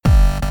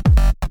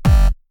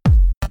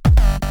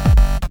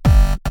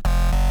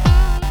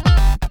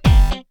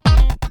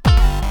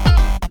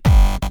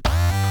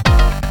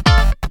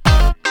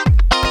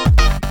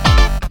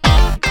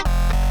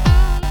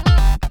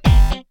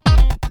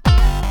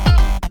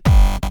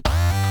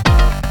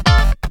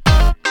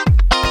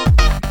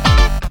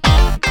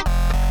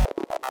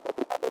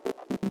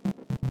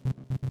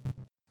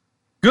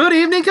Good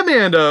evening,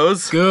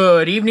 Commandos.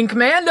 Good evening,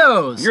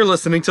 Commandos. You're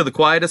listening to the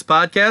quietest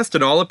podcast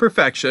in all of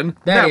perfection.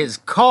 That is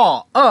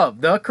Call of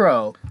the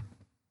Crow.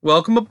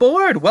 Welcome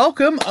aboard.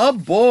 Welcome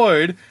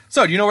aboard.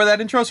 So, do you know where that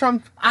intro's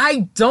from?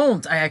 I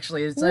don't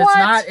actually.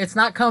 It's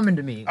not coming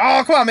to me.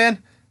 Oh, come on,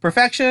 man.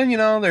 Perfection. You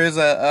know, there's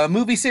a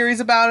movie series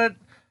about it.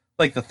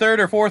 Like the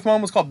third or fourth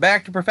one was called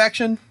Back to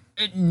Perfection.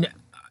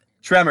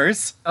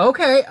 Tremors.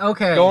 Okay.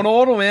 Going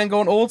old, man.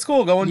 Going old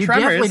school. Going You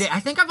Tremors. definitely did. I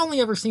think I've only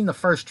ever seen the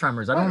first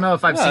Tremors. I don't know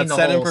if I've seen the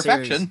set in whole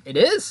perfection. series. It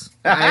is.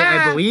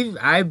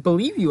 I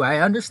believe you. I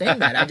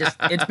understand that.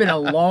 It's been a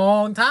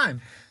long time.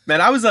 Man,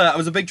 I was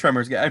a big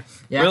Tremors guy.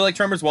 Yeah. Really like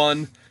Tremors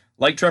 1.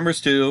 Like Tremors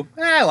 2.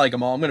 I like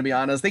them all, I'm going to be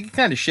honest. They get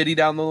kind of shitty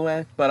down the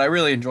way, but I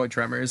really enjoyed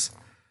Tremors.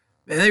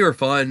 Man, they were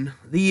fun.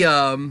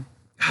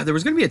 There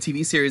was going to be a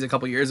TV series a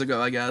couple years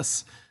ago, I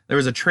guess. There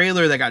was a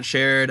trailer that got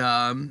shared.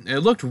 It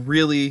looked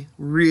really,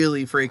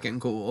 really freaking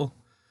cool.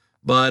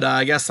 But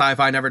I guess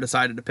Sci-Fi never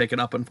decided to pick it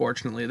up,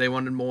 unfortunately. They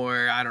wanted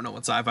more. I don't know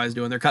what Sci-Fi's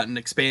doing. They're cutting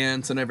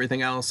Expanse and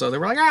everything else. So they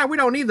were like, we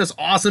don't need this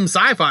awesome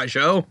Sci-Fi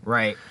show.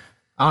 Right.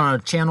 On a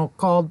channel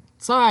called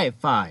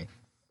Sci-Fi.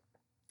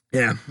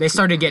 Yeah. They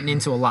started getting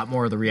into a lot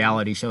more of the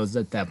reality shows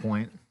at that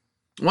point.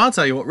 Well, I'll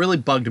tell you what really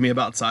bugged me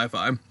about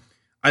Sci-Fi.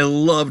 I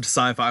loved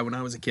Sci-Fi when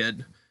I was a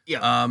kid.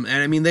 Yeah. And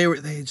I mean, they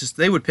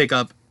would pick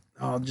up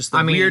just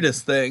the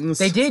weirdest things.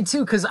 They did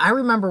too, because I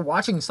remember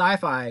watching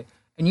Sci-Fi,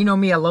 and you know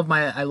me, I love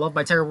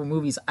my terrible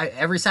movies.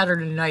 Every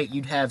Saturday night,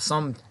 you'd have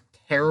some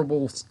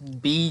terrible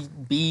B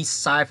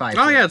sci-fi.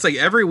 Oh yeah, it's like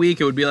every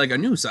week it would be like a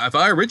new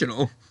Sci-Fi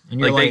original. And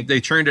you're like they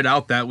churned it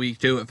out that week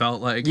too. It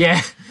felt like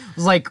it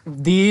was like,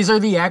 these are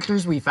the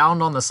actors we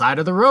found on the side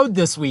of the road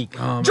this week.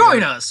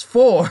 Join us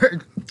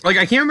for. Like,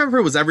 I can't remember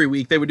if it was every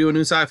week they would do a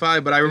new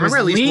Sci-Fi, but I remember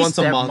at least once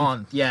a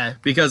month. Yeah.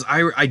 Because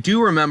I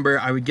do remember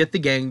I would get the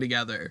gang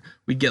together.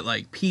 We'd get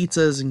like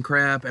pizzas and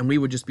crap, and we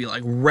would just be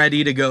like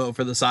ready to go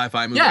for the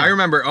Sci-Fi movie. Yeah. I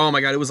remember, oh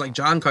my God, it was like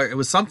it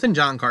was something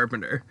John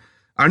Carpenter.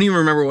 I don't even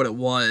remember what it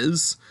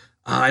was.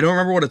 I don't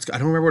remember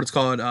what it's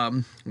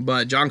called.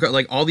 But John,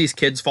 like, all these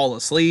kids fall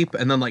asleep,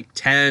 and then like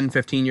 10,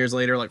 15 years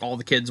later, like all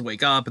the kids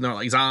wake up and they're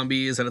like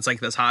zombies, and it's like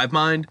this hive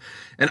mind.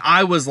 And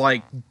I was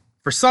like,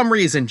 for some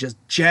reason, just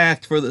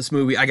jacked for this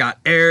movie. I got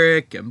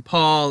Eric and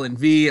Paul and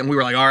V, and we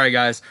were like, all right,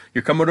 guys,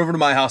 you're coming over to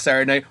my house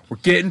Saturday night. We're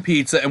getting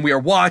pizza, and we are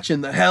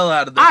watching the hell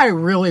out of this. I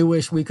really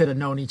wish we could have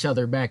known each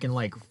other back in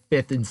like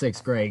 5th and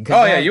 6th grade.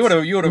 Oh yeah, you would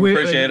have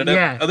appreciated it.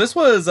 Yeah. Oh, this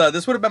would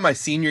have been my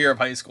senior year of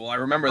high school. I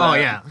remember that. Oh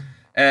yeah.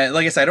 And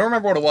like I said, I don't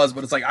remember what it was,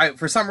 but it's like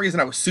for some reason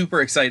I was super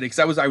excited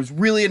because I was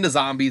really into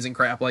zombies and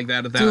crap like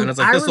that at that. Dude, and I was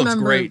like, this looks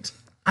great.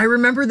 I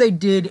remember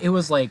it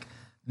was like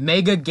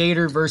Mega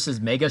Gator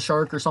versus Mega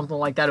Shark or something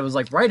like that. It was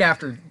like right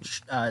after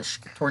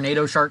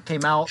Tornado Shark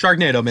came out.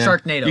 Sharknado, man.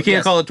 Sharknado. You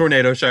can't call it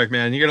Tornado Shark,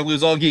 man. You're gonna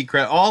lose all geek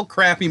cred, all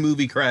crappy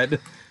movie cred.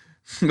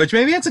 Which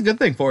maybe it's a good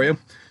thing for you.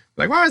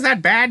 Like, what was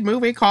that bad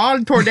movie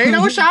called?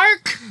 Tornado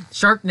Shark?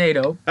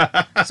 Sharknado.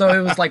 So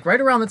it was like right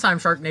around the time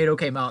Sharknado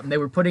came out, and they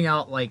were putting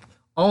out like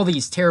all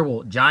these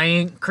terrible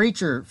giant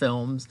creature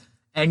films,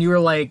 and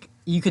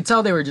you could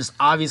tell they were just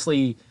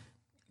obviously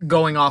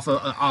going off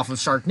of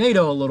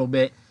Sharknado a little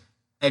bit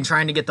and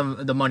trying to get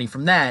the money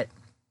from that.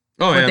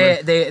 Oh but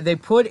yeah. They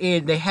put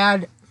in, they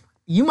had,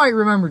 you might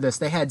remember this,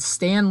 they had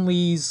Stan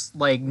Lee's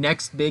like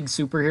next big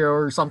superhero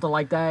or something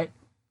like that.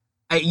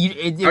 Are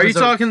you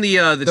talking the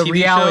TV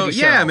reality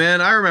show? Yeah,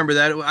 man, I remember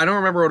that. I don't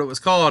remember what it was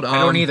called. I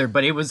don't either,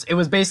 but it was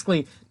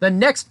basically the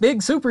next big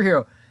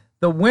superhero.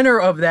 The winner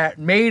of that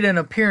made an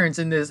appearance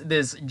in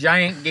this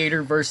giant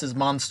gator versus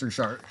monster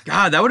shark.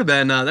 God, that would have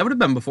been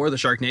before the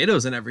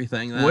Sharknadoes and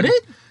everything. Then. Would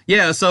it?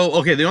 Yeah. So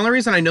okay, the only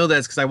reason I know that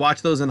is because I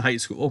watched those in high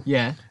school.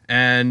 Yeah.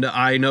 And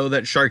I know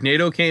that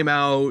Sharknado came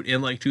out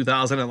in like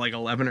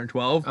 2011 or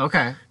 12.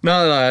 Okay.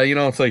 No,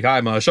 it's like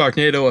I'm a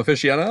Sharknado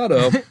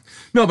aficionado.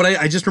 No, but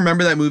I just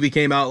remember that movie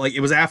came out like it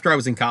was after I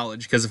was in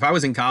college. Because if I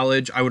was in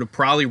college, I would have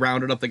probably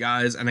rounded up the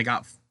guys and I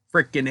got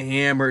freaking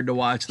hammered to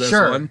watch this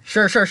one.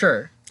 Sure.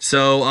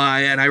 So,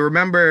 I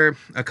remember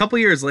a couple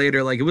years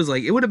later, like it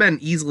would have been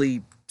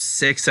easily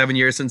 6-7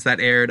 years since that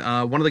aired.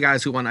 One of the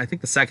guys who won, I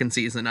think the second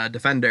season,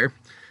 Defender,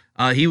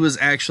 he was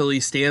actually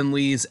Stan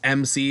Lee's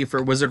MC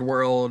for Wizard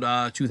World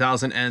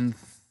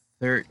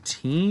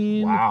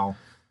 2013. Wow.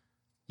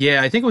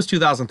 Yeah, I think it was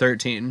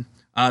 2013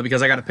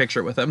 because I got a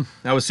picture with him.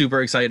 I was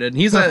super excited.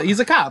 He's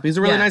a cop. He's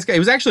a really nice guy. He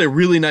was actually a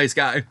really nice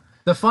guy.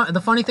 The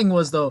funny thing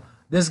was though,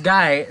 this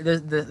guy,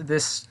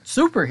 this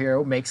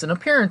superhero makes an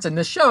appearance in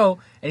this show,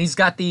 and he's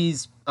got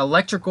these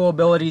electrical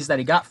abilities that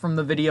he got from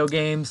the video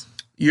games.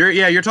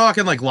 You're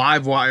talking like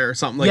Livewire or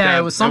something like that. Yeah,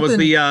 it was something.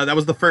 That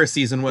was the first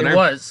season winner. It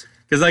was.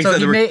 Because like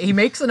he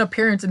makes an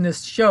appearance in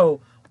this show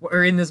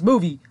or in this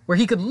movie where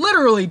he could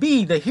literally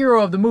be the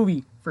hero of the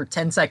movie for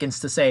 10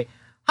 seconds to say,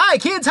 "Hi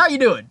kids, how you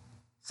doing?"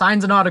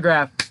 Signs an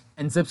autograph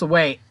and zips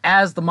away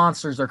as the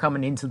monsters are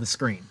coming into the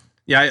screen.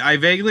 Yeah, I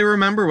vaguely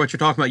remember what you're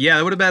talking about. Yeah,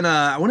 that would have been,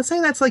 I want to say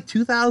that's like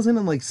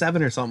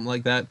 2007 or something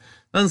like that.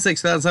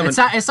 2006,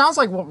 2007. It sounds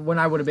like when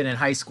I would have been in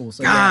high school.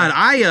 So God,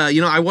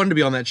 yeah. I wanted to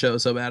be on that show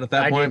so bad at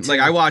that point. did Like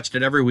too. I watched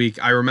it every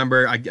week. I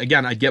remember,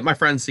 I'd get my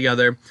friends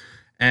together,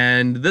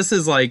 and this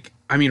is like,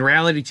 I mean,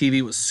 reality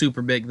TV was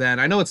super big then.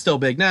 I know it's still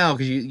big now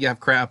because you have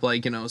crap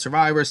like,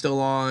 Survivor still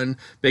on,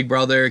 Big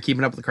Brother,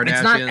 Keeping Up with the Kardashians.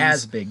 It's not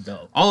as big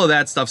though. All of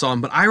that stuff's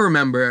on, but I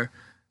remember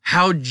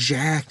how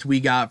jacked we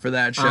got for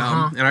that show.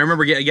 And I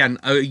remember getting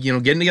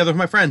together with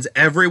my friends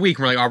every week.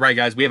 We're like, all right,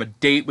 guys, we have a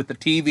date with the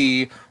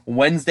TV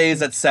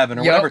Wednesdays at 7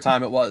 or whatever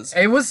time it was.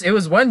 It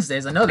was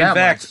Wednesdays. I know that In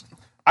fact, much.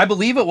 I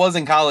believe it was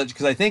in college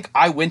because I think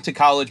I went to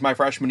college my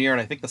freshman year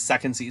and I think the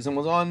second season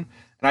was on.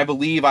 And I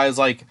believe I was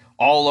like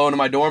all alone in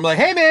my dorm, like,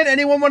 hey man,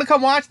 anyone want to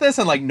come watch this?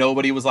 And like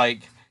nobody was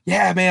like,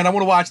 yeah man, I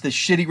want to watch this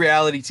shitty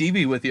reality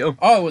TV with you.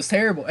 Oh, it was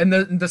terrible. And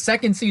the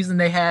second season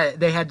they had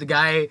the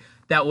guy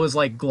that was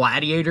like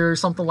Gladiator or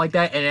something like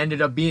that, and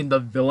ended up being the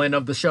villain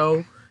of the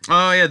show.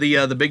 Oh yeah,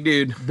 the big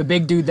dude. The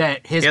big dude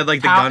that he had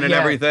like the gun and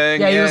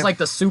everything. Yeah, he was like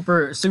the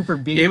super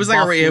big. He was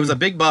like it was a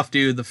big buff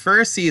dude. The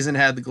first season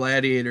had the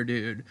Gladiator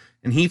dude,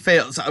 and he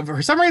failed. So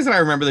for some reason, I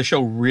remember the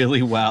show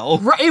really well.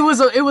 Right, it was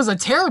a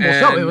terrible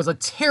show. It was a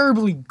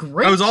terribly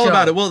great. I was all show.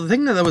 about it. Well, the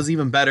thing that was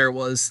even better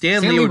was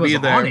Stan Lee would be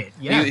there. On it.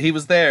 Yeah. He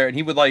was there, and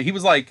he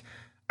was like.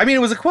 I mean, it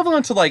was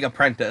equivalent to like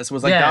Apprentice. It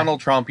was like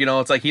Donald Trump,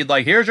 it's like he'd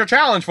like, here's your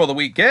challenge for the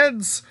week,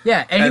 kids.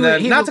 Yeah, and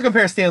then not to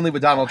compare Stan Lee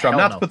with Donald Trump,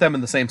 not to no. put them in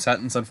the same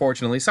sentence,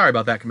 unfortunately. Sorry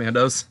about that,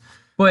 Commandos.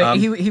 But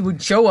he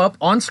would show up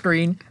on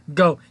screen,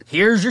 go,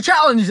 here's your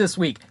challenge this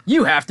week.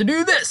 You have to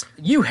do this.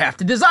 You have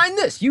to design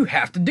this. You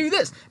have to do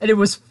this. And it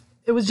was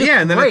just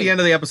and then great. at the end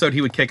of the episode,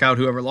 he would kick out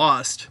whoever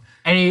lost.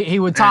 And he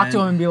would talk to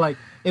him and be like,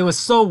 it was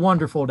so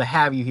wonderful to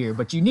have you here,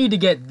 but you need to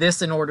get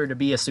this in order to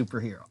be a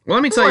superhero. Well,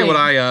 let me tell you what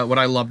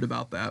I loved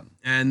about that.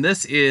 And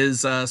this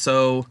is what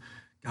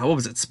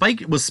was it? Spike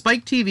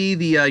TV,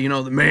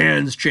 the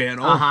man's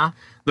channel. Uh-huh.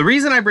 The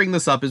reason I bring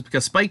this up is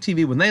because Spike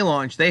TV, when they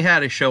launched, they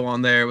had a show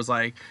on there. It was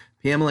like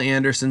Pamela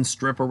Anderson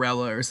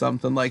Stripperella or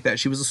something like that.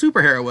 She was a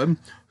superheroine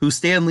who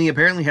Stan Lee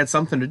apparently had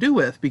something to do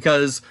with,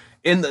 because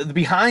in the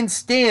behind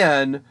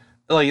Stan,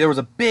 like there was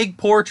a big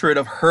portrait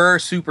of her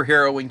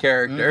superheroine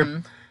character.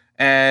 Mm-hmm.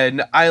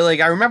 And I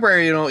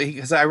remember,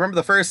 because I remember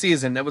the first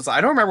season, I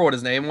don't remember what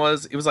his name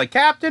was. It was like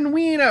Captain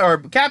Wiener or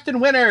Captain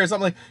Winner or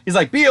something like. He's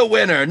like, be a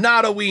winner,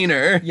 not a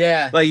wiener.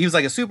 Yeah. Like he was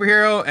like a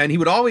superhero, and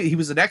he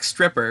was an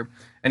ex-stripper,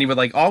 and he would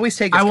like always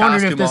take his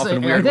costume off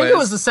in weird ways. I think it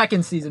was the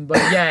second season, but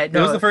yeah. No,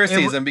 it was the first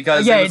season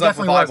because it was up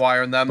with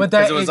Livewire and them.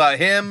 Because it was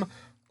him,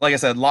 like I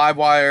said,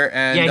 Livewire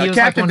and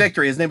Captain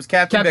Victory. His name was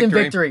Captain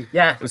Victory.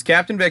 Yeah. It was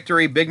Captain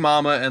Victory, Big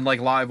Mama, and like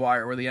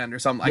Livewire were the end or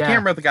something. Yeah. I can't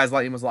remember if the guy's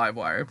name was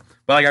Livewire.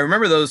 But like I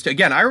remember those two.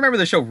 Again, I remember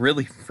the show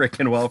really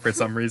freaking well for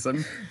some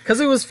reason.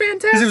 Because it was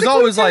fantastic. Because it was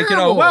always like,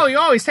 well, you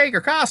always take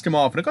your costume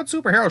off, and a good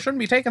superhero shouldn't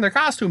be taking their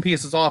costume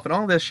pieces off and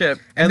all this shit.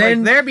 And then,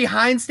 like there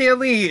behind Stan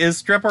Lee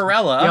is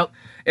Stripperella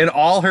in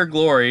all her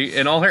glory,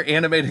 in all her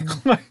animated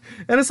glory.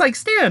 And it's like,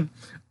 Stan,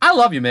 I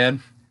love you,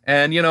 man.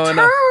 And turn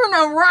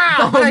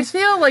around. But I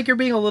feel like you're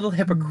being a little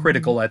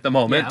hypocritical at the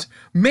moment.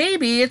 Yeah.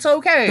 Maybe it's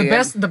okay.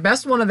 The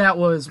best one of that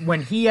was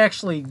when he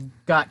actually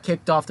got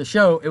kicked off the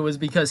show. It was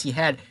because he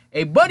had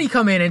a buddy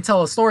come in and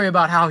tell a story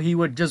about how he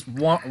would just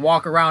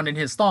walk around in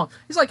his thong.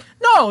 He's like,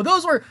 no,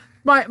 those were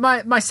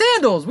my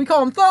sandals. We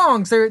call them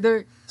thongs.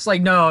 They're. It's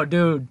like, no,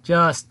 dude,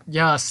 just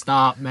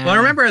stop, man. Well, I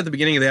remember at the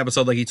beginning of the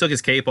episode, like he took his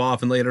cape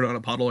off and laid it on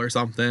a puddle or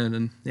something,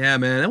 and yeah,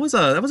 man, that was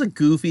a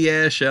goofy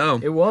ass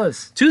show. It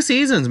was 2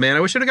 seasons, man. I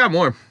wish I'd have got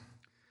more.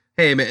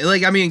 Hey, man,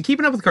 like I mean,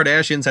 Keeping Up with the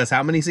Kardashians has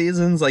how many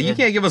seasons? Like you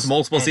can't give us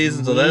multiple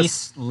seasons of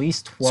this. At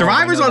least 12.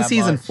 Survivor's on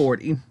season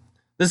 40.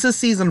 This is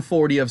season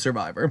 40 of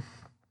Survivor.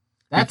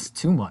 That's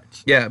too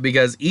much. Yeah,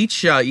 because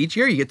each year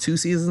you get 2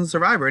 seasons of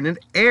Survivor, and it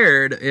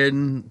aired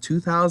in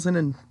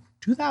 2000.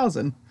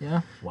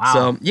 Yeah.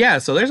 Wow.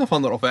 So there's a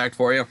fun little fact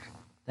for you.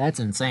 That's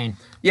insane.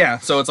 Yeah,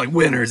 so it's like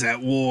winners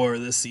at war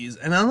this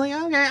season. And I'm like,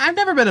 okay, I've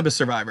never been a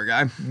Survivor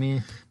guy.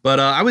 Me. But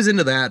I was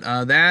into that.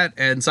 That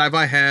and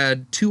Sci-Fi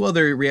had 2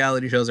 other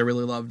reality shows I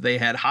really loved. They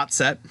had Hot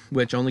Set,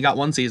 which only got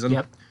 1 season.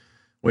 Yep.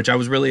 Which I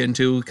was really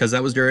into because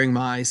that was during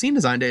my scene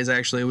design days,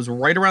 actually. It was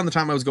right around the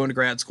time I was going to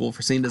grad school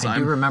for scene design. I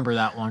do remember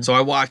that one. So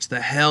I watched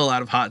the hell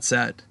out of Hot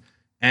Set.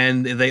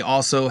 And they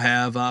also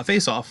have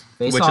Face Off,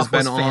 which has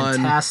been on.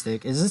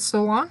 Fantastic. Is it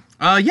still on?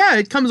 Yeah,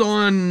 it comes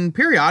on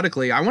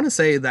periodically. I want to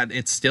say that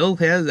it still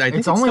has. I think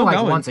it's only still like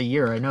going. once a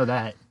year. I know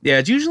that. Yeah,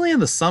 it's usually in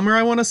the summer.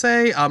 I want to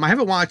say. I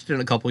haven't watched it in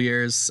a couple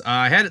years.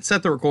 I had it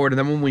set to record, and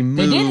then when we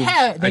moved,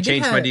 I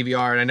changed my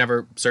DVR, and I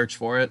never searched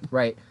for it.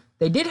 Right.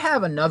 They did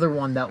have another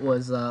one that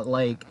was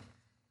the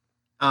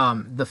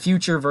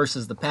future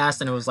versus the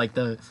past, and it was like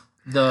the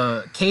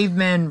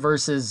cavemen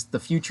versus the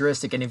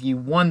futuristic, and if you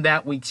won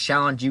that week's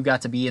challenge, you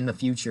got to be in the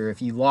future.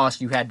 If you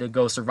lost, you had to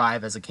go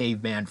survive as a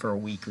caveman for a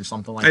week or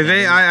something like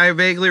that. I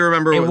vaguely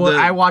remember.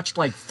 I watched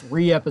like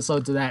 3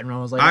 episodes of that, and I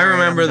was like, I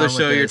remember the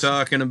show you're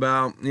talking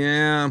about.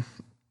 Yeah.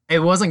 It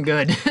wasn't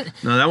good.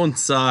 No, that one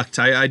sucked.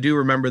 I do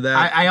remember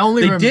that. I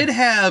only They did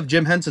have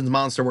Jim Henson's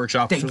Monster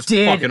Workshop, which was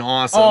fucking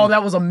awesome. Oh,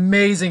 that was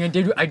amazing. I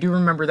do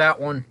remember that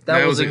one.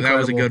 That was incredible. That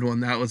was a good one.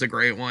 That was a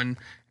great one.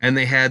 And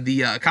they had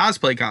the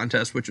cosplay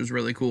contest, which was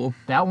really cool.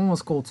 That one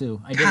was cool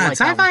too. I did God, like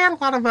that Sci-Fi one. had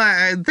a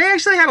lot of. They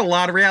actually had a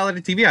lot of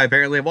reality TV. I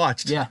apparently have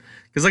watched. Yeah.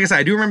 Because like I said,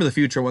 I do remember the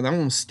Future one. That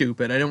one was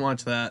stupid. I didn't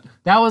watch that.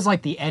 That was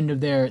like the end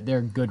of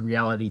their good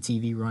reality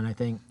TV run, I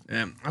think.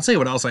 Yeah, I'll tell you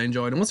what else I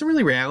enjoyed. It wasn't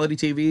really reality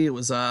TV. It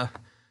was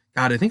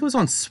God, I think it was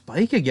on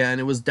Spike again.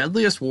 It was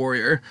Deadliest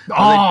Warrior. Oh,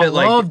 I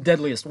love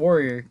Deadliest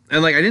Warrior.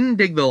 And like I didn't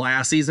dig the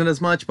last season as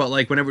much, but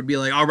like whenever it'd be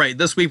like, all right,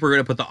 this week we're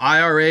gonna put the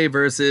IRA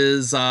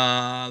versus the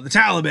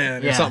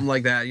Taliban or something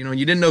like that. You know,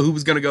 you didn't know who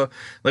was gonna go.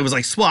 It was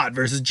like SWAT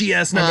versus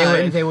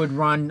GS9. And they would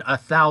run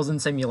 1,000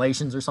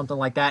 simulations or something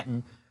like that.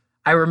 And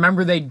I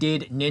remember they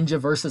did Ninja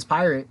versus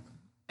Pirate,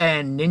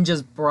 and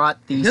ninjas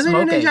brought the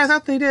smoke eggs. I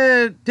thought they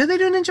did. Did they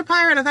do Ninja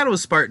Pirate? I thought it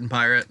was Spartan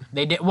Pirate.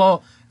 They did.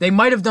 Well, they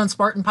might have done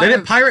Spartan Pirate. They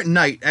did Pirate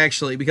Knight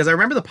actually, because I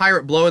remember the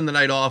pirate blowing the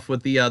night off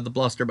with the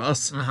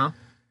blunderbuss.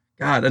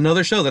 God,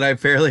 another show that I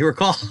fairly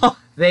recall.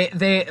 They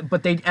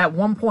at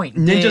one point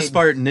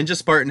Ninja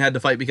Spartan had to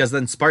fight because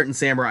then Spartan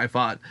Samurai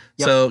fought.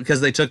 Yep. So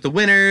because they took the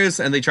winners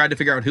and they tried to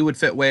figure out who would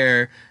fit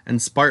where,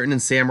 and Spartan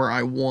and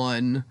Samurai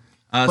won.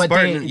 But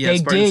Spartan and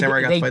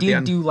Samurai got to fight at the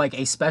end. They did do like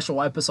a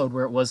special episode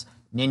where it was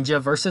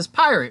Ninja versus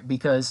Pirate,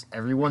 because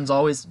everyone's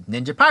always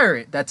Ninja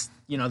Pirate. That's,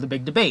 the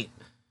big debate.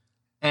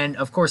 And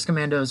of course,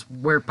 Commandos,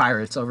 we're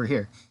pirates over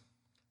here.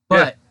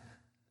 But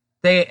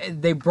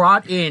they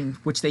brought in,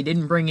 which they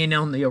didn't bring in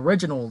on the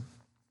original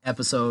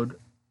episode,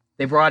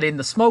 they brought in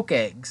the smoke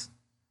eggs.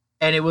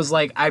 And it was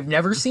like, I've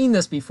never seen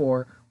this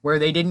before, where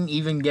they didn't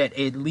even get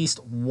at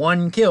least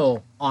one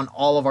kill on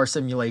all of our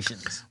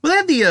simulations.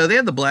 Well, they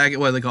had the black,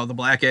 what do they call it, the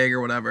black egg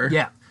or whatever.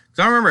 Yeah.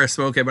 So I don't remember a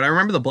smoke egg, but I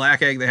remember the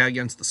black egg they had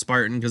against the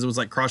Spartan because it was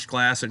like crushed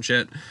glass and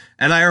shit.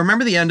 And I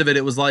remember the end of it.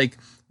 It was like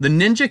the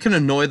ninja can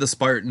annoy the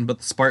Spartan, but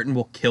the Spartan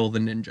will kill the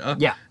ninja.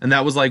 Yeah. And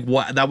that was like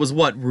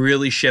what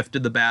really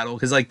shifted the battle,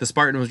 because like the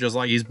Spartan was just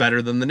like, he's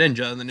better than the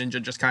ninja, and the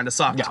ninja just kind of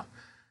sucked. Yeah.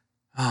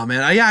 Oh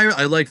man,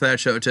 I liked that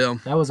show too.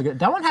 That was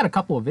that one had a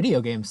couple of video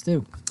games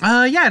too.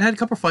 Yeah, it had a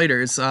couple of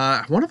fighters.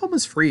 One of them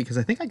was free because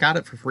I think I got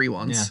it for free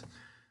once. Yeah.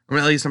 I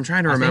mean, at least I'm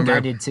trying to remember. I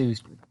think I did too.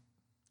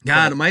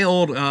 God, my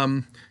old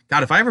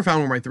God, if I ever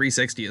found where my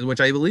 360 is,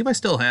 which I believe I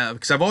still have,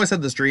 because I've always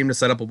had this dream to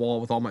set up a wall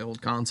with all my old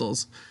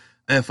consoles.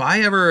 If I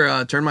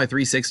ever turn my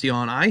 360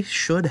 on, I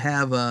should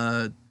have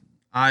I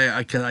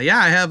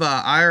have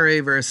a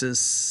IRA versus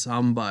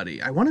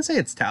somebody. I want to say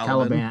it's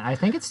Taliban. I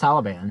think it's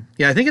Taliban.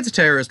 Yeah, I think it's a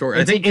terrorist, or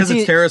I think because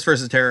it's terrorist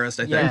versus terrorist.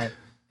 I think.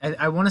 Yeah,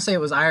 I want to say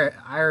it was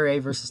IRA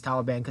versus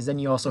Taliban, because then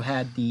you also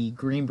had the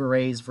Green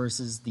Berets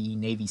versus the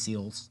Navy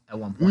SEALs at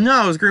one point.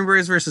 No, it was Green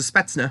Berets versus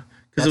Spetsnaz.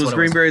 Because it was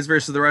Green Berets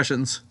versus the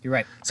Russians. You're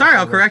right. Sorry,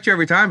 I'll correct you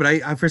every time, but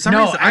I for some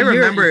reason I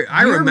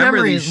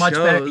remember these shows.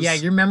 Better. Yeah,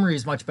 your memory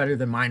is much better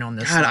than mine on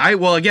this. God,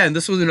 well again,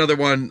 this was another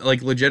one,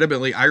 like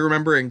legitimately. I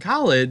remember in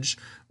college,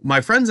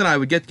 my friends and I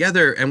would get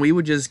together and we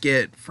would just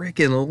get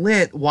freaking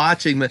lit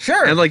watching the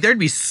and like there'd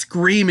be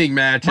screaming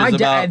matches.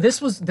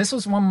 This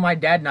was one my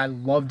dad and I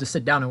loved to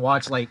sit down and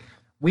watch. Like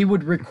we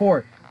would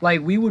record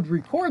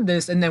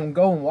this and then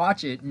go and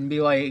watch it and be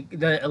like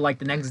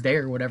the next day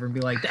or whatever and be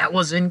like, that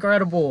was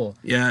incredible.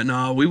 Yeah,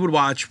 no, we'd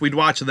watch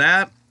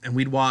that, and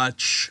we'd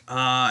watch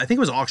I think it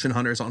was Auction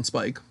Hunters on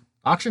Spike.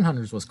 Auction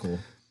Hunters was cool.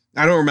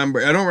 I don't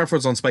remember if it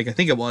was on Spike. I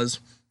think it was.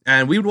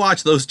 And we would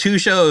watch those two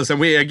shows, and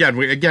we'd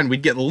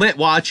get lit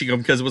watching them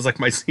because it was like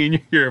my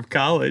senior year of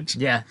college.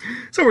 Yeah.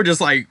 So we're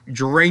just like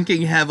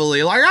drinking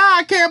heavily, like,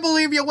 I can't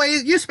believe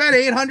you spent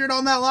 $800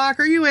 on that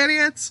locker, you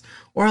idiots.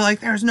 Or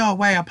like, there's no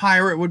way a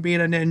pirate would beat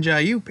a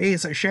ninja, you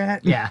piece of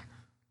shit. Yeah.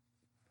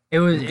 It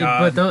was,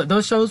 but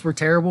those shows were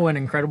terrible and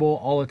incredible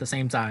all at the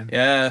same time.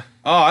 Yeah.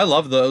 Oh, I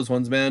love those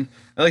ones, man.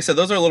 Like I said,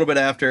 those are a little bit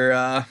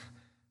after.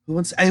 Who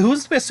wants to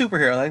be a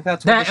superhero? Like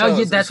that's what the show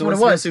is. That's what it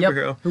was.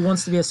 Yep. Who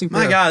wants to be a superhero?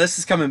 My God, this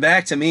is coming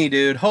back to me,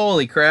 dude.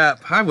 Holy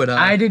crap! You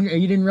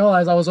didn't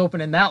realize I was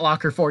opening that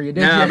locker for you,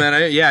 did you? Man.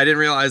 I didn't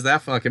realize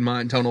that fucking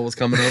mind tunnel was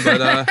coming up.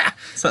 But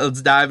so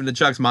let's dive into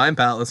Chuck's Mind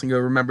Palace and go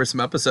remember some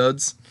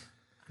episodes.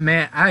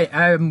 Man,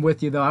 I'm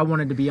with you though. I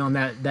wanted to be on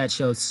that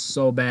show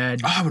so bad.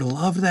 Oh, I would have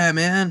loved that,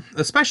 man.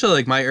 Especially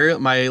like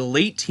my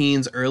late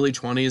teens, early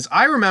 20s.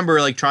 I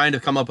remember like trying to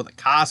come up with a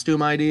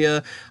costume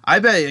idea. I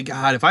bet,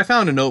 God, if I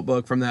found a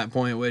notebook from that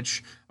point,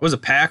 which I was a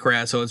pack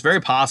rat, so it's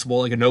very possible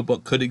like a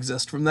notebook could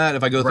exist from that.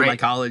 If I go through my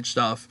college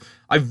stuff,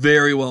 I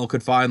very well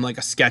could find like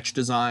a sketch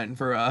design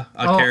for a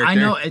character. I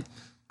know it.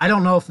 I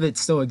don't know if it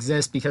still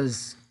exists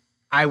because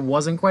I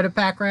wasn't quite a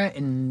pack rat,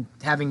 and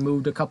having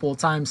moved a couple of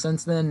times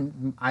since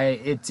then,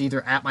 it's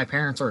either at my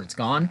parents or it's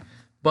gone.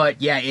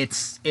 But yeah,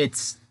 it's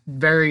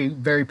very,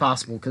 very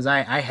possible because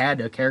I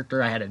had a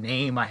character, I had a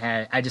name,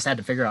 I just had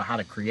to figure out how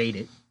to create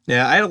it.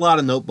 Yeah, I had a lot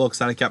of notebooks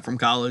that I kept from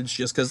college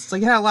just because it's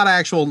like, a lot of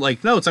actual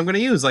like notes I'm going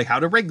to use, like how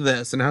to rig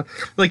this and how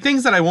like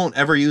things that I won't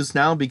ever use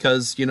now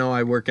because,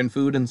 I work in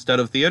food instead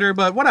of theater,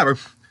 but whatever.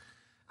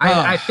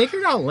 I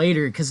figured out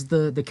later because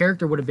the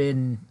character would have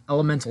been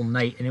Elemental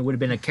Knight, and it would have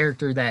been a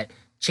character that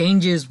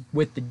changes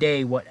with the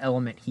day what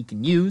element he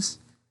can use.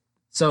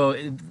 So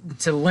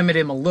to limit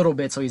him a little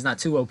bit, so he's not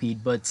too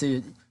OP'd, but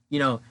to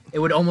it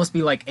would almost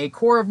be like a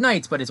core of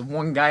knights, but it's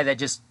one guy that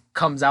just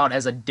comes out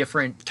as a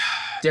different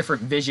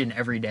vision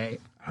every day.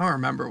 I don't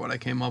remember what I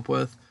came up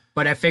with.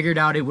 But I figured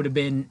out it would have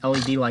been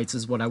LED lights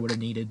is what I would have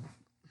needed.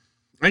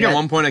 I think at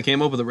one point I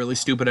came up with a really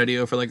stupid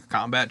idea for like a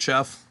combat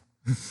chef.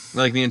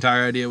 Like the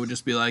entire idea would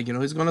just be like,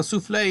 he's gonna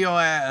souffle your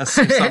ass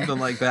or something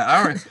like that.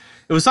 I don't.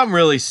 It was something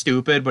really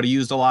stupid, but he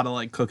used a lot of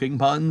like cooking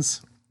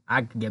puns.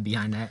 I could get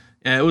behind that.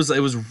 Yeah, it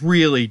was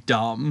really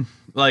dumb.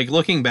 Like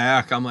looking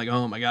back, I'm like,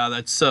 oh my god,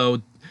 that's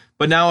so.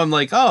 But now I'm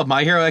like, oh,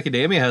 My Hero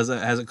Academia has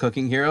a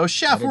cooking hero,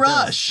 Chef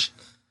Rush,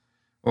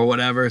 or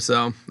whatever.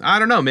 So I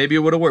don't know. Maybe it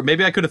would have worked.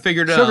 Maybe I could have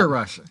figured it out. Sugar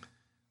Rush.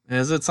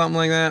 Is it something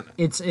like that?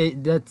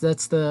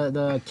 That's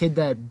the kid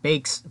that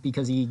bakes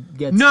because he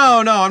gets.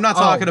 No, I'm not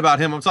talking about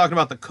him. I'm talking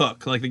about the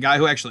cook, like the guy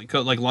who actually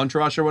cooked, like Lunch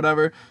Rush or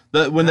whatever.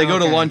 When they go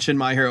to lunch in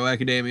My Hero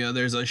Academia,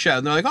 there's a chef,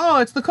 and they're like, oh,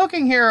 it's the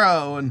cooking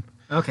hero, and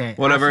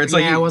whatever. It's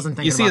like I wasn't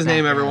thinking. You see his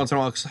name every once in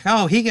a while. It's like,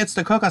 oh, he gets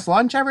to cook us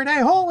lunch every day.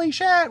 Holy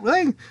shit!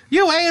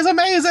 UA is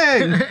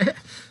amazing.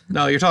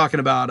 No, you're talking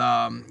about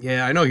I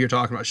know who you're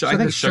talking about. I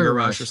think Sugar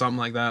Rush or something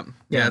like that.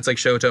 Yeah, it's like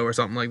Shoto or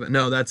something like that.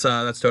 No, that's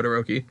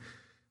Todoroki.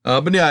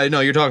 But yeah,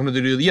 no, you're talking to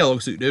the dude with the yellow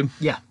suit, dude.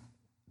 Yeah.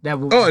 I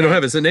don't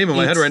have his name in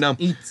my head right now.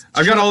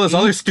 I've got all this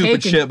other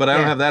stupid shit, but I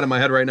don't have that in my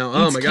head right now.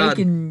 Oh my god.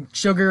 Cake and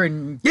sugar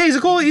and yeah, he's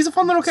a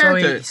fun little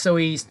character. So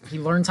he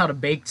learns how to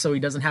bake, so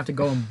he doesn't have to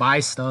go and buy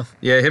stuff.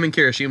 Yeah, him and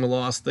Kirishima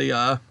lost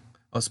the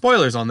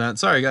spoilers on that.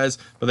 Sorry guys,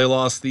 but they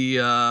lost the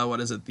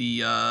the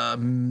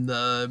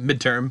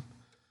midterm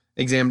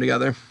exam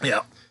together.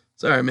 Yeah.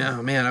 Sorry, man.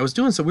 Oh, man, we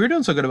were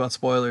doing so good about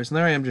spoilers, and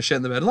there I am just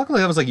shitting the bed.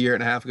 Luckily, that was like a year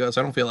and a half ago, so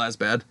I don't feel as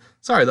bad.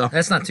 Sorry, though.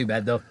 That's not too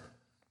bad, though.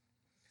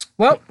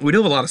 Well, we do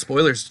have a lot of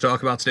spoilers to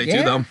talk about today,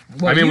 too, though.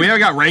 Well, we have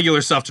got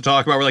regular stuff to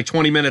talk about. We're like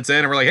 20 minutes in,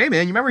 and we're like, hey,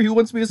 man, you remember Who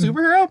Wants to Be a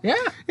Superhero? Yeah.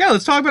 Yeah,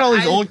 let's talk about all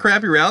these old,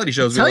 crappy reality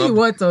shows. Tell you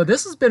what, though,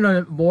 this has been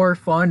a more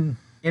fun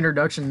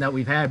introduction that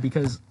we've had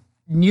because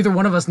neither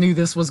one of us knew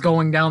this was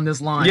going down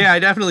this line. Yeah, I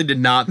definitely did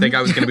not think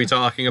I was going to be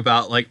talking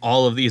about like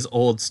all of these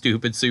old,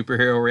 stupid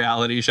superhero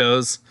reality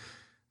shows.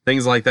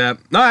 Things like that.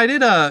 No, I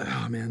did.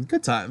 Oh man,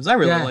 good times. I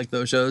really like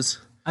those shows.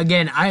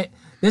 Again, I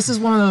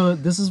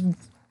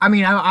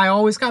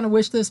always kind of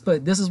wish this,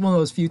 but this is one of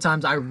those few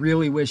times I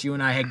really wish you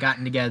and I had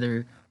gotten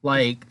together.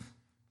 Like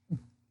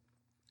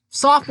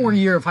sophomore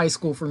year of high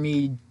school for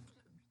me,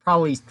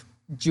 probably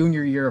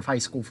junior year of high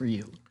school for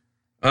you.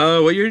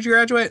 What year did you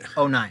graduate?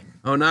 09.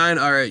 09.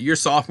 All right, your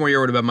sophomore year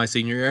would have been my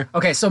senior year.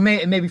 Okay, so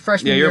maybe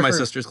freshman year. Yeah, you're in my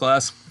sister's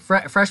class.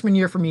 Freshman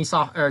year for me,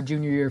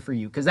 junior year for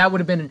you, because that would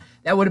have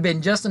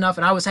been just enough,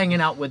 and I was hanging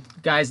out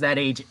with guys that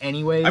age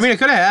anyways. I mean, it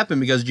could have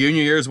happened because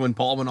junior year is when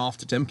Paul went off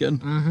to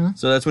Timken,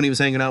 so that's when he was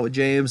hanging out with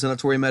James, and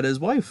that's where he met his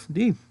wife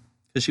Dee,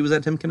 because she was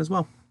at Timken as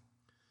well.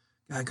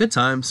 God, good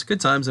times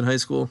in high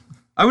school.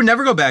 I would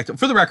never go back to.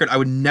 For the record, I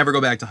would never go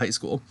back to high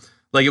school.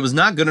 Like, it was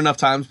not good enough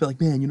times to be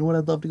like, man, you know what?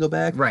 I'd love to go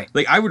back. Right.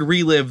 Like, I would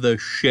relive the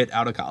shit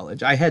out of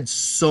college. I had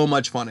so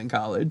much fun in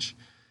college,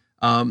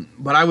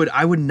 but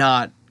I would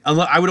not.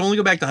 I would only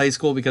go back to high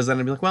school because then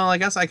I'd be like, well, I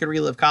guess I could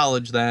relive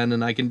college then,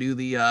 and I can do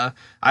the,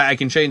 I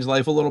can change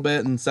life a little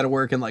bit. Instead of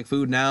working like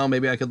food now,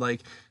 maybe I could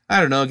like,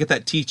 I don't know, get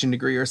that teaching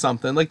degree or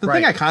something. Like the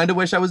thing I kind of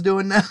wish I was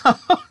doing now.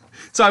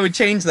 So I would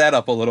change that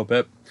up a little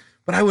bit.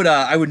 But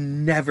I would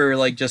never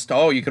like just,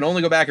 you can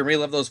only go back and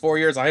relive those 4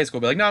 years of high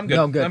school. Be like, no, I'm good.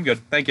 No, I'm good.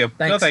 Thank you.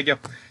 Thanks. No, thank you.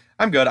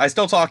 I'm good. I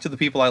still talk to the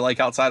people I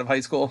like outside of high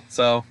school.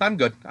 So I'm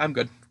good.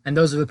 And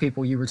those are the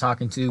people you were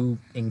talking to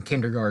in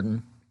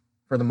kindergarten.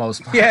 For the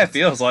most part. Yeah, it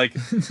feels like.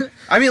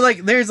 I mean, like,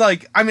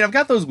 I've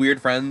got those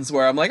weird friends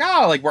where I'm like,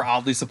 we're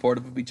oddly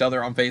supportive of each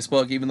other on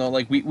Facebook, even though,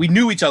 like, we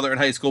knew each other in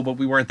high school, but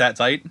we weren't that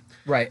tight.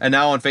 Right. And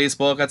now on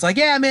Facebook, it's like,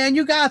 yeah, man,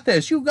 you got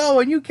this. You go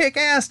and you kick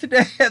ass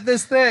today at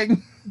this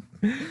thing.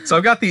 So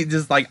I've got these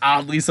just, like,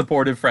 oddly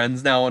supportive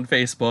friends now on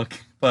Facebook.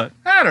 But,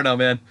 I don't know,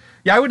 man.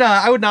 Yeah, I would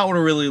not want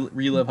to really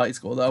relive high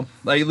school, though.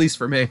 Like, at least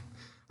for me.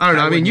 I don't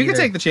know. I mean, you can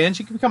take the chance.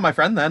 You can become my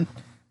friend then.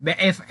 But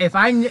if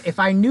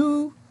I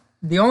knew...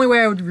 The only way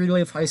I would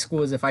relive high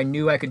school is if I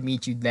knew I could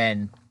meet you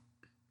then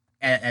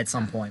at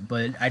some point,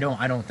 but I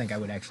don't think I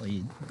would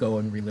actually go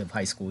and relive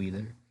high school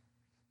either.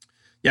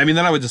 Yeah, I mean,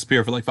 then I would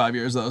disappear for like 5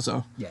 years, though,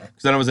 so. Yeah.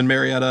 Because then I was in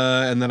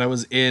Marietta, and then I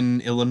was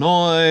in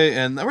Illinois,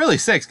 and really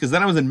 6, because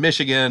then I was in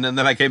Michigan, and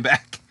then I came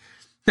back.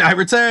 I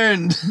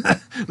returned.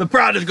 The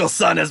prodigal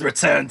son has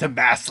returned to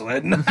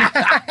Massillon.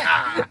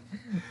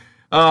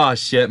 Oh,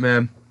 shit,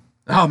 man.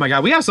 Oh my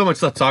god, we have so much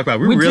stuff to talk about.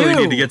 We really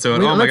need to get to it.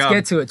 Oh my god. Let's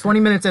get to it. 20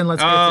 minutes in,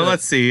 let's get to it.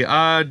 Let's see.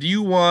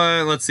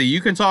 Let's see.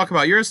 You can talk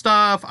about your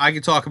stuff. I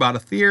can talk about a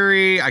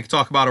theory. I can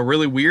talk about a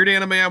really weird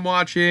anime I'm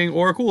watching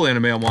or a cool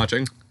anime I'm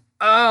watching.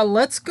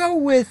 Let's go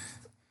with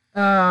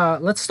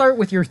let's start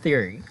with your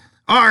theory.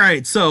 All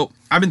right. So,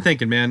 I've been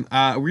thinking, man.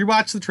 We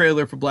watched the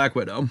trailer for Black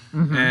Widow,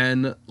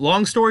 and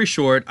long story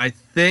short, I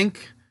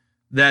think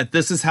that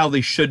this is how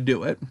they should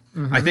do it.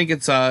 I think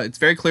it's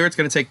very clear it's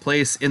going to take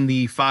place in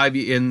the 5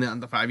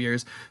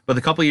 years, but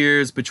the couple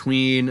years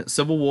between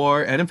Civil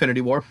War and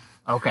Infinity War.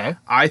 Okay.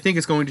 I think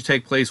it's going to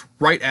take place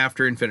right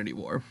after Infinity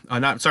War.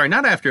 Not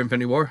after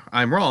Infinity War.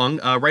 I'm wrong.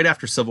 Right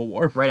after Civil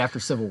War. Right after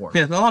Civil War.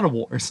 Yeah, a lot of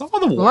wars. A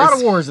lot of wars. A lot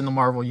of wars in the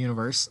Marvel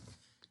universe.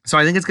 So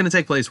I think it's going to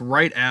take place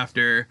right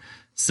after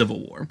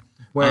Civil War.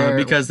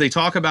 Because they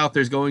talk about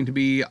there's going to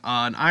be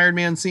an Iron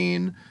Man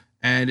scene,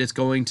 and it's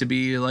going to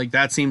be like,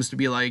 that seems to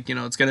be like,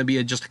 it's going to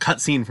be just a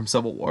cut scene from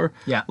Civil War.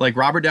 Yeah. Like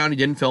Robert Downey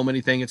didn't film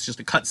anything. It's just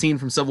a cut scene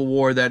from Civil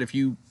War that if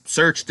you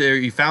searched there,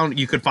 you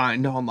could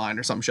find online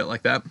or some shit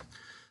like that.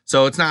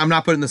 So I'm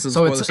not putting this in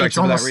spoiler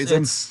section for that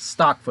reason. It's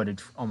stock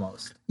footage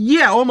almost.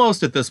 Yeah,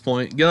 almost at this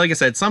point. Yeah, like I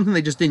said, something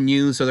they just didn't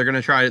use, so they're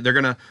going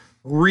to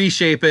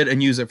reshape it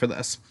and use it for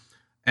this.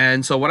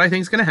 And so what I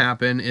think is going to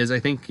happen is I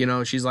think,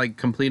 she's like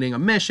completing a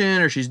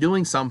mission or she's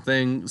doing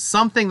something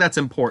that's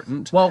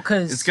important. Well,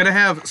 because it's going to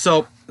have,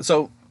 so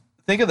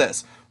think of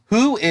this.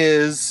 Who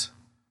is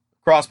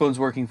Crossbones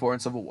working for in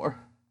Civil War?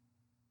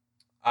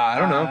 I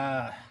don't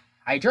know.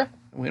 Hydra?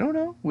 We don't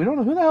know. We don't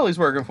know who the hell he's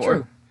working for.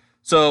 True.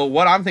 So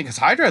what I'm thinking is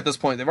Hydra at this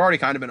point, they've already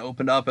kind of been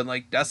opened up and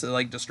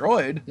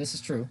destroyed. This is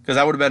true. Because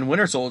that would have been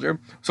Winter Soldier.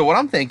 So what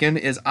I'm thinking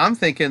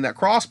that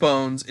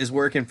Crossbones is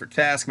working for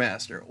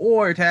Taskmaster,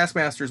 or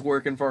Taskmaster's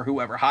working for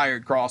whoever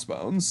hired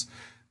Crossbones.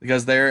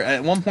 Because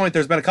at one point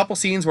there's been a couple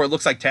scenes where it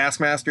looks like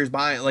Taskmaster's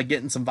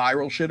getting some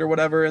viral shit or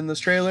whatever in this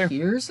trailer.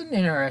 Here's an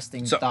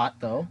interesting thought,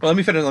 though. Well, let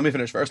me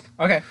finish first.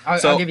 Okay,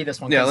 I'll give you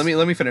this one. Yeah,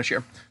 let me finish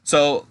here.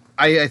 So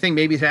I think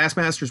maybe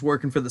Taskmaster's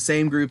working for the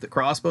same group that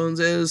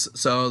Crossbones is.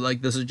 So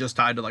this is just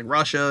tied to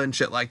Russia and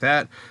shit like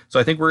that. So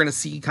I think we're gonna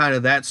see kind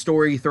of that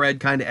story thread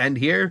kind of end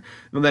here,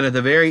 and then at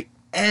the very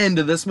end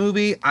of this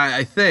movie,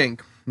 I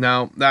think.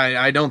 Now,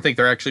 I don't think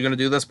they're actually going to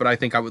do this, but I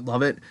think I would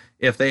love it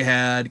if they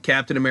had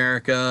Captain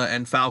America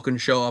and Falcon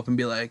show up and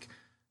be like,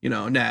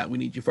 Nat, we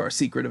need you for our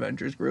Secret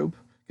Avengers group.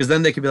 Because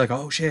then they could be like,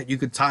 oh shit, you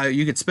could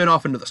spin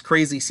off into this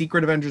crazy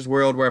Secret Avengers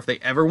world where if they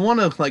ever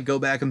want to go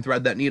back and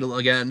thread that needle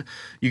again,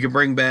 you can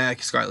bring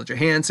back Scarlett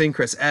Johansson,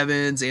 Chris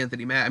Evans,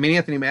 Anthony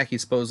Mackie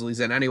supposedly is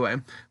in anyway,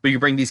 but you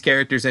bring these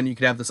characters in, you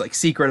could have this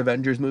Secret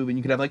Avengers movie, and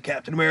you could have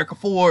Captain America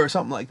 4 or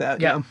something like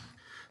that. Yeah.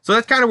 So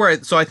that's kind of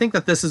where, so I think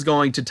that this is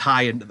going to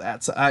tie into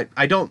that. So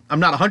I'm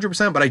not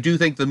 100%, but I do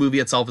think the movie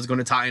itself is going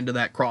to tie into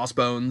that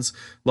Crossbones,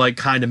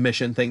 kind of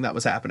mission thing that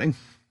was happening.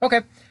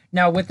 Okay.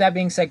 Now, with that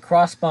being said,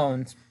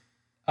 Crossbones,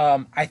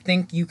 I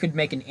think you could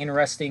make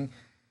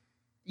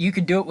you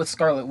could do it with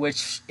Scarlet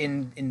Witch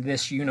in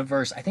this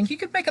universe. I think you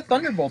could make a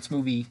Thunderbolts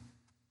movie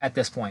at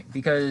this point,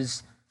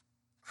 because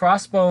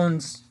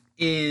Crossbones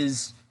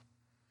is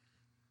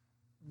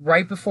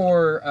right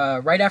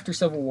after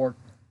Civil War.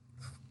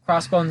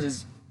 Crossbones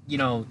is,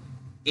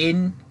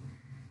 in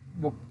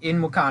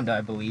Wakanda,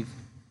 I believe,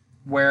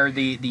 where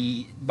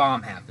the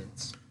bomb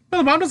happens. No,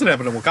 the bomb doesn't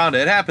happen in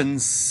Wakanda. It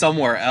happens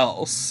somewhere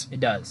else. It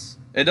does.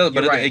 It does,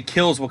 but right. it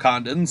kills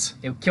Wakandans.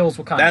 It kills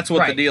Wakanda. That's what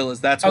right. the deal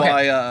is. That's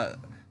why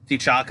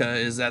T'Chaka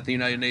is at the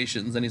United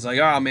Nations, and he's like,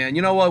 oh man,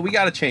 you know what? We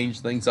got to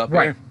change things up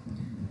here.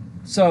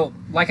 So,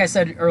 like I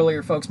said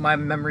earlier, folks, my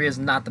memory is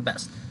not the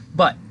best.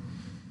 But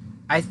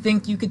I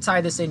think you could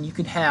tie this in. You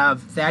could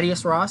have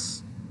Thaddeus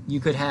Ross. You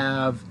could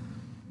have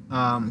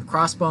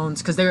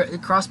Crossbones, because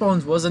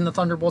Crossbones was in the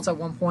Thunderbolts at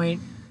one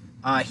point.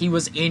 He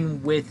was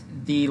in with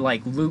the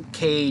Luke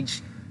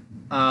Cage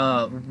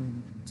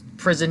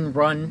prison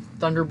run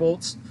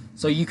Thunderbolts.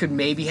 So you could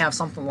maybe have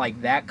something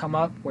like that come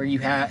up where you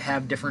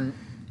have different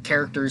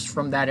characters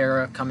from that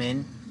era come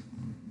in.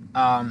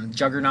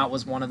 Juggernaut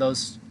was one of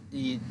those.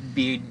 It'd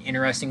be an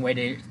interesting way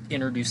to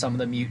introduce some of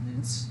the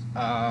mutants.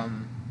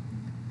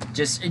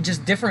 Just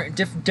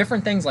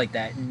different things like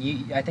that,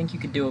 and I think you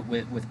could do it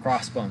with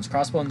Crossbones.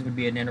 Crossbones would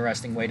be an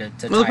interesting way to.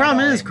 Well, the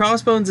problem is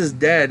Crossbones is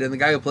dead, and the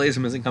guy who plays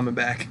him isn't coming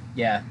back.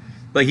 Yeah,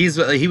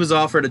 he was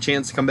offered a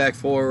chance to come back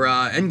for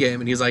Endgame,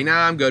 and he's like,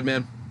 "Nah, I'm good,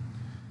 man."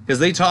 Because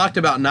they talked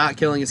about not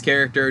killing his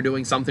character, or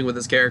doing something with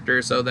his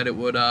character, so that it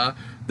would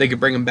they could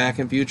bring him back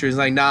in future. He's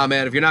like, "Nah,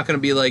 man, if you're not gonna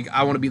be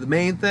I want to be the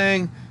main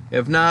thing.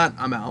 If not,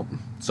 I'm out."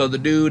 So the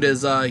dude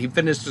is he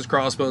finished his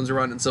Crossbones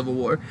run in Civil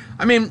War.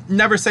 I mean,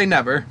 never say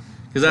never.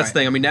 Because that's the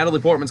thing. I mean, Natalie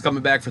Portman's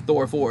coming back for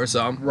Thor 4,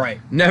 so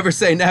never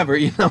say never.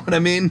 You know what I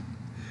mean?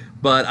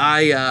 But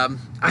I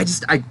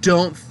just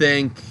don't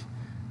think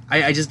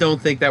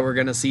that we're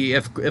gonna see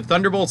if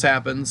Thunderbolts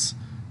happens.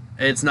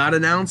 It's not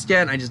announced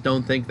yet. I just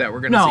don't think that we're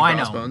gonna see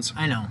Crossbones.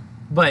 I know.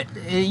 But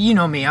you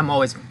know me, I'm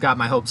always got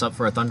my hopes up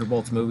for a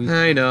Thunderbolts movie.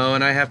 I know,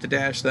 and I have to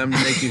dash them to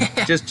make you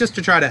just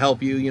to try to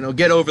help you,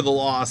 get over the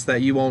loss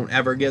that you won't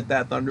ever get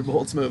that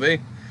Thunderbolts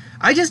movie.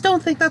 I just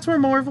don't think that's where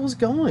Marvel's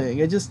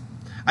going.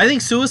 I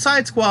think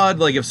Suicide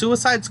Squad, if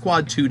Suicide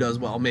Squad 2 does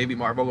well, maybe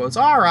Marvel goes,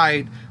 all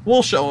right,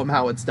 we'll show them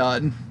how it's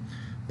done.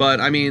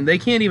 But, I mean, they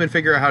can't even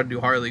figure out how to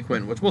do Harley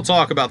Quinn, which we'll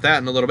talk about that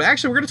in a little bit.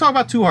 Actually, we're going to talk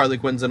about 2 Harley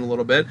Quinns in a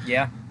little bit.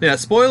 Yeah. Yeah,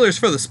 spoilers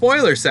for the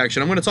spoiler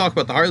section. I'm going to talk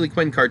about the Harley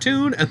Quinn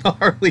cartoon and the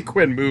Harley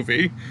Quinn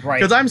movie. Right.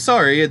 Because I'm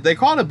sorry, they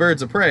call it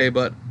Birds of Prey,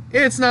 but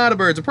It's not a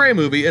Birds of Prey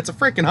movie. It's a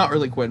freaking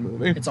Harley Quinn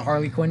movie. It's a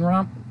Harley Quinn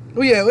romp.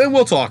 Oh yeah, and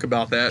we'll talk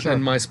about that Sure.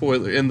 in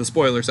the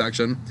spoiler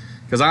section,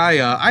 because I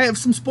have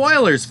some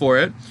spoilers for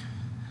it.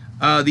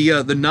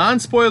 The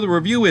non-spoiler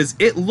review is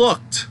it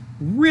looked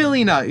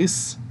really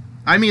nice.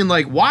 I mean,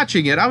 like,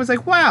 watching it, I was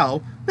like,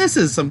 wow, this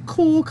is some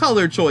cool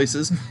color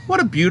choices. What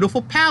a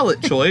beautiful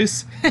palette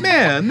choice.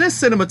 Man, this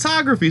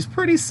cinematography is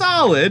pretty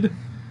solid.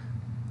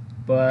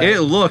 But It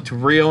looked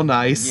real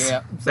nice.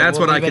 yeah, so That's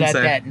we'll what I leave it can at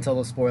say. that until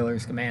the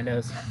spoilers,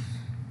 Commandos.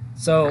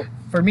 So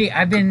for me,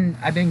 I've been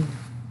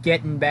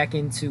getting back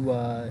into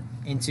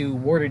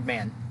Warded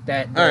Man.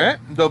 That All right,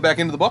 go back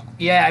into the book.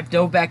 Yeah, I've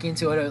dove back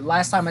into it.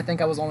 Last time I think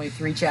I was only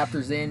 3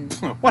 chapters in.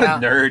 What Now- a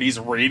nerd he's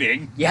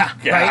reading. Yeah,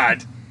 God,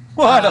 right?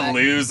 what a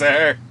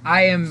loser.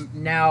 I am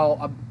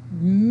now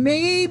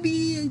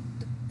maybe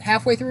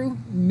halfway through,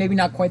 maybe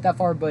not quite that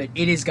far, but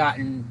it has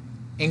gotten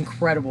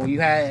incredible. You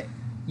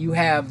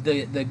have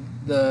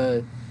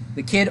the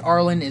kid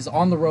Arlen is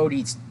on the road.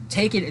 He's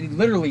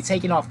literally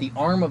taking off the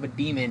arm of a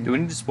demon. Do we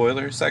need to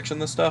spoiler section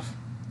this stuff?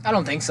 I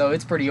don't think so.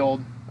 It's pretty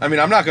old. I mean,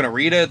 I'm not going to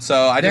read it, so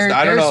I don't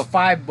There's know.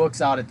 5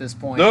 books out at this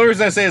point. The only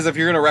reason I say is if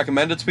you're going to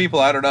recommend it to people,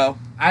 I don't know.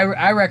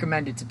 I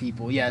recommend it to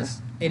people.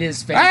 Yes, it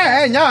is Hey,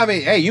 fantastic. no, I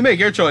mean, hey, you make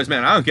your choice,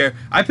 man. I don't care.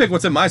 I pick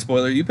what's in my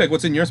spoiler. You pick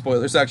what's in your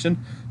spoiler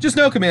section. Just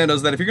know,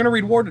 Commandos, that if you're going to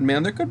read Warden,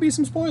 man, there could be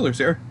some spoilers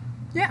here.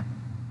 Yeah.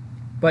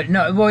 But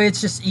no, well,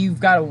 it's just you've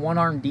got a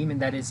one-armed demon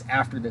that is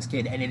after this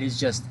kid, and it is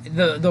just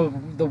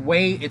the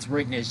way it's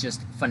written is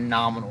just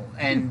phenomenal,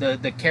 and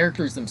the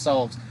characters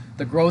themselves,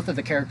 the growth of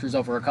the characters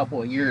over a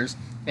couple of years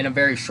in a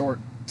very short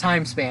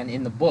time span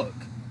in the book,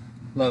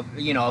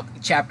 you know, a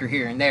chapter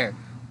here and there,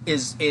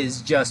 is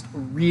just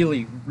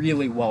really,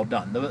 really well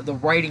done. The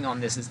writing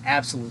on this is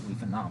absolutely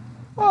phenomenal.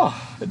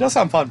 Oh, it does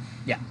sound fun.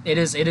 Yeah, it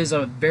is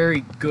a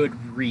very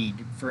good read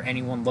for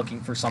anyone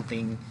looking for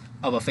something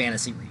of a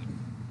fantasy read.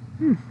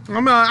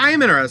 I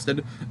am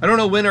interested. I don't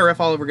know when or if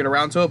I'll ever get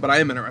around to it, but I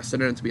am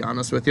interested in it, to be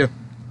honest with you.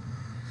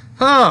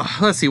 Oh,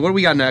 let's see. What do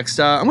we got next?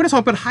 I'm going to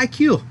talk about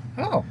Haikyuu.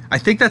 Oh. I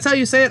think that's how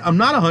you say it. I'm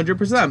not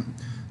 100%.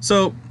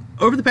 So,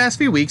 over the past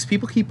few weeks,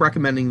 people keep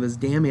recommending this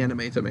damn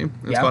anime to me.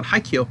 It's Yeah. called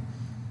Haikyuu.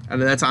 And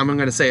that's how I'm going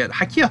to say it.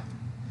 Haikyuu.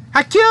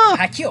 Haikyuu!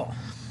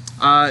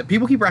 Haikyuu.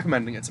 People keep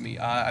recommending it to me.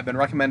 I've been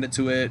recommended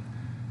to it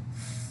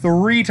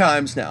 3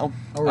 times now.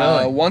 Oh,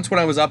 really? Once when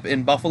I was up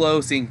in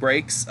Buffalo seeing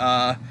breaks,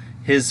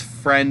 his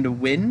friend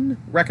Win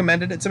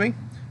recommended it to me.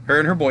 Her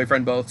and her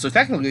boyfriend both. So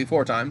technically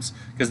 4 times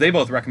because they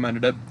both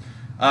recommended it.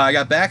 I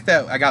got back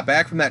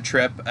from that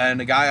trip,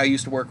 and a guy I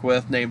used to work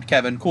with named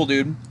Kevin, cool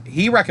dude,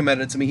 he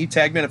recommended it to me. He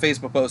tagged me in a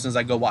Facebook post and was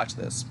like, go watch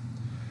this.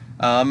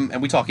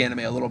 And we talk anime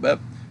a little bit.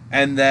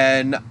 And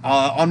then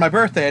on my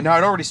birthday, now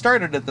I'd already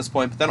started at this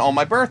point, but then on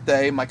my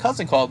birthday, my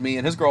cousin called me,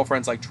 and his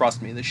girlfriend's like,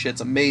 trust me, this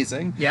shit's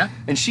amazing. Yeah.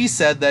 And she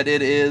said that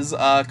it is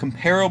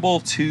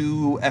comparable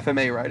to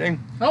FMA writing.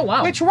 Oh,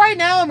 wow. Which right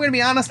now, I'm going to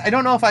be honest, I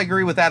don't know if I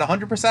agree with that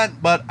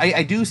 100%, but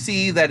I do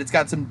see that it's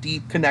got some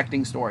deep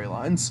connecting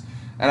storylines.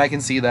 And I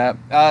can see that.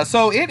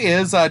 So it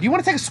is. Do you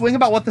want to take a swing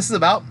about what this is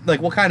about? Like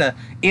what kind of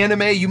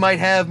anime you might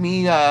have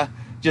me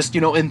just,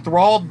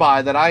 enthralled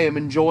by that I am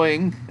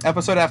enjoying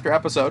episode after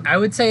episode? I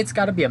would say it's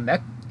got to be a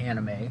mech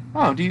anime.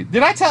 Oh, did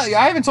I tell you?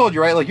 I haven't told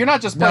you, right? Like, you're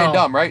not just playing No.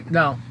 dumb, right?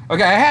 No.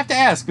 Okay, I have to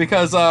ask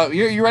because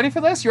you ready for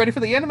this? You ready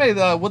for the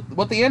anime?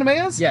 What the anime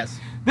is? Yes.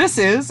 This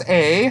is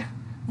a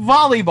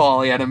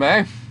volleyball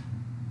anime.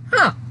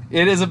 Huh.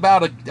 It is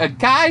about a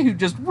guy who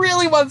just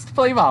really wants to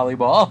play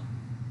volleyball.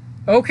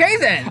 Okay,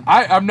 then.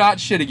 I'm not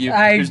shitting you.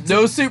 I There's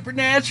no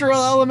supernatural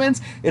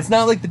elements. It's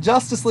not like the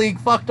Justice League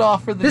fucked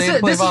off for the day to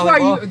play This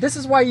volleyball.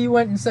 is why you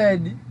went and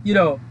said,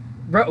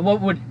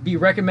 what would be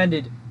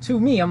recommended to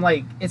me. I'm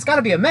like, it's got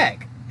to be a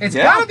mech. It's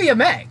Yeah. got to be a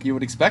mech. You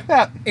would expect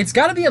that. It's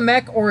got to be a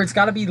mech, or it's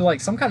got to be like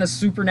some kind of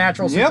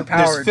supernatural, Yep.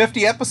 There's superpowered.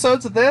 50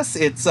 episodes of this.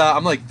 It's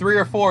I'm like 3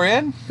 or 4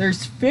 in.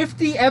 There's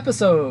 50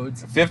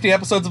 episodes. 50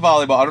 episodes of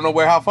volleyball. I don't know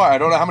how far. I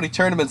don't know how many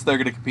tournaments they're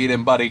going to compete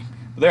in, buddy.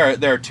 There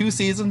are 2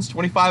 seasons,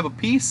 25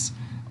 apiece,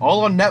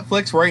 all on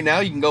Netflix right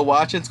now. You can go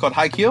watch it. It's called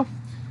Haikyuu.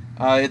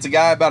 It's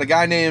about a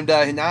guy named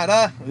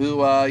Hinata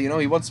who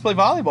he wants to play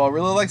volleyball.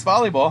 Really likes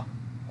volleyball.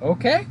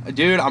 Okay.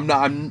 Dude,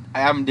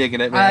 I'm digging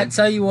it, I man.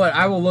 tell you what,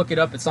 I will look it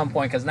up at some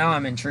point because now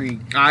I'm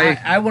intrigued.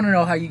 I want to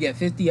know how you get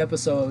 50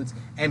 episodes,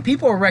 and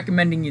people are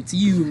recommending it to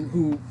you,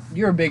 who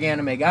you're a big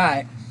anime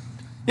guy.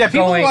 Yeah,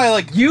 people Going, who I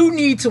like. you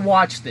need to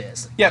watch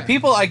this. Yeah,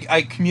 people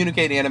I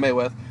communicate anime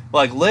with,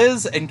 like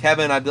Liz and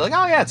Kevin. I'd be like,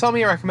 oh yeah, tell me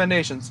your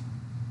recommendations.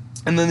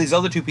 And then these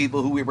other 2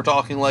 people who we were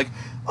talking like,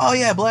 oh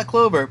yeah, Black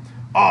Clover.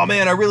 Oh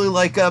man, I really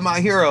like My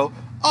Hero.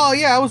 Oh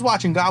yeah, I was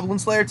watching Goblin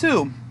Slayer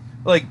too.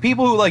 Like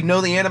people who like know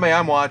the anime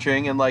I'm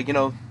watching and like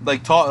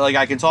talk, like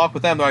I can talk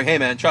with them. They're like, hey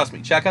man, trust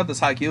me, check out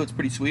this Haikyuu. It's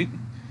pretty sweet.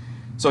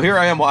 So here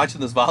I am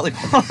watching this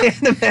volleyball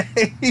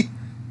anime.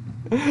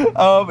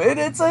 And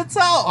it's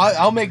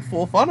I'll make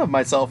full fun of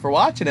myself for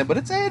watching it, but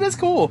it is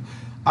cool.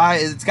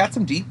 It's got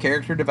some deep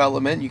character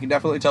development. You can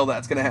definitely tell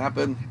that's going to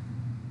happen.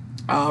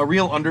 A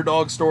real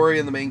underdog story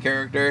in the main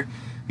character.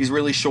 He's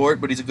really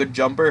short, but he's a good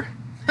jumper.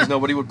 because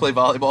nobody would play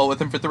volleyball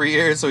with him for 3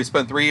 years, so he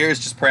spent 3 years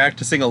just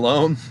practicing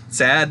alone.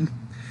 Sad.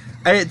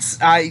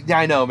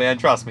 I know, man.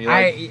 Trust me.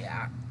 Like,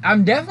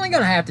 I'm definitely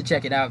gonna have to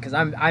check it out because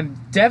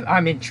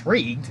I'm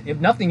intrigued. If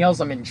nothing else,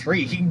 I'm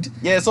intrigued.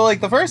 yeah, so like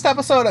the first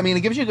episode, I mean,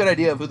 it gives you a good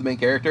idea of who the main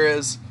character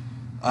is,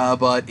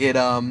 but it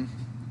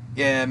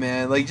yeah,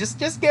 man, like just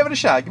give it a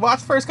shot.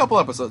 Watch the first couple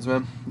episodes,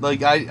 man.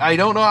 Like I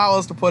don't know how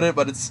else to put it,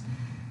 but it's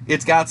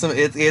got some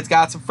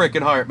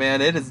freaking heart,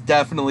 man. It has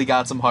definitely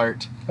got some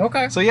heart.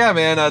 Okay. So yeah,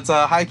 man, it's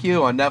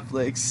Haikyuu on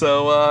Netflix.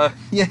 So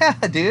yeah,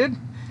 dude.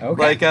 Okay.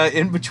 Like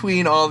in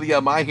between all the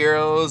My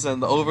Heroes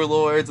and the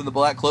Overlords and the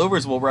Black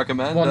Clovers, we'll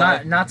recommend. Well,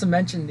 not to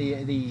mention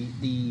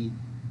the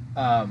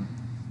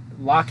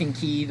Lock and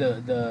Key,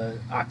 the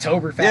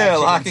October factions. Yeah,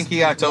 Lock and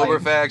Key October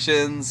like,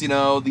 factions. You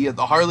know, the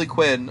Harley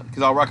Quinn,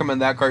 because I'll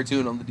recommend that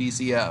cartoon on the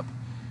DC app.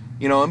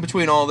 You know, in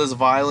between all this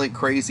violent,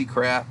 crazy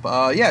crap,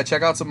 yeah,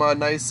 check out some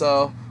nice,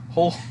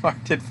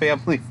 wholehearted,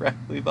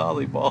 family-friendly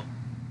volleyball.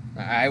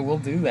 I will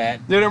do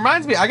that. Dude, it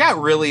reminds me, I got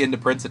really into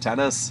Prince of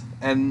Tennis,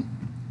 and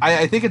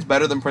I think it's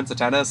better than Prince of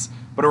Tennis,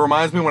 but it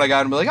reminds me when I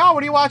got him, like, oh,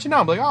 what are you watching now?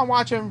 I'm like, oh, I'm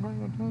watching...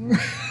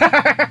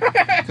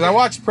 Because I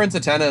watched Prince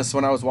of Tennis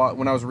when I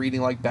was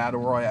reading, like, Battle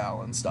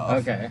Royale and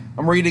stuff. Okay.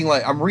 I'm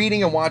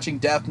reading and watching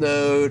Death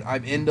Note.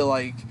 I'm into,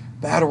 like,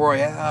 Battle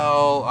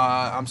Royale.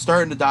 I'm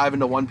starting to dive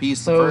into One Piece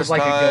so the it was first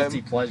like time. a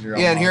guilty pleasure. Yeah,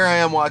 and almost. here I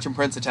am watching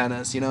Prince of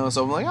Tennis, you know,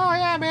 so I'm like, oh,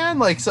 yeah, man,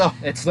 like, so...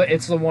 It's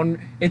the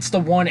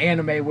one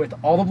anime with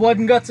all the blood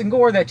and guts and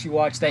gore that you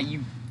watch that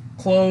you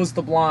close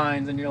the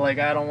blinds and you're like,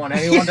 I don't want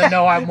anyone to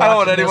know I'm watching. I don't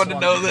want this anyone to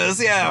one. know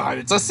this. Yeah,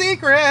 it's a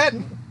secret.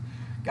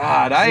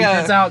 God,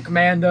 Secrets out,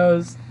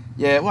 Commandos.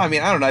 Yeah, well, I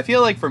mean, I don't know. I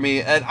feel like for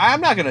me, and I'm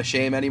not gonna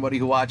shame anybody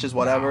who watches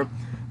whatever,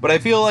 but I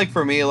feel like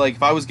for me, like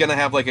if I was gonna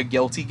have like a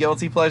guilty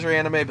pleasure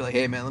anime, I'd be like,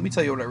 hey man, let me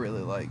tell you what I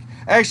really like.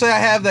 Actually, I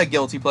have that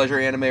guilty pleasure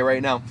anime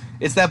right now.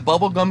 It's that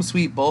Bubblegum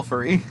Sweet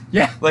Bullfurry.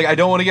 Yeah. Like I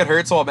don't want to get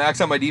hurt, so I'll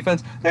max out my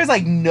defense. There's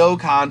like no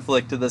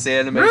conflict to this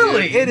anime.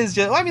 Really? Dude. It is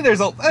just. I mean, there's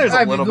a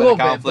little bit of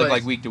conflict,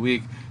 like week to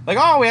week. Like,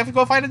 oh, we have to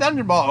go fight a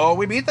dungeon boss. Oh,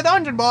 we beat the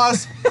dungeon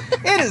boss.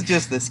 It is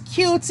just this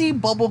cutesy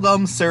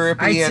bubblegum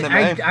syrupy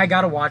anime. I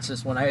gotta watch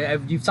this one.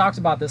 You've talked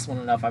about this one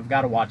enough. I've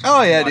got to watch.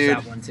 Oh yeah, watch dude.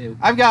 That one too.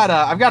 I've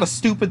got a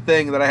stupid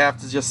thing that I have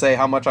to just say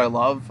how much I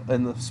love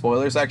in the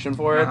spoiler section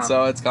for it. Uh-huh.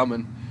 So it's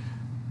coming.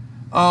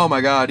 Oh my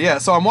god, yeah.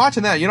 So I'm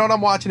watching that. You know what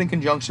I'm watching in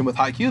conjunction with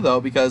Haikyuu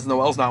though, because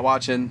Noel's not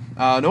watching.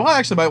 Noel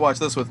actually might watch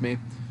this with me,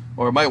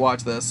 or might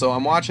watch this. So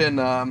I'm watching.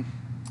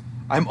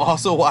 I'm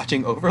also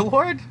watching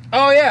Overlord.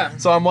 Oh yeah.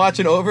 So I'm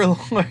watching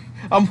Overlord.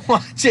 I'm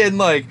watching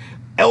like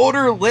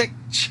Elder Lick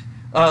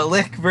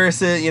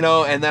versus, you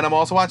know, and then I'm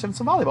also watching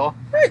some volleyball.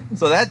 Right.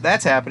 So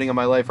that's happening in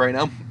my life right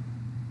now.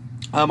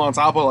 I'm on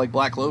top of like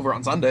Black Clover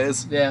on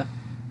Sundays. Yeah.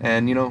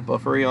 And you know,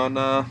 Buffering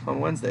on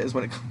Wednesdays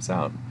when it comes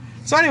out.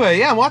 So anyway,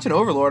 yeah, I'm watching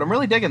Overlord. I'm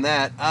really digging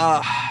that.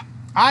 I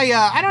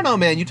don't know,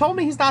 man. You told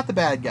me he's not the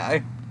bad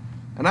guy,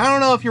 and I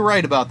don't know if you're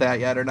right about that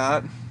yet or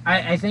not.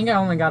 I think I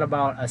only got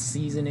about a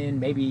season in,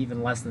 maybe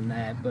even less than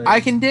that. But I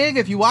can dig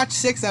if you watch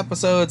 6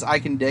 episodes. I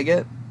can dig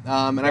it.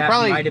 And that I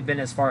probably might have been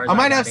as far as I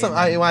might got have some.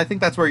 in. I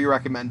think that's where you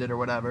recommended or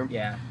whatever.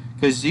 Yeah.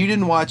 Because you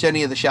didn't watch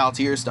any of the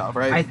Shaltier stuff,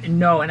 right?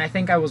 No, and I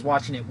think I was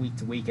watching it week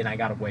to week, and I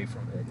got away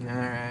from it. All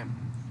right.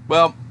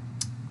 Well,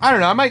 I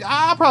don't know.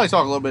 I'll probably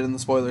talk a little bit in the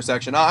spoiler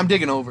section. I'm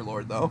digging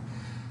Overlord though.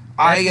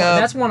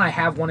 That's one I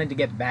have wanted to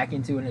get back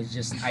into, and it's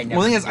just I never.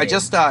 Well, the thing is,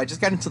 did. I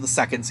just got into the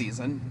 2nd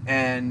season,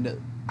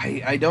 and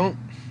I don't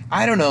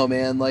know,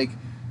 man. Like,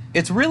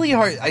 it's really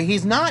hard.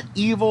 He's not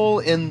evil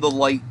in the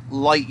light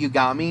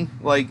Yugami,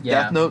 like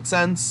Yeah. Death Note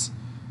sense,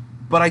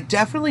 but I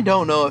definitely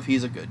don't know if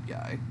he's a good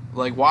guy.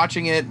 Like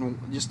watching it and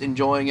just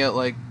enjoying it,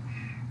 like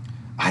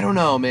I don't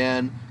know,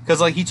 man. Because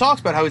like he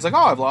talks about how he's like,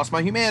 oh, I've lost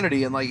my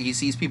humanity, and like he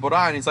sees people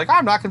die, and he's like,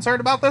 I'm not concerned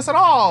about this at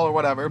all, or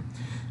whatever.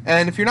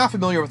 And if you're not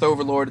familiar with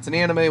Overlord, it's an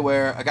anime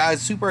where a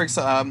guy's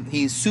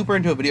he's super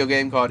into a video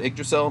game called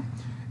Yggdrasil,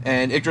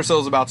 and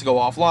Yggdrasil is about to go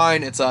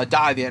offline. It's a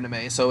dive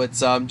anime, so it's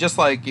just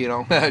like, you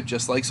know,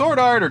 just like Sword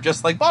Art or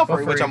just like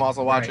Buffering, which I'm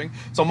also watching. Right.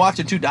 So I'm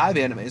watching 2 dive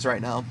animes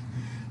right now.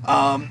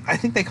 I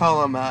think they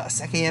call them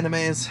Isekai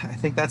animes. I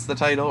think that's the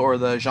title or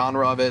the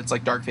genre of it. It's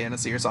like dark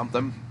fantasy or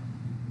something.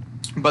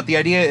 But the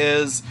idea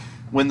is,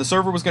 when the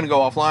server was going to go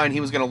offline, he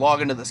was going to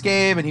log into this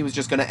game, and he was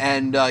just going to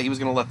end. He was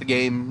going to let the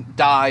game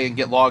die and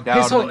get logged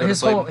out.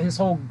 His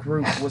whole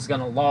group was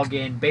going to log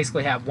in,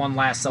 basically have one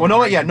last. Well,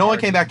 no one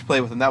came back to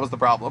play with him. That was the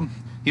problem.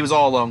 He was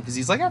all alone because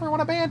he's like, everyone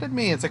abandoned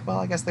me. It's like, well,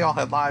 I guess they all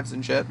had lives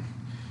and shit.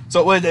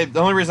 So the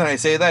only reason I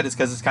say that is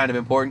because it's kind of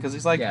important, because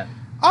he's like, Yeah.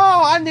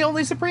 oh, I'm the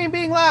only supreme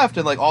being left,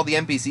 and like all the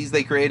NPCs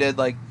they created,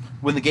 like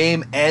when the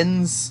game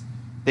ends,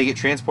 they get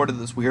transported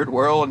to this weird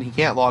world, and he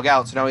can't log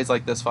out. So now he's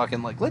like this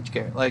fucking like lich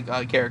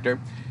character,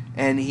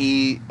 and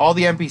all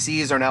the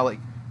NPCs are now like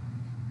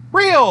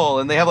real,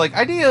 and they have like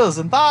ideas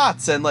and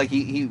thoughts, and like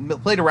he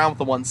played around with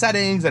the one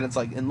settings, and it's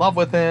like in love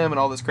with him and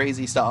all this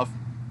crazy stuff,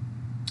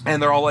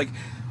 and they're all like,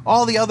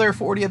 all the other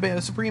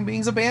 40 supreme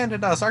beings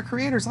abandoned us, our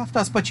creators left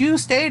us, but you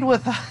stayed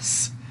with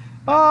us.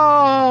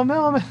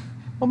 Oh,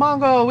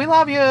 Momongo, we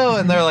love you.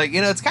 And they're like,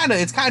 you know, it's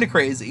kind of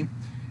crazy.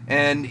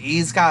 and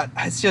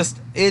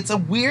it's a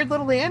weird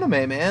little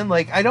anime, man.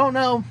 Like I don't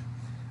know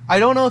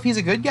if he's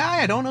a good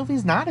guy. I don't know if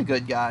he's not a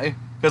good guy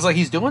because like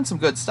he's doing some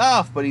good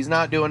stuff, but he's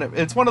not doing it.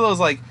 It's one of those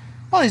like,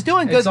 well, he's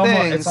doing good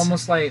things. It's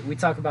almost like we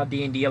talk about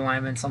D&D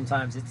alignment.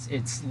 Sometimes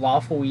it's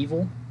lawful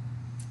evil.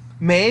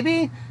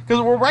 Maybe because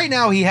right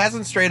now he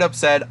hasn't straight up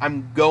said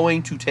I'm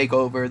going to take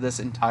over this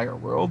entire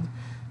world.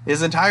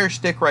 His entire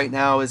shtick right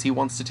now is he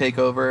wants to take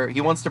over. He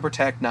wants to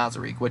protect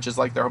Nazarick, which is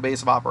like their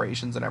base of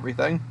operations and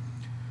everything.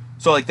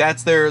 So like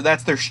that's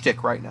their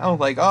shtick right now.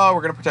 Like, oh,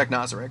 we're gonna protect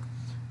Nazarick.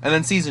 And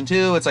then season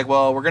 2, it's like,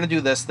 well, we're gonna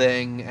do this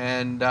thing,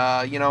 and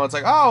it's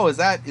like, oh, is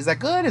that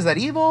good? Is that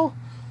evil?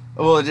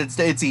 Well,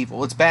 it's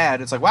evil. It's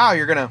bad. It's like, wow,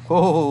 you're gonna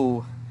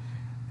whoa,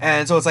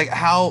 and so it's like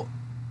how.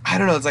 I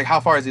don't know. It's like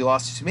how far has he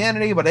lost his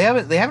humanity? But they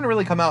haven't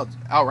really come out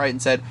outright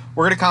and said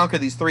we're going to conquer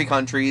these 3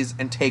 countries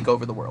and take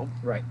over the world.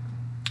 Right.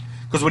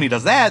 Because when he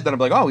does that, then I'm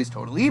like, oh, he's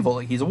totally evil.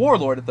 Like he's a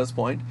warlord at this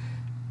point,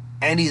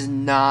 and he's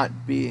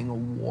not being a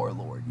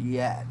warlord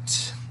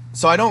yet.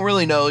 So I don't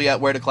really know yet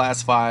where to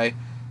classify.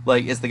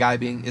 Like, is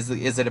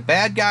it a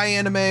bad guy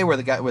anime where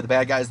the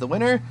bad guy is the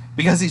winner?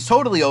 Because he's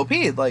totally OP.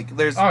 Like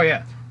there's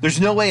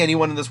no way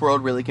anyone in this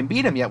world really can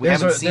beat him yet.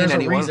 There's a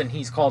reason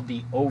he's called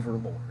the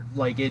Overlord.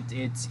 Like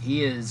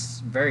he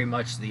is very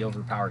much the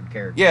overpowered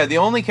character. Yeah, the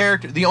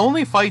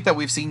only fight that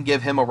we've seen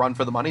give him a run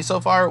for the money so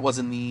far was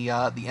in the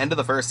end of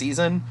the first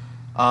season.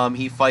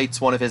 He fights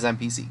one of his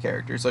NPC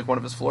characters, like one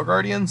of his floor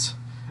guardians,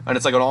 and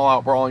it's like an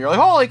all-out brawl, and you're like,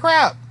 holy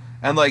crap!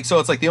 And like, so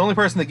it's like the only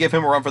person that give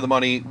him a run for the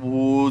money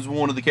was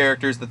one of the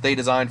characters that they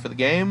designed for the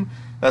game.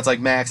 That's like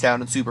maxed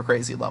out and super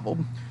crazy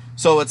leveled.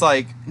 So it's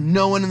like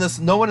no one in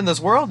this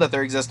world that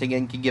they're existing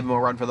in can give him a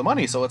run for the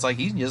money. So it's like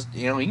he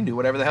can do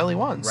whatever the hell he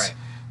wants. Right.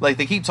 Like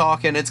they keep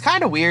talking. It's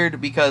kind of weird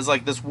because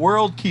like this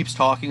world keeps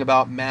talking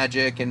about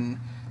magic and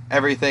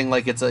everything.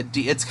 Like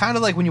it's kind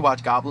of like when you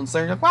watch Goblin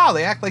Slayer. You're like, wow,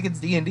 they act like it's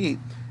D&D.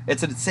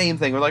 It's the same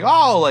thing. We're like,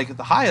 oh, like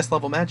the highest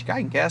level magic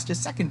I can cast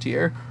is 2nd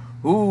tier.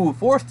 Ooh,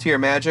 4th tier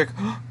magic,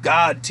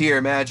 God tier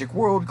magic,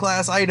 world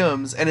class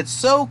items, and it's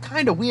so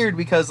kind of weird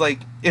because like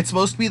it's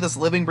supposed to be this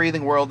living,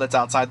 breathing world that's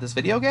outside this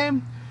video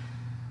game.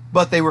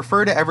 But they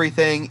refer to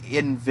everything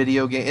in the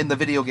video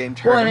game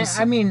terms.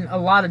 Well, I mean, a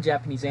lot of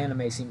Japanese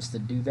anime seems to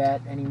do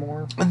that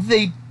anymore.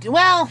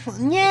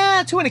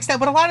 Yeah, to an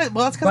extent, but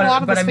that's because a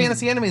lot of this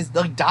fantasy anime is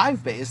like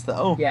dive based,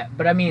 though. Yeah,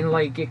 but I mean,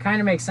 like it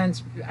kind of makes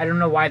sense. I don't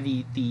know why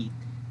the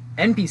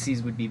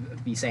NPCs would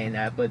be saying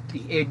that, but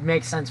it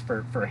makes sense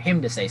for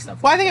him to say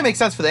stuff. Well, I think it makes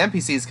sense for the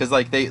NPCs because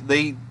like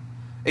they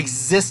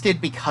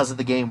existed because of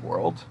the game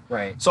world.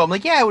 Right. So I'm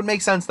like, yeah, it would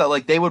make sense that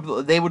like they would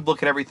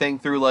look at everything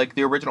through like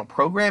the original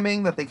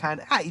programming that they kind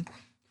of I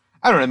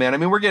don't know, man. I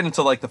mean, we're getting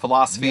into like the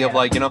philosophy of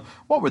like,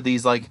 what were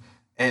these like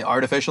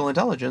artificial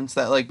intelligence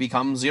that like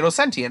becomes,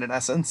 sentient in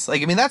essence.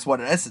 Like, I mean, that's what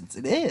in essence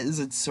it is.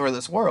 It's for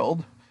this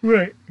world.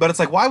 Right. But it's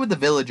like, why would the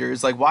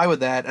villagers, like, why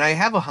would that? And I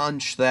have a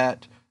hunch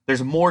that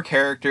there's more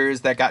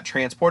characters that got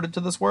transported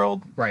to this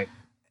world. Right.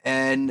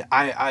 And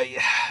I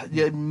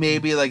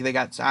maybe like they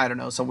got, I don't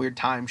know, some weird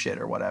time shit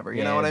or whatever.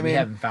 You know what I mean? We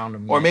haven't found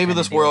them yet. Or maybe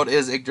this world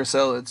is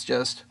Yggdrasil. It's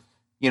just,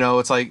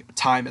 it's like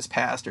time has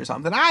passed or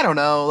something. I don't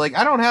know. Like,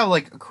 I don't have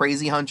like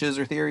crazy hunches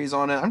or theories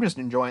on it. I'm just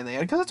enjoying the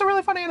because it's a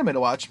really fun anime to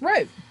watch.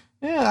 Right.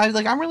 Yeah,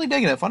 I'm really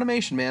digging it.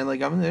 Funimation, man. Like,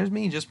 there's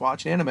me just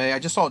watching anime. I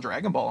just saw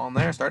Dragon Ball on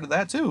there. I started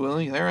that too. Well,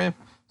 there I am.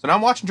 So now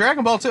I'm watching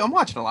Dragon Ball too. I'm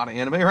watching a lot of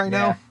anime right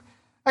now.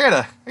 I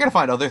gotta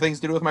find other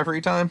things to do with my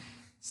free time.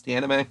 It's the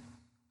anime.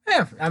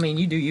 Yeah, I mean,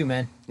 you do you,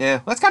 man. Yeah,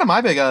 that's kind of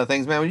my big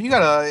things, man. You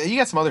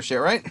got some other shit,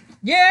 right?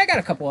 Yeah, I got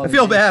a couple of. I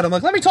feel bad. I'm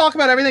like, let me talk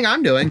about everything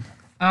I'm doing.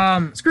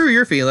 Screw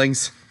your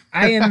feelings.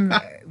 I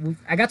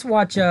got to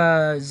watch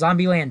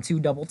Zombieland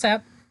 2 Double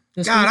Tap.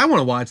 God, I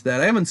want to watch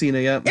that. I haven't seen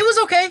it yet. It was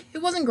okay.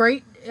 It wasn't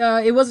great.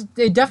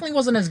 It definitely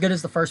wasn't as good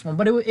as the first one,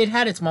 but it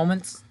had its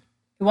moments.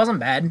 It wasn't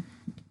bad.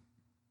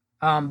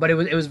 But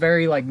it was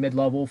very like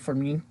mid-level for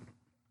me.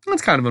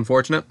 That's kind of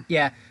unfortunate.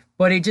 Yeah,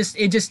 but it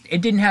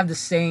didn't have the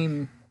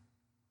same.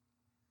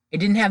 It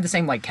didn't have the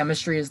same like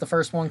chemistry as the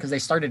first one because they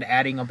started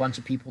adding a bunch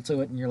of people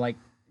to it, and you're like,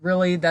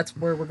 really? That's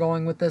where we're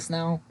going with this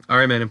now? All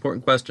right, man.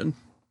 Important question: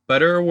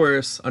 better or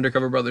worse,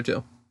 Undercover Brother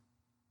 2?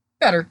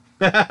 Better.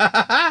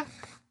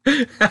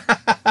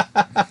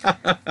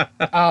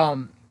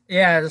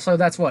 Yeah. So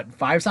that's what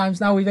 5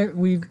 times now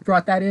we've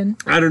brought that in.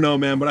 I don't know,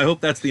 man, but I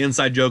hope that's the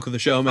inside joke of the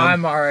show, man.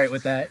 I'm all right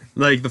with that.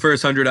 Like the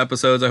first 100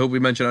 episodes, I hope we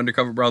mention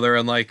Undercover Brother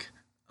and like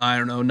I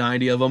don't know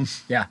 90 of them.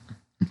 Yeah.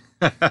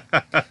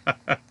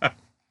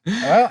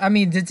 Well, I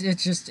mean,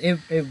 it's just it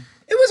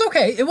was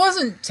okay. It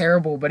wasn't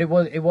terrible, but it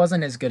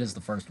wasn't as good as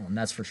the first one.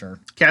 That's for sure.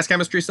 Cast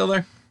chemistry still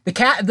there?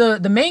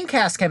 The main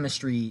cast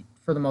chemistry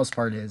for the most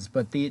part is,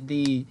 but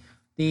the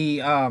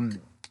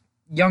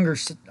younger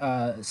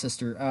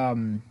sister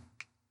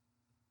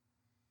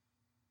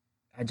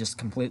I just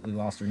completely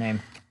lost her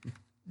name.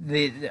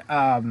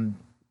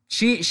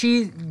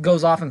 She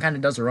goes off and kind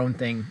of does her own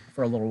thing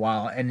for a little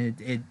while,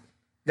 and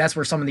that's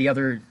where some of the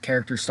other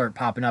characters start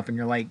popping up, and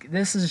you're like,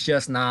 this is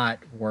just not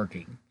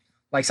working.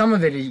 Like some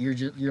of it,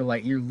 you're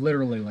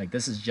literally like,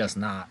 this is just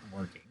not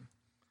working.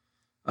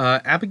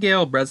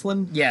 Abigail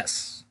Breslin,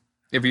 Yes.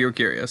 if you were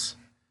curious.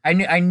 I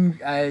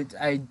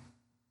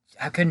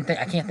couldn't think.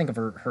 I can't think of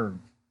her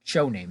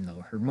show name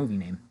though. Her movie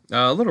name.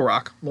 Little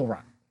Rock. Little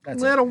Rock.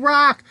 That's it. Little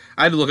Rock.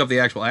 I had to look up the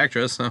actual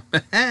actress. So.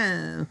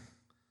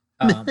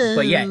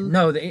 But yeah,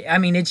 no. I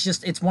mean,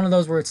 it's one of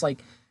those where it's like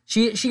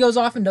she goes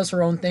off and does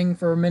her own thing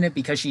for a minute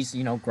because she's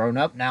grown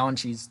up now and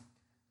she's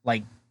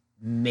like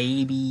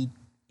maybe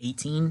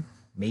 18,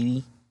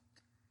 maybe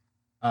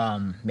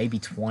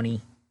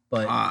 20,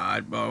 but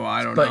I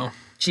don't know.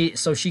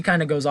 She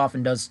kind of goes off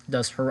and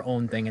does her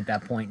own thing at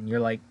that point, and you're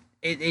like,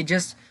 it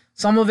just,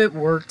 some of it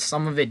worked,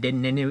 some of it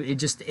didn't, and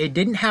it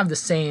didn't have the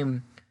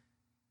same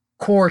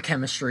core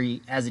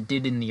chemistry as it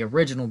did in the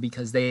original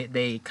because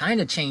they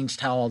kind of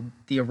changed how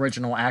the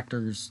original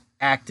actors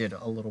acted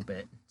a little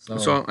bit.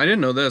 So I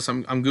didn't know this.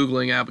 I'm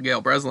googling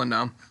Abigail Breslin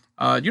now.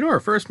 Do you know her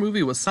first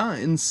movie was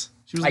Signs?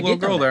 She was a little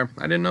girl there.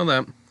 I didn't know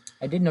that.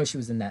 I didn't know she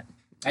was in that.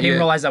 I didn't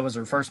realize that was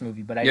her first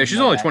movie, but she's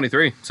only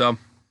 23. So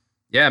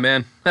yeah,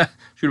 man,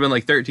 she would have been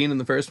like 13 in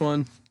the first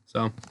one.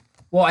 So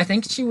well, I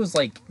think she was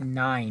like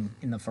 9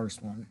 in the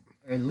first one.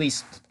 Or at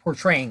least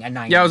portraying a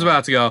 9. Yeah, I was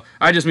about to go.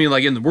 I just mean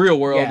like in the real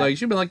world, Yeah. like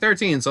she'd been like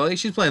 13, so like,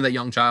 she's playing that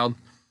young child,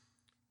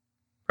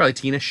 probably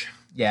teenish,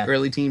 Yeah,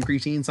 early teen,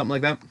 preteen, something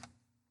like that.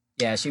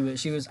 yeah. She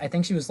was. I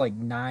think she was like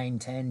 9,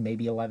 10,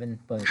 maybe 11.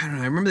 But I don't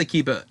know. I remember they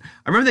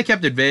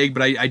kept it vague,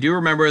 but I do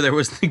remember there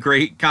was the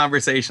great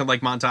conversation, like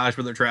montage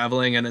where they're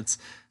traveling, and it's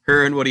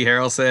her and Woody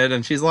Harrelson,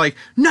 and she's like,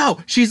 "No,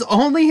 she's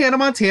only Hannah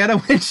Montana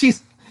when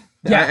she's."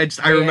 Yeah.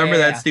 I remember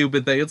Yeah. that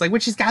stupid thing. It's like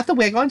when she's got the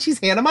wig on, she's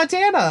Hannah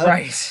Montana.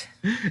 right.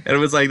 And it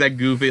was like that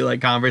goofy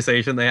like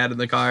conversation they had in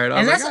the car. And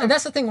I was And like,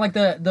 that's the thing. Like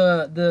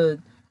the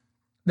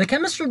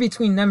chemistry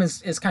between them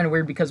is kind of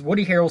weird because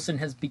Woody Harrelson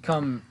has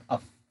become a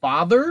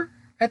father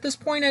at this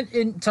point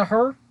to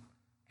her,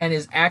 and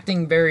is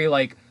acting very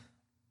like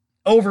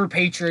over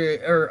the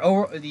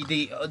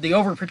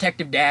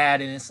overprotective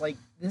dad, and it's like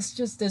this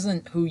just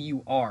isn't who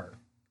you are.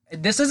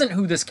 This isn't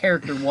who this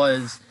character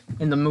was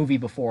in the movie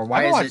before. I haven't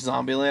Why watched is it?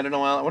 Zombieland in a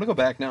while. I want to go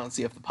back now and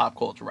see if the pop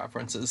culture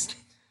references,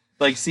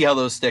 like, see how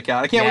those stick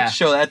out. I can't wait Yeah. to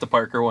show that to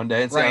Parker one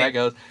day and see how Right. that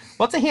goes.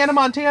 What's a Hannah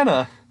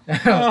Montana?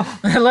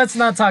 Let's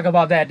not talk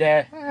about that,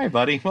 Dad. All right,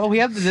 buddy. Well, we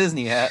have the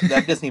Disney that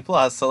Disney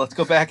Plus, so let's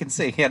go back and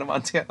see Hannah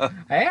Montana.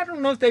 I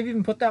don't know if they've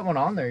even put that one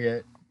on there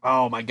yet.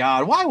 Oh my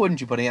God! Why wouldn't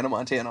you put Hannah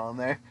Montana on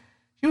there?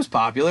 She was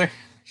popular.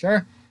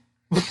 Sure.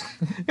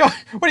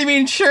 What do you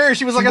mean? Sure,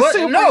 she was like She a was-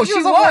 super. no, she she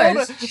was. A was.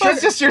 woman. Sure.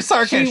 That's just your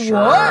sarcasm. She Sure.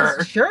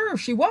 was. Sure,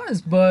 she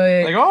was,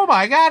 but Like, oh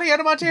my God,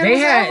 Hannah Montana they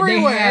was had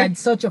everywhere.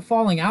 such a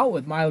falling out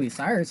with Miley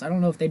Cyrus. I don't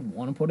know if they'd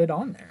want to put it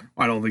on there.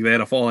 I don't think they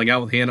had a falling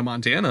out with Hannah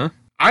Montana.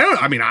 I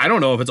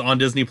don't know if it's on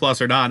Disney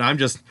Plus or not. I'm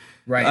just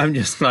like,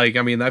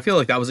 I feel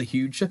like that was a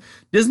huge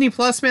Disney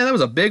Plus, man. That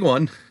was a big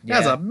one. Yeah.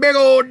 That's a big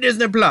old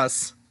Disney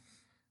Plus.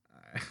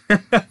 All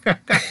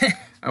right,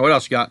 what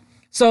else you got?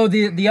 So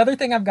the other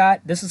thing I've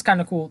got, this is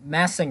kind of cool,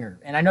 Masked Singer,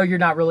 and I know you're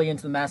not really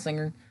into the Masked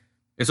Singer.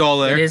 It's all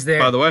there. It is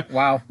there. By the way.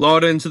 Wow.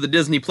 Load into the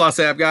Disney Plus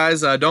app,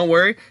 guys. Don't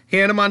worry.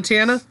 Hannah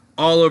Montana,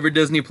 all over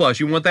Disney Plus.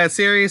 You want that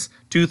series?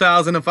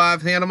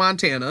 2005 Hannah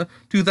Montana,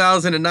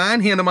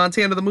 2009 Hannah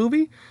Montana the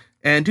movie,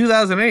 and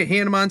 2008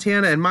 Hannah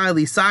Montana and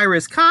Miley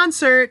Cyrus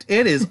concert.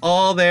 It is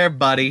all there,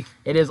 buddy.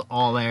 It is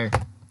all there.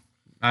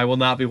 I will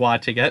not be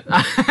watching it.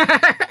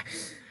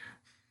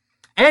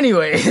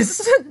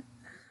 Anyways,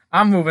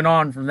 I'm moving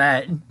on from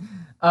that.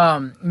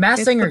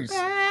 Masked Singers.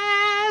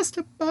 Best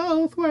of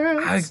both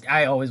worlds.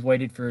 I always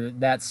waited for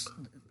that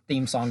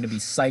theme song to be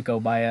 "Psycho"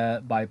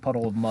 by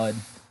Puddle of Mud.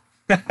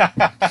 All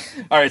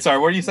right, sorry.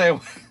 What do you say?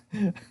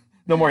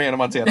 No more Hannah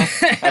Montana.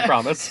 I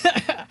promise.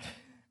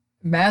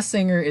 Masked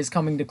Singer is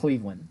coming to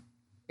Cleveland.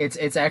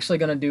 It's actually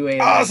gonna do a.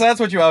 Oh, so that's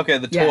what you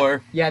the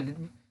tour. Yeah.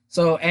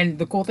 So, and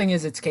the cool thing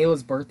is, it's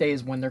Kayla's birthday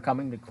is when they're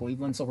coming to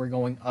Cleveland, so we're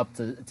going up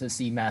to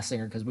see Masked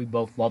Singer because we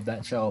both love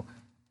that show.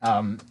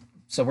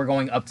 So we're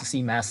going up to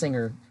see Masked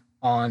Singer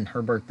on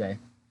her birthday.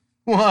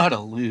 What a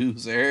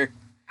loser.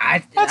 I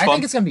fun.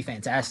 think it's gonna be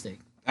fantastic.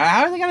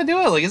 How are they gonna do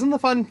it? Like, isn't the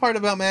fun part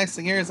about Masked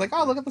Singer is like,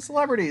 oh, look at the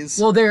celebrities.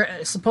 Well,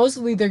 they're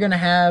supposedly they're gonna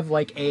have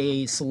like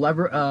a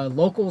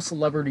local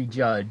celebrity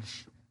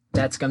judge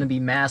that's gonna be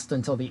masked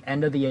until the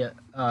end of the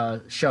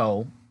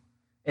show.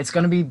 It's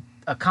gonna be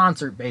a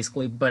concert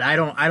basically, but I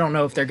don't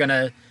know if they're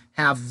gonna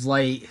have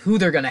like who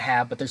they're gonna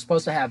have, but they're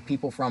supposed to have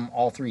people from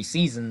all 3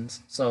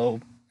 seasons. So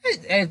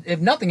if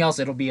nothing else,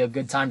 it'll be a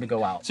good time to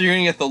go out. So you're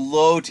gonna get the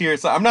low tier.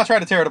 I'm not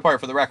trying to tear it apart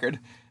for the record,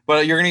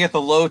 but you're gonna get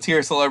the low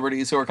tier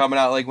celebrities who are coming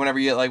out. Like whenever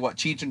you get like what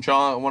Cheech and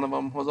Chong, one of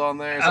them was on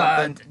there or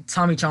something.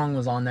 Tommy Chong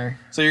was on there.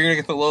 So you're gonna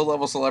get the low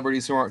level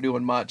celebrities who aren't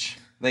doing much.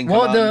 Then come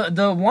Well, on.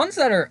 the ones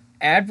that are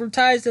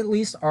advertised at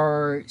least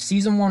are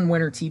season 1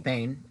 winner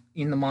T-Pain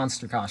in the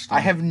monster costume. I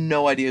have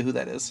no idea who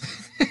that is.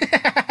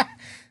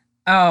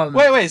 Um,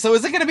 Wait. So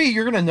is it gonna be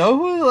you're gonna know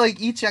who like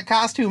each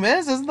costume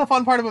is? Isn't the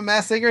fun part of a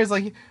Masked Singer is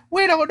like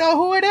We don't know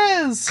who it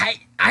is.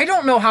 I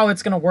don't know how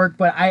it's gonna work,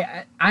 but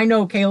I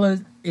know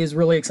Kayla is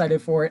really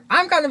excited for it.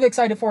 I'm kind of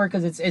excited for it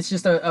because it's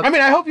just I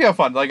mean, I hope you have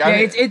fun. Like, yeah,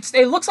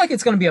 it looks like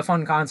it's gonna be a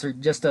fun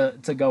concert just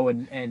to go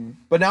and.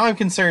 But now I'm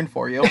concerned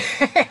for you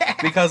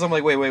because I'm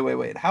like,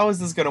 wait. How is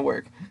this gonna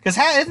work? Because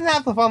isn't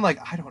half the fun like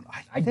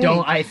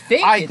I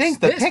think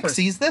the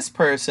Pixie's this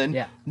person.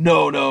 Yeah.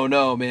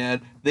 No,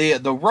 man.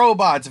 The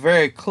robot's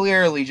very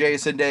clearly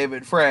Jason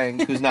David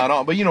Frank, who's not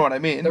on. But you know what I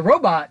mean. The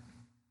robot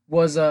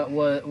was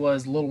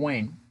Lil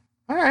Wayne.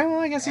 All right, well,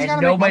 I guess he's got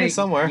to make money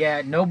somewhere.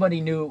 Yeah,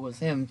 nobody knew it was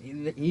him.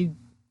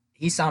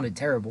 He sounded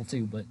terrible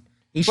too, but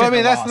he should. Well, I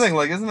mean, that's the thing.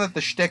 Like, isn't that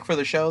the shtick for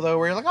the show though?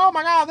 Where you're like, oh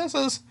my god, this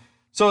is.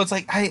 So it's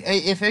like,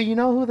 if you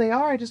know who they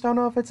are, I just don't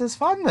know if it's as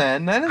fun.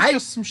 Then it's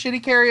just some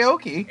shitty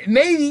karaoke.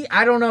 Maybe,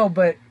 I don't know,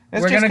 but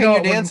we're gonna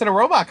go dance in a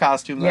robot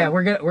costume. Then. Yeah,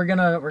 we're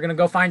gonna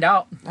go find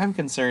out. I'm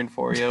concerned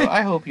for you.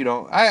 I hope you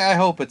don't. I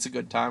hope it's a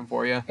good time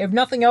for you. If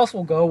nothing else,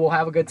 we'll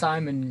have a good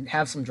time and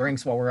have some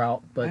drinks while we're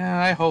out. But yeah,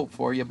 I hope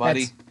for you,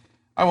 buddy.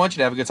 I want you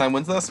to have a good time.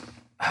 When's this?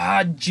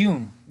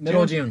 June.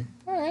 Middle of June.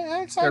 All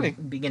right, exciting.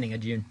 Or beginning of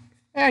June.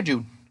 Yeah,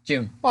 June.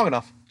 Long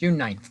enough. June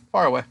 9th.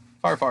 Far away.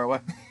 Far away.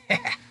 All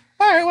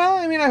right, well,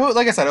 I mean,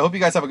 like I said, I hope you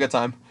guys have a good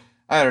time.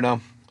 I don't know.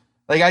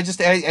 Like,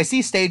 I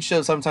see stage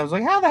shows sometimes.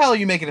 Like, how the hell are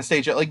you making a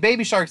stage show? Like,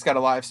 Baby Shark's got a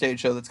live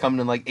stage show that's coming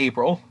in, like,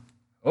 April.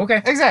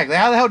 Okay. Exactly.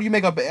 How the hell do you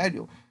make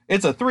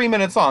it's a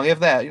 3-minute song, if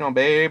that. You know,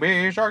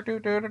 Baby Shark,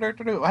 do.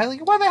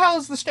 Like, what the hell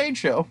is the stage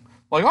show?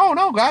 Like, oh,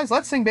 no, guys,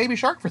 let's sing Baby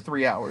Shark for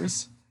 3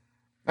 hours.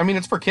 I mean,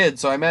 it's for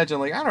kids, so I imagine,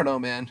 like, I don't know,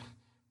 man.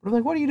 But I'm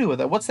like, what do you do with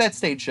that? What's that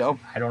stage show?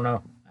 I don't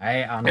know.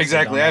 I honestly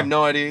exactly. don't know. I have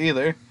no idea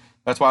either.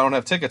 That's why I don't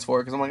have tickets for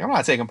it, because I'm like, I'm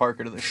not taking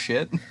Parker to this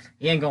shit.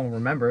 He ain't gonna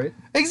remember it.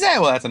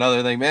 Exactly. Well, that's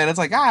another thing, man. It's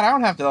like, God, I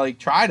don't have to, like,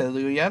 try to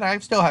do it yet. I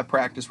still have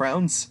practice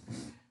rounds.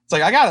 It's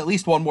like, I got at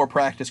least one more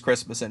practice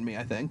Christmas in me,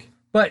 I think.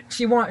 But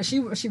she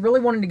really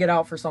wanted to get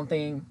out for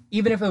something,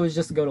 even if it was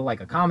just to go to, like,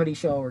 a comedy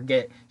show or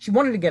she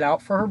wanted to get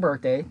out for her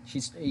birthday.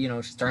 She's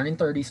turning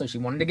 30, so she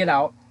wanted to get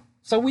out.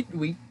 So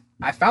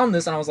I found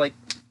this and I was like,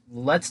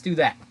 let's do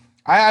that.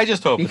 I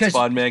just hope it's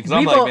fun, man, because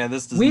I'm like, man,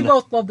 this doesn't... We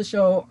both love the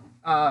show.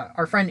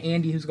 Our friend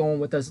Andy, who's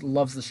going with us,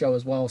 loves the show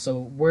as well. So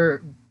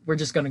we're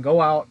just going to go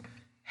out,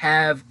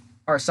 have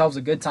ourselves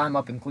a good time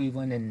up in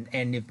Cleveland,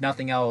 and if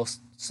nothing else,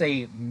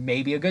 say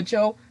maybe a good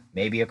show,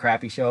 maybe a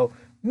crappy show,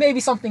 maybe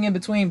something in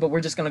between, but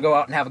we're just going to go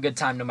out and have a good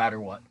time no matter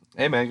what.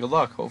 Hey, man, good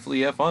luck. Hopefully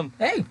you have fun.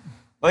 Hey.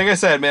 Like I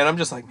said, man, I'm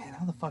just like, man,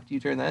 how the fuck do you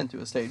turn that into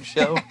a stage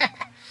show?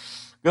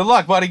 Good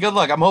luck, buddy. Good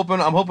luck. I'm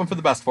hoping for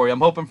the best for you.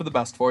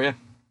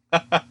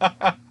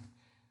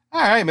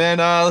 All right, man.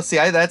 Let's see.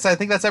 I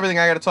think that's everything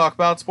I got to talk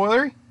about.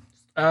 Spoilery?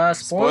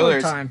 Spoiler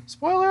time.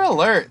 Spoiler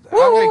alert.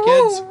 Woo, All right,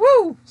 kids.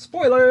 Woo!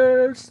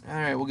 Spoilers. All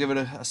right, we'll give it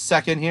a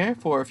second here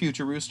for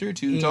Future Rooster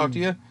to talk to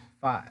you.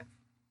 5,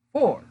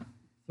 4,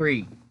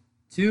 3,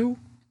 2,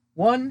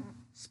 1.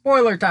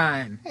 Spoiler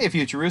time. Hey,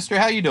 Future Rooster,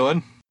 how you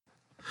doing?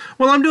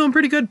 Well, I'm doing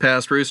pretty good,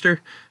 Past Rooster.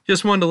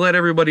 Just wanted to let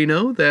everybody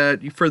know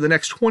that for the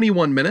next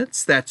 21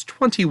 minutes, that's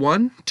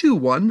 21,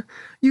 2-1,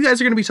 you guys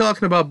are going to be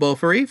talking about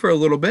Beaufry for a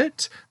little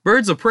bit,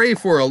 Birds of Prey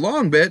for a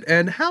long bit,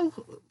 and how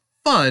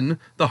fun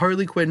the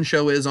Harley Quinn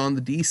show is on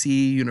the DC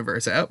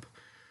Universe app.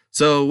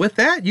 So with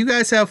that, you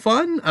guys have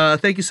fun.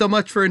 Thank you so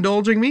much for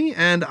indulging me,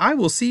 and I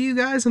will see you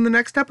guys in the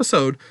next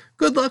episode.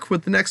 Good luck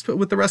with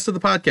the rest of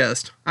the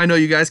podcast. I know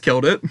you guys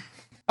killed it.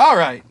 All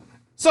right.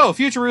 So,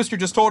 Future Rooster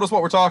just told us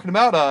what we're talking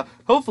about.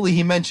 Hopefully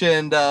he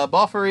mentioned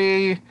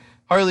Beaufry,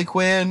 Harley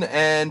Quinn,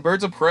 and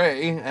Birds of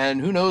Prey. And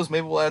who knows,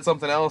 maybe we'll add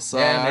something else.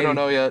 I don't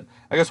know yet.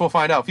 I guess we'll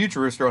find out. Future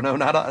Rooster will know,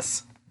 not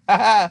us.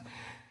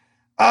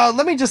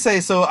 Let me just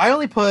say, so I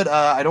only put,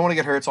 I don't want to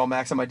get hurt, so I'll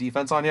max on my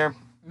defense on here.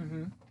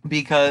 Mm-hmm.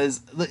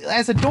 Because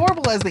as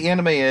adorable as the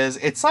anime is,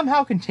 it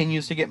somehow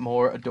continues to get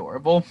more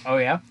adorable. Oh,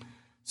 yeah?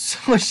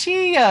 So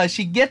she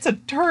gets a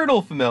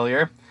turtle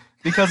familiar.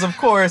 Because, of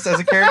course, as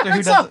a character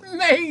who doesn't...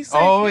 amazing!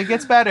 Oh, it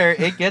gets better.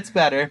 It gets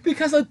better.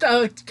 Because a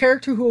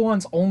character who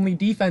wants only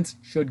defense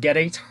should get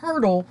a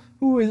turtle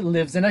who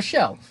lives in a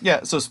shell.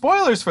 Yeah, so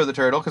spoilers for the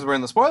turtle, because we're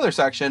in the spoiler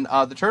section.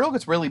 The turtle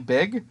gets really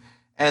big,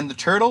 and the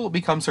turtle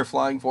becomes her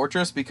flying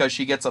fortress because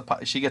she gets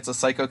a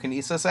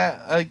psychokinesis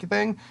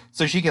thing,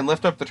 so she can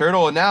lift up the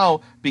turtle. And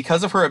now,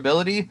 because of her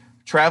ability...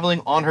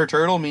 traveling on her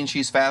turtle means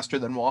she's faster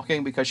than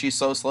walking because she's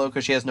so slow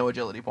because she has no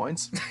agility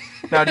points.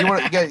 Now, do you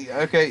want to get...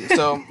 Okay,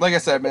 so, like I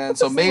said, man,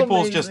 so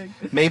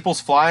Maple's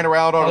flying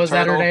around on a turtle. Is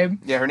that her name?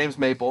 Yeah, her name's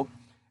Maple.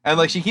 And,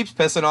 like, she keeps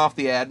pissing off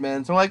the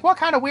admins. I'm like, what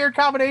kind of weird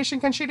combination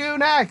can she do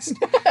next?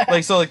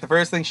 The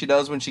first thing she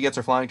does when she gets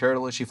her flying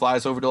turtle is she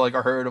flies over to, like,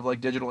 a herd of,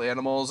 like, digital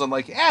animals and,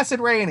 like,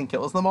 acid rain and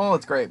kills them all.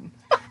 It's great.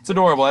 It's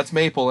adorable. That's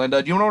Maple. And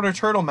do you know what her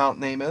turtle mount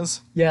name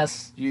is?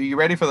 Yes. You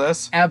ready for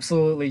this?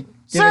 Absolutely.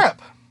 Syrup!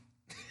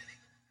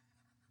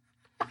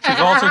 She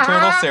calls her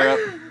turtle Syrup.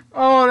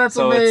 Oh, that's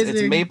amazing. So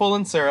it's Maple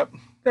and Syrup.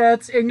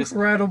 That's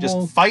incredible.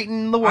 Just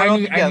fighting the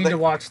world together. I need to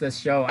watch this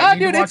show. I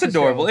need Dude, to watch it's this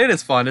adorable. show. It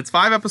is fun. It's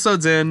 5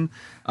 episodes in.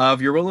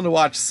 If you're willing to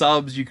watch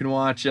subs, you can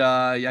watch.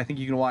 I think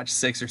you can watch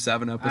 6 or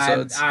 7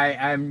 episodes.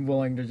 I'm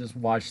willing to just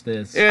watch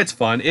this. It's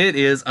fun. It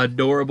is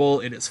adorable.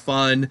 It is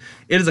fun.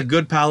 It is a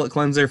good palate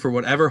cleanser for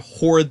whatever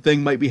horrid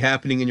thing might be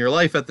happening in your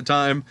life at the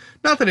time.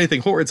 Not that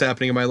anything horrid's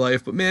happening in my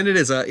life, but man, it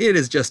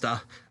is just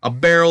a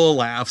barrel of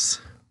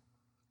laughs.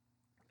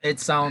 It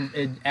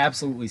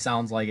absolutely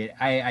sounds like it.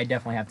 I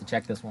definitely have to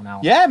check this one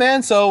out. Yeah,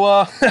 man.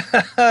 So,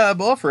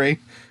 ball free.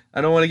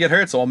 I don't want to get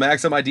hurt, so I'll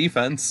max out my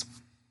defense.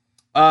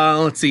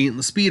 Let's see. In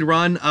the speed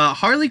run,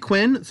 Harley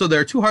Quinn. So there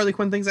are 2 Harley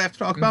Quinn things I have to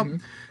talk about.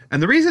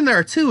 And the reason there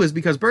are 2 is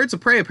because Birds of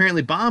Prey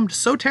apparently bombed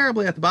so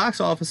terribly at the box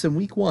office in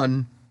week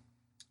 1,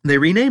 they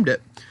renamed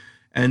it.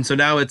 And so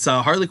now it's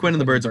Harley Quinn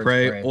and the Birds of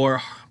Prey,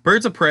 or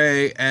Birds of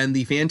Prey and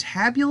the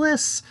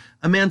Fantabulous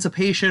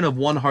Emancipation of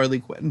One Harley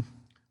Quinn.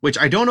 Which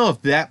I don't know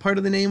if that part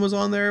of the name was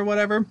on there or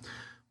whatever.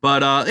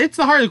 But it's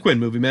the Harley Quinn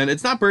movie, man.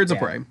 It's not Birds of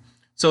Prey.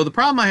 So the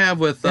problem I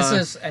have with...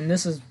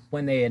 This is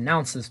when they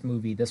announced this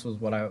movie, this was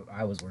what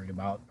I was worried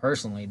about,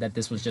 personally, that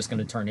this was just going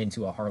to turn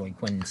into a Harley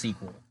Quinn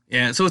sequel.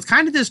 Yeah, so it's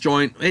kind of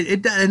disjoint,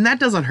 and that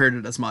doesn't hurt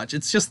it as much.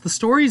 It's just the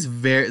story's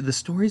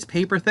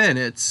paper thin.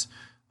 It's...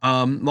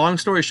 long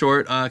story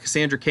short,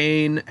 Cassandra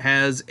Cain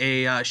has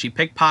she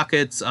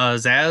pickpockets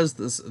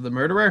Zsasz, the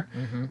murderer,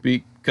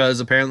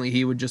 because apparently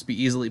he would just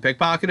be easily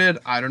pickpocketed.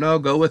 I don't know,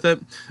 go with it.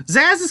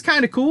 Zsasz is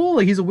kind of cool.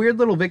 Like, he's a weird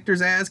little Victor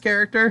Zsasz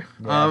character.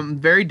 Yeah.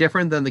 Very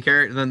different than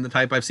the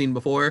type I've seen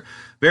before.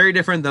 Very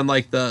different than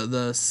like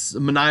the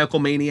maniacal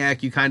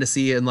maniac you kind of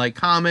see in like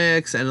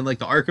comics and in like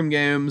the Arkham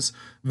games.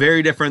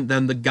 Very different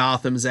than the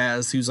Gotham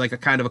Zsasz, who's like a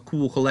kind of a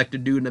cool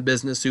collected dude in a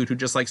business suit who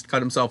just likes to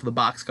cut himself with a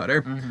box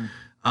cutter.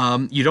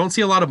 You don't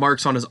see a lot of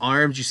marks on his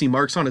arms. You see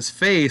marks on his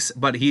face,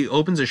 but he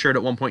opens his shirt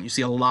at one point. You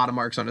see a lot of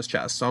marks on his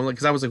chest. So I'm like,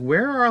 because I was like,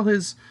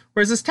 where's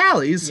his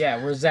tallies?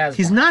 Yeah, where's that?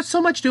 He's not so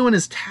much doing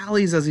his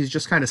tallies as he's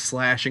just kind of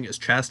slashing his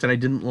chest, and I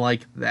didn't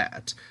like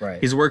that.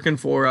 Right. He's working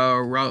for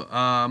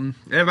Roman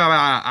Sionis,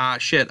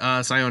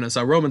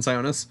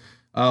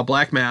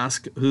 Black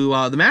Mask,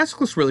 who the mask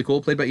looks really cool,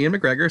 played by Ian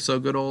McGregor. So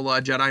good old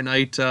Jedi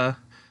Knight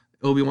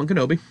Obi-Wan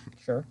Kenobi.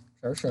 Sure.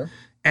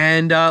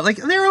 And like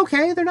they're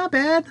okay. They're not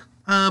bad.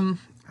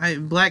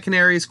 Black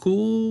Canary's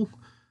cool.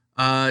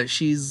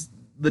 She's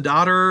the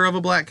daughter of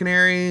a Black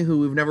Canary who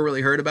we've never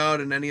really heard about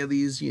in any of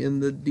these in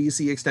the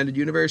DC extended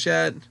universe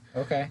yet.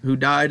 Okay. Who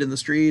died in the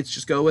streets.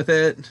 Just go with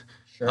it.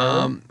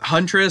 Sure.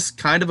 Huntress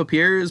kind of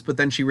appears, but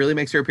then she really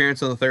makes her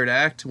appearance in the 3rd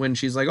act when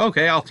she's like,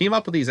 okay, I'll team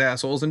up with these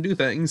assholes and do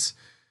things.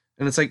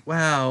 And it's like,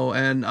 wow.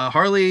 And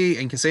Harley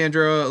and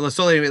Cassandra,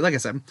 so anyway, like I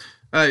said,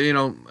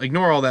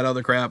 ignore all that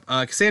other crap.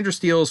 Cassandra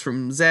steals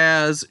from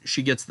Zsasz.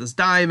 She gets this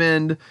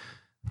diamond.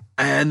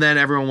 And then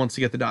everyone wants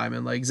to get the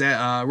diamond. Like,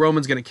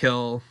 Roman's going to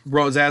kill...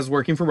 Zsasz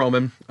working for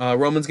Roman.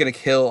 Roman's going to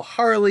kill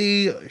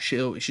Harley.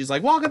 She's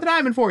like, well, I'll get the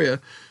diamond for you.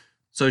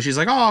 So she's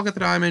like, oh, I'll get the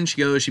diamond. She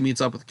goes, she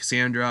meets up with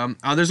Cassandra.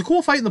 There's a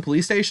cool fight in the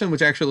police station,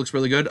 which actually looks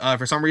really good.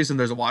 For some reason,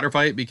 there's a water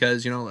fight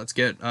because, let's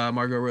get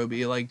Margot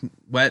Robbie, like,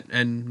 wet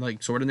and,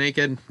 like, sort of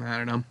naked. I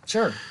don't know.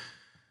 Sure.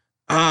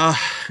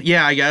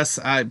 Yeah, I guess.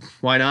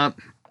 Why not?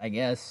 I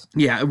guess.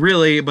 Yeah,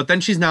 really. But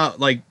then she's not,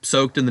 like,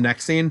 soaked in the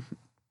next scene.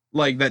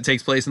 Like, that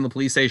takes place in the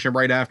police station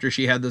right after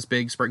she had this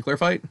big sprinkler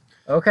fight.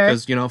 Okay.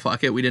 Because,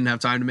 fuck it, we didn't have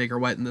time to make her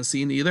wet in this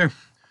scene either.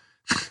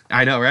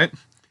 I know, right?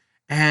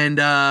 And,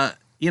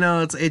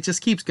 it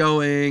just keeps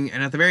going,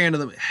 and at the very end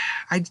of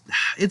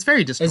it's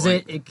very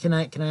disjointed.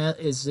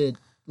 Is it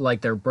like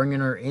they're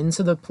bringing her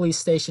into the police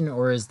station,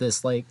 or is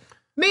this like,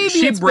 maybe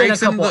it's been a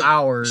couple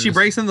hours? She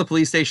breaks into the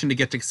police station to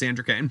get to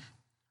Cassandra Cain.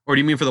 Or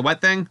do you mean for the wet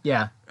thing?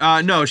 Yeah.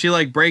 No, she,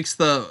 like, breaks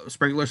the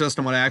sprinkler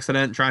system on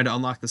accident, trying to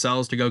unlock the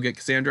cells to go get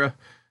Cassandra.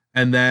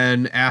 And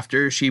then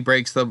after she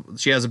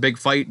has a big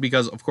fight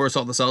because, of course,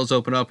 all the cells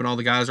open up and all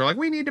the guys are like,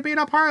 we need to beat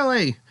up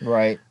Harley.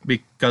 Right.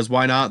 Because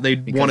why not? They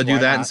want to do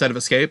that instead of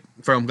escape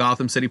from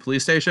Gotham City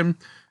Police Station.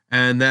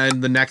 And then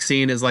the next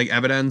scene is like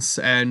evidence,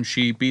 and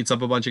she beats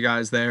up a bunch of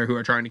guys there who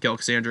are trying to kill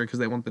Cassandra because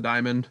they want the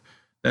diamond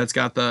that's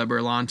got the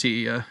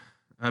Berlanti,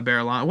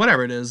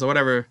 whatever it is, or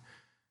whatever.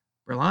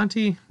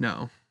 Berlanti?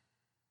 No.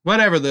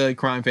 Whatever the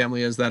crime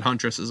family is that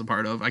Huntress is a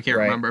part of. I can't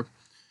remember.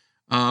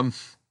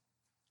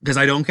 Because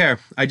I don't care.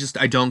 I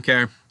don't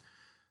care.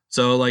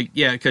 So, like,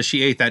 yeah, because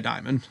she ate that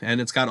diamond,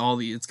 and it's got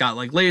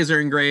like laser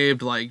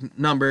engraved, like,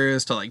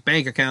 numbers to, like,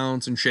 bank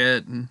accounts and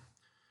shit, and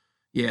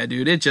yeah,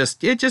 dude, it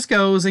just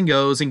goes and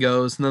goes and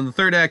goes, and then the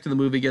 3rd act of the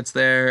movie gets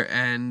there,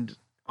 and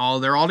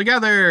they're all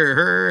together,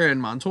 her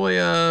and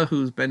Montoya,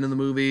 who's been in the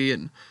movie,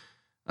 and,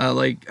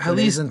 like, at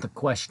least... isn't the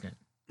question.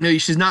 No,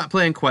 she's not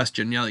playing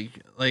question. Yeah,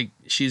 like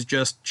she's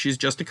just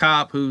a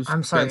cop who's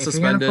been suspended. If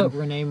you're gonna put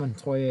Renee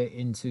Montoya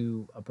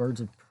into a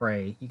Birds of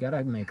Prey, you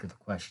gotta make her the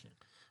question.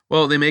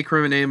 Well, they make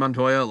Renee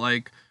Montoya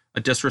like a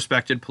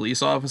disrespected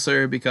police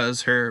officer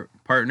because her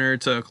partner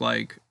took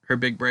like her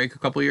big break a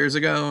couple years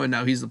ago, and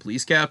now he's the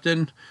police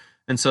captain.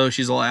 And so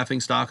she's a laughing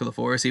stock of the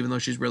force, even though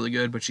she's really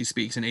good, but she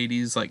speaks in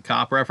 80s like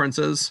cop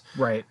references.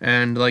 Right.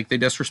 And like they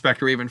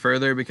disrespect her even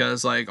further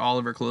because like all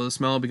of her clothes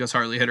smell because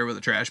Harley hit her with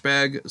a trash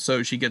bag.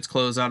 So she gets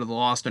clothes out of the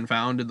lost and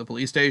found in the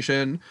police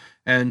station.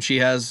 And she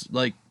has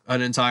like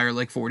an entire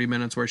like 40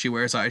 minutes where she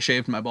wears I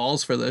shaved my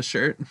balls for this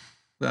shirt.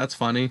 That's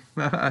funny.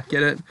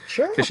 Get it?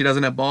 Sure. Because she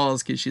doesn't have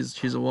balls because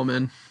she's a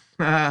woman.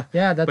 Yeah,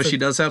 that's but she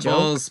does have joke.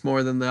 balls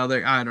more than the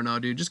other. I don't know,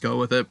 dude. Just go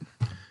with it.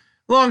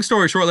 Long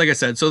story short, like I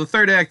said, so the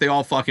third act, they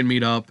all fucking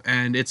meet up,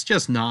 and it's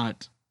just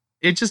not.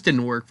 It just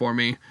didn't work for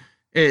me.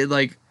 It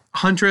like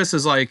Huntress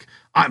is like,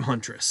 I'm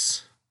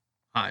Huntress.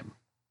 I'm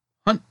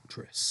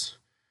Huntress.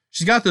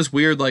 She's got this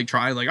weird like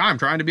I'm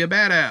trying to be a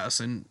badass,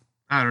 and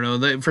I don't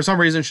know. For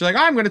some reason, she's like,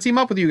 I'm gonna team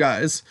up with you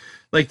guys.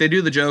 Like they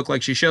do the joke,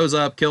 like she shows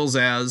up, kills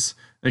Zaz,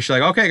 and she's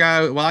like, okay,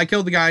 guy. Well, I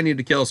killed the guy I need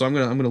to kill, so I'm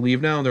gonna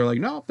leave now. And they're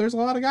like, no, there's a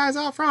lot of guys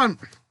out front.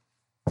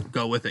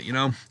 Go with it, you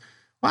know.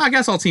 Well, I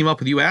guess I'll team up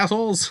with you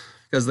assholes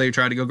because they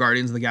try to go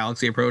Guardians of the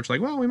Galaxy approach.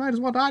 Like, well, we might as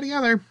well die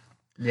together.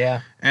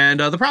 Yeah. And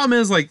the problem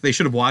is, like, they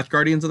should have watched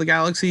Guardians of the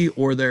Galaxy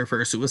or their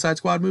first Suicide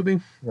Squad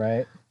movie.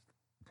 Right.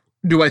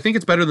 Do I think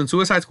it's better than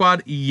Suicide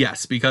Squad?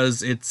 Yes,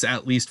 because it's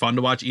at least fun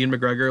to watch Ian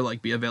McGregor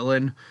like be a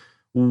villain.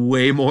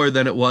 Way more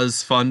than it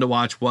was fun to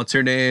watch what's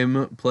her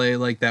name play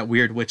like that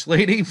weird witch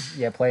lady.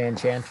 Yeah, play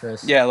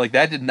Enchantress. Yeah, like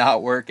that did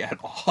not work at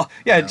all.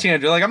 Yeah, no.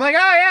 Enchantress. Like I'm like, oh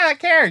yeah, that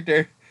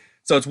character.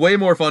 So it's way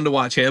more fun to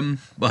watch him,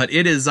 but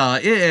it is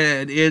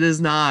it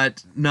is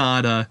not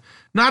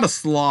a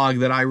slog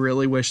that I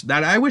really wish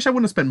I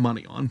wouldn't have spent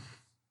money on.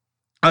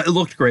 It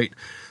looked great.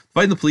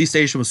 Fighting the police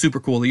station was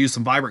super cool. They used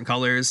some vibrant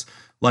colors.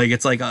 Like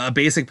it's like a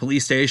basic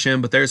police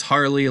station, but there's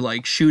Harley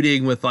like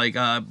shooting with like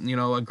a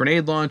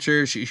grenade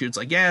launcher. She shoots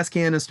like gas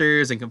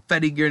canisters and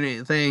confetti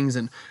grenade things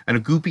and a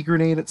goopy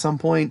grenade at some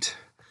point.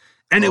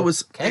 And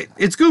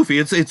it's goofy.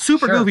 It's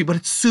super goofy, but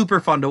it's super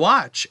fun to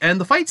watch. And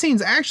the fight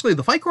scenes, actually,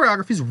 the fight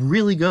choreography is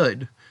really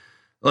good.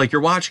 Like you're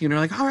watching and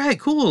you're like, all right,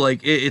 cool. Like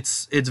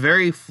it's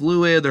very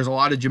fluid. There's a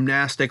lot of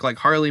gymnastic, like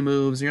Harley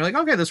moves. And you're like,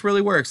 okay, this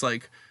really works.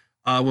 Like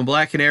when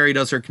Black Canary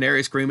does her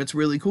canary scream, it's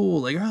really cool.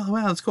 Like, oh,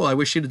 wow, that's cool. I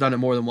wish she'd have done it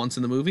more than once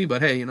in the movie.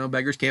 But hey,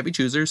 beggars can't be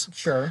choosers.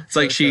 Sure. It's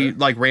like she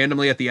like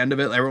randomly at the end of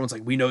it, everyone's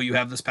like, we know you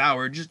have this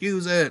power. Just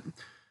use it.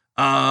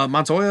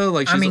 Montoya,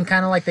 like she's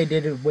kind of like they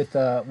did it with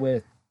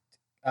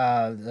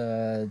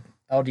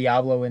El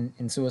Diablo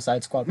in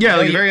Suicide Squad. Yeah,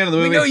 like the very end of the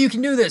movie. We know you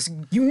can do this.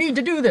 You need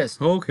to do this.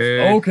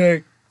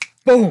 Okay.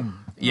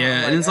 Boom.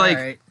 Yeah, and it's like,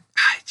 right.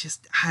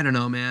 I don't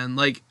know, man.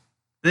 Like,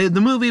 the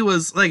movie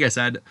was, like I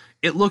said,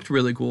 it looked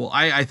really cool.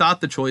 I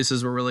thought the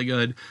choices were really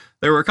good.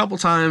 There were a couple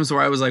times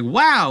where I was like,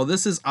 wow,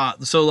 this is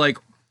so like,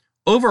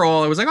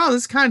 overall, I was like, oh,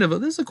 this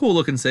is a cool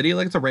looking city.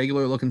 Like, it's a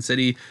regular looking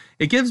city.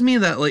 It gives me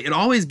that, like, it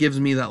always gives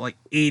me that, like,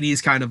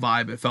 80s kind of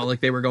vibe it felt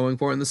like they were going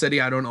for in the city.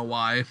 I don't know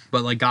why,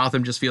 but, like,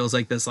 Gotham just feels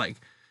like this, like,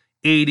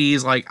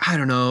 80s, like, I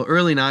don't know,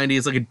 early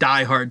 90s, like a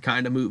Die Hard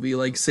kind of movie,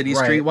 like, city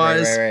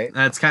street-wise. Right.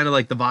 That's kind of,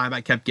 like, the vibe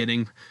I kept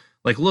getting.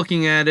 Like,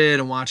 looking at it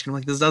and watching,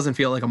 like, this doesn't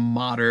feel like a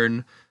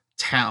modern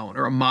town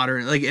or a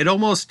modern, like, it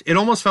almost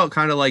felt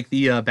kind of like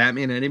the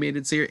Batman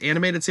animated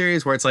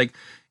series where it's, like,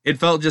 it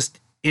felt just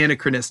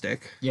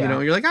anachronistic. Yeah.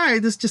 You're like, all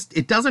right,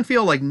 it doesn't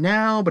feel like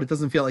now, but it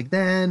doesn't feel like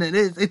then, and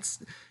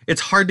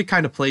it's hard to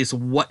kind of place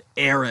what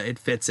era it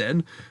fits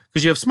in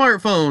because you have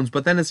smartphones,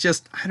 but then it's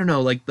just, I don't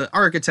know, like the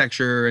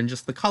architecture and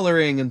just the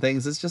coloring and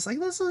things, it's just like,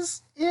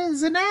 is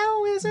it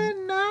now, is it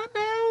not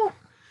now?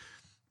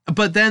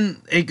 But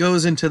then it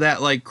goes into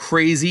that like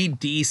crazy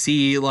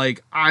DC,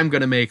 like I'm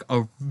gonna make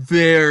a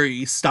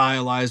very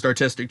stylized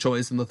artistic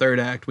choice in the third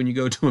act when you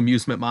go to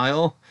Amusement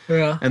Mile.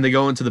 Yeah. And they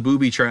go into the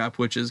booby trap,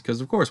 which is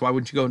because of course, why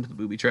wouldn't you go into the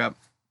booby trap?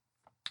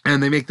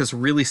 And they make this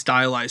really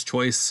stylized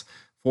choice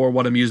for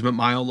what Amusement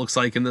Mile looks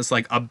like in this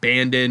like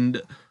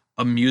abandoned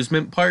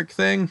amusement park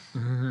thing.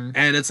 Mm-hmm.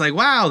 And it's like,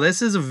 wow,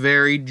 this is a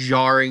very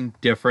jarring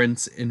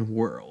difference in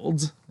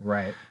worlds.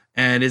 Right.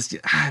 And it's,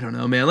 I don't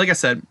know, man. Like I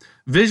said,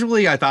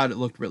 visually, I thought it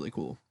looked really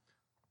cool.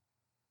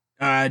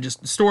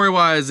 Just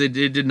story-wise, it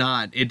didn't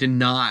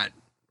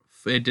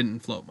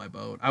float my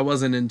boat. I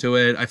wasn't into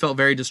it. I felt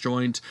very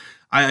disjoint.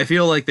 I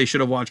feel like they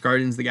should have watched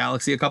Guardians of the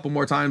Galaxy a couple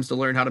more times to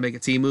learn how to make a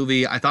team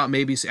movie. I thought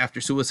maybe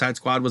after Suicide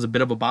Squad was a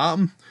bit of a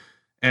bomb.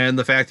 And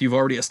the fact you've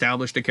already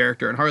established a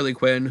character in Harley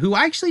Quinn, who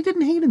I actually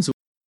didn't hate in Suicide.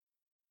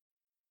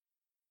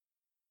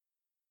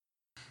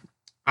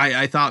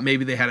 I thought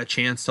maybe they had a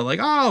chance to like,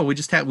 oh, we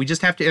just have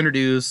to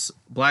introduce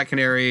Black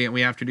Canary and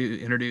we have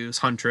to introduce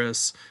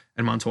Huntress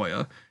and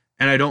Montoya.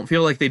 And I don't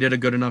feel like they did a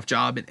good enough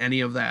job in any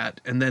of that.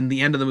 And then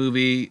the end of the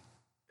movie,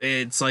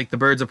 it's like the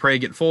Birds of Prey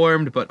get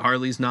formed, but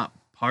Harley's not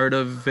part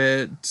of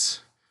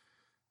it.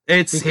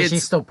 Because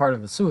she's still part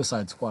of the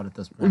Suicide Squad at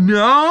this point.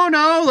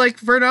 No, like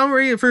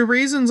for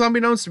reasons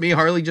unbeknownst to me,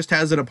 Harley just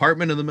has an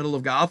apartment in the middle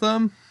of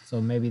Gotham. So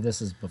maybe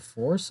this is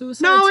before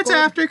Suicide No, Squad? it's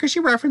after, because she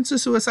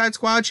references Suicide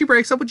Squad. She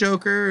breaks up with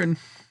Joker,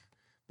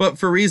 But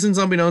for reasons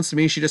unbeknownst to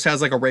me, she just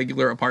has like a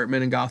regular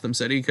apartment in Gotham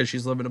City because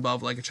she's living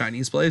above like a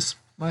Chinese place.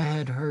 My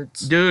head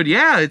hurts. Dude,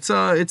 yeah, it's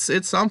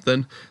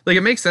something. Like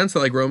it makes sense that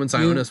like Roman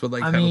Sionis would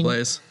like have a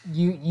place.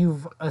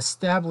 You've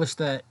established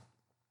that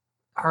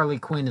Harley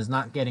Quinn is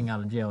not getting out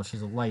of jail.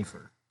 She's a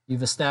lifer.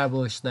 You've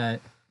established that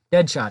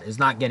Deadshot is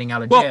not getting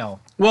out of jail.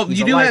 Well, He's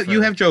you a do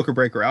lifer. have Joker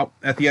Breaker out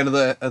at the end of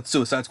the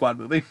Suicide Squad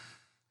movie.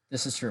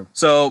 This is true.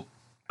 So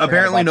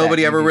apparently about that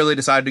nobody ever movie. really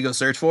decided to go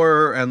search for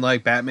her, and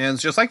like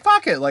Batman's just like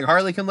fuck it, like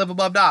Harley can live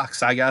above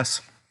docks, I guess.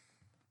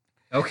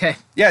 Okay.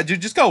 Yeah, dude,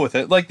 just go with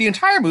it. Like the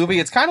entire movie,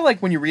 it's kind of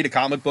like when you read a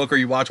comic book or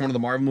you watch one of the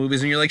Marvel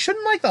movies, and you're like,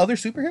 shouldn't like the other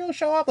superheroes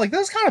show up? Like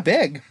this is kind of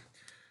big.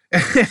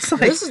 It's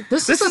like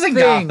This is a isn't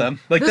thing. Gotham.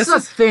 Like this is a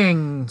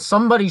thing.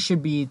 Somebody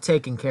should be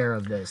taking care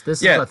of this.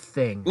 This is a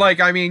thing. Like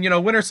I mean,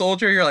 Winter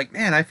Soldier, you're like,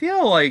 man, I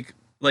feel like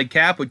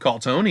Cap would call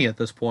Tony at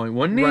this point,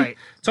 wouldn't he? Right.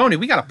 Tony,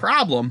 we got a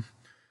problem.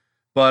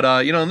 But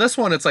in this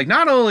one, it's like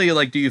not only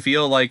like do you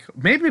feel like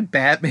maybe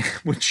Batman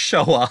would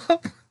show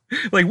up.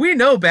 Like we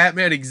know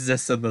Batman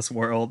exists in this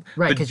world.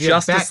 Right, The 'cause you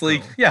have Justice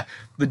League. Batgirl. Yeah.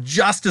 The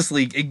Justice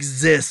League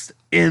exists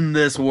in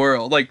this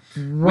world. Like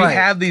we Right.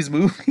 have these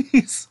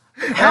movies.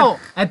 Hell,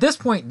 at this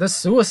point, the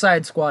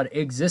Suicide Squad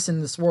exists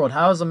in this world.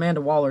 How is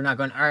Amanda Waller not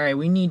going? All right,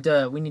 we need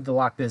to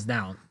lock this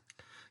down.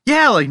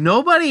 Yeah, like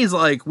nobody's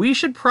like we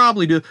should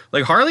probably do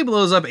like Harley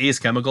blows up Ace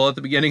Chemical at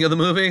the beginning of the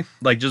movie.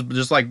 Like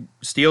just like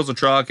steals a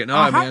truck and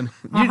man.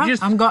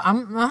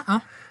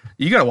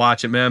 You gotta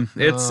watch it, man.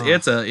 It's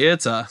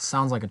a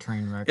Sounds like a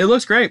train wreck. it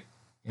looks great.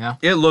 Yeah.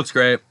 It looks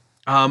great.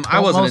 I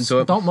wasn't into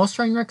it. Don't most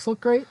train wrecks look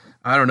great?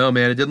 I don't know,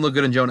 man. It didn't look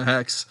good in Jonah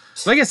Hex.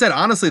 Like I said,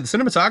 honestly, the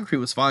cinematography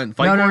was fine.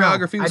 Fight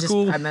choreography was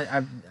cool.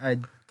 I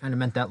kind of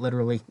meant that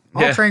literally.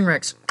 All Yeah. train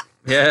wrecks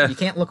Yeah. you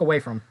can't look away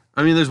from.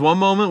 I mean, there's one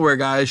moment where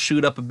guys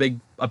shoot up a big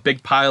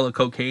pile of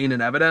cocaine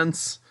and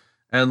evidence,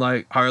 and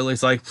like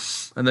Harley's like,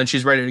 and then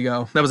she's ready to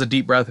go. That was a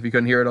deep breath if you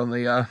couldn't hear it on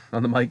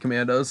the mic,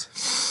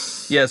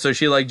 Commandos. Yeah, so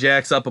she like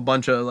jacks up a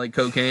bunch of like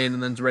cocaine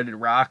and then's ready to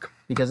rock.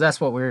 Because that's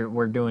what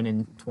we're doing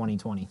in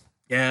 2020.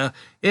 Yeah,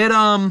 it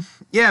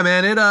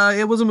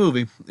was a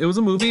movie. It was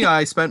a movie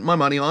I spent my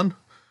money on.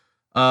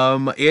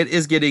 It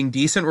is getting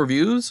decent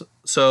reviews.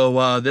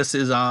 So this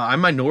is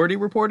I'm minority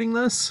reporting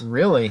this.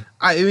 Really?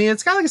 I mean,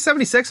 it's got like a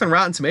 76 on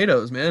Rotten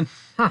Tomatoes, man.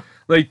 Huh.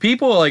 Like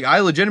people, like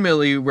I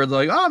legitimately were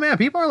like, oh man,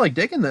 people are like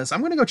digging this.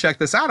 I'm gonna go check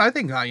this out. I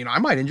think I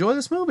might enjoy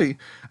this movie.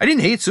 I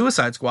didn't hate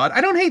Suicide Squad.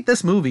 I don't hate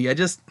this movie. I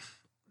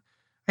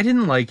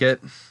didn't like it.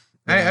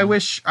 Yeah. I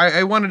wish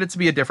I wanted it to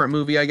be a different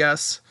movie. I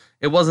guess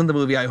it wasn't the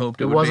movie I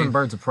hoped it would wasn't be.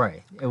 Birds of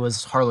Prey. It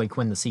was Harley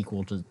Quinn, the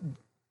sequel to.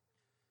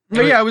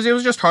 But yeah, it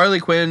was just Harley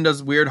Quinn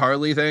does weird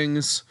Harley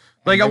things.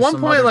 Like at there's one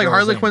some point, other like girls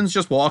Harley in. Quinn's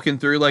just walking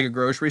through like a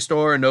grocery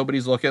store and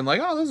nobody's looking.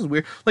 Like, oh, this is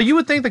weird. Like you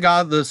would think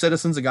the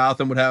citizens of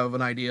Gotham would have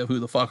an idea of who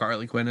the fuck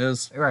Harley Quinn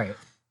is. Right.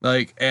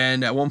 Like,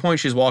 and at one point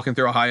she's walking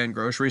through a high end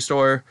grocery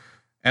store,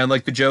 and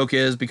like the joke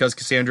is because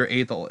Cassandra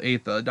ate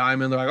the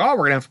diamond, they're like, oh,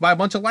 we're gonna have to buy a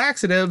bunch of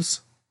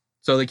laxatives.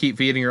 So they keep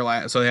feeding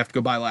her so they have to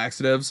go buy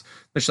laxatives.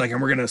 And she's like, and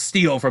we're gonna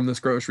steal from this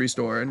grocery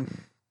store,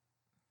 and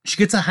she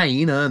gets a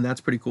hyena, and that's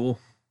pretty cool.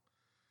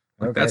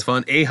 Like, Okay. that's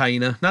fun. A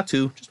hyena, not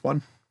two, just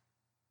one.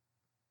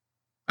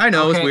 I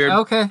know it's Okay, weird,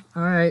 Okay.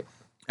 All right.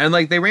 and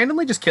like they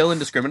randomly just kill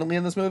indiscriminately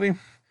in this movie.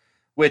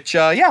 Which,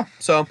 yeah,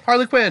 so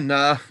Harley Quinn,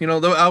 well,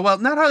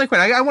 not Harley Quinn.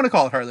 I want to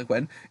call it Harley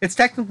Quinn. It's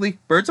technically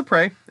Birds of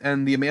Prey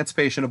and the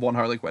Emancipation of One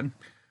Harley Quinn,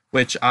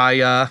 which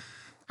I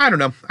don't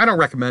know. I don't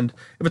recommend.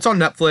 If it's on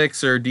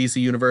Netflix or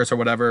DC Universe or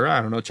whatever,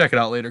 I don't know. Check it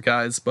out later,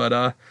 guys. But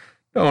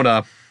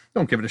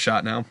don't give it a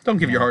shot now. Don't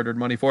give your hard-earned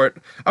money for it.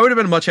 I would have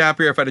been much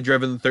happier if I'd have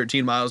driven the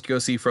 13 miles to go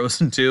see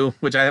Frozen 2,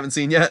 which I haven't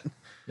seen yet.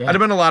 Yeah. I'd have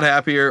been a lot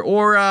happier.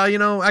 Or, I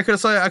could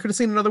have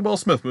seen another Will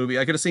Smith movie.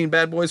 I could have seen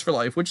Bad Boys for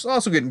Life, which is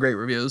also getting great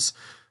reviews.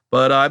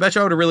 But I bet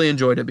you I would have really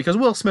enjoyed it because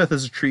Will Smith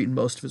is a treat in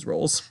most of his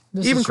roles.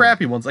 This Even is true.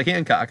 crappy ones like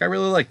Hancock. I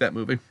really like that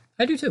movie.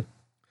 I do too.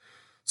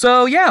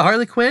 So yeah,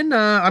 Harley Quinn.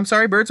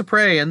 Birds of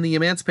Prey and the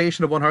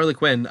Emancipation of One Harley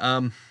Quinn.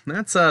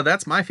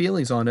 That's my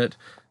feelings on it.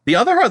 The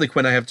other Harley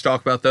Quinn I have to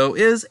talk about though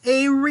is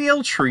a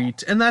real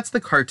treat, and that's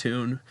the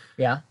cartoon,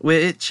 Yeah.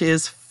 which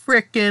is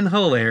frickin'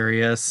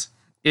 hilarious.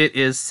 It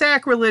is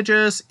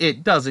sacrilegious,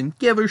 it doesn't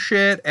give a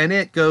shit, and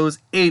it goes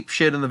ape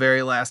shit in the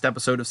very last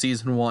episode of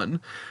season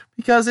 1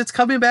 because it's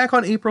coming back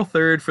on April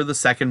 3rd for the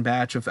second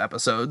batch of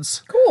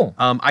episodes. Cool.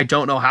 I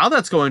don't know how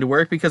that's going to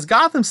work because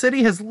Gotham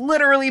City has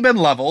literally been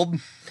leveled.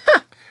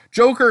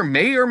 Joker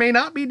may or may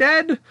not be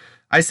dead.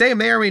 I say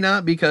may or may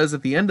not because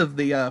at the end of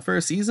the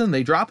first season,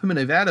 they drop him in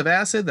a vat of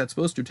acid that's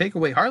supposed to take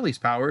away Harley's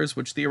powers,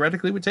 which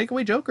theoretically would take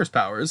away Joker's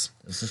powers.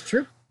 This is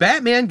true.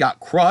 Batman got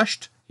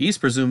crushed. He's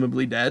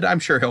presumably dead. I'm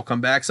sure he'll come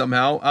back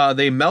somehow.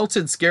 They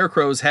melted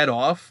Scarecrow's head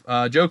off.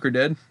 Joker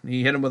did.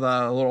 He hit him with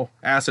a little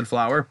acid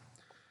flower.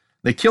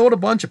 They killed a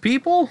bunch of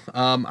people.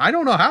 I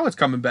don't know how it's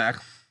coming back.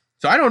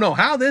 So I don't know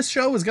how this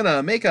show is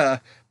gonna make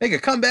a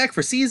comeback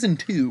for season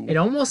 2. It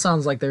almost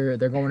sounds like they're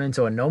going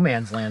into a No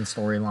Man's Land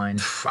storyline.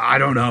 I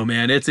don't know,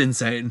 man. It's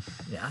insane.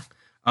 Yeah.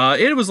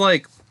 It was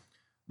like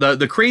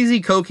the crazy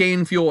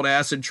cocaine fueled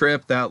acid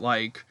trip that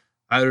like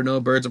I don't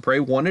know, Birds of Prey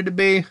wanted to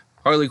be,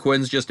 Harley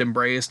Quinn's just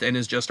embraced and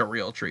is just a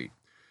real treat.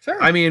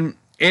 Sure. I mean,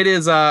 it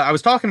is, I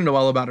was talking to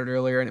Noelle about it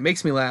earlier, and it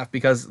makes me laugh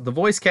because the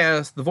voice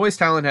talent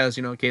has,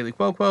 Kaylee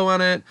Cuoco on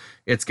it.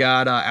 It's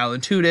got Alan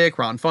Tudyk,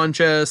 Ron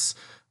Funches.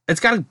 It's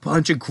got a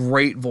bunch of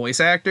great voice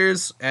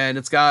actors, and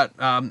it's got,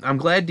 I'm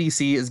glad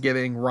DC is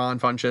giving Ron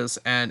Funches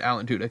and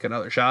Alan Tudyk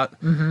another shot,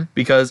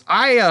 because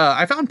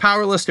I found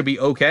Powerless to be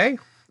okay.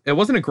 It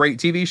wasn't a great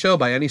TV show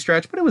by any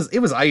stretch, but it was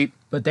aight.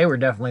 But they were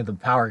definitely the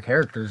power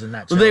characters in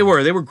that show. They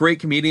were great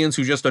comedians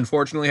who just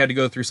unfortunately had to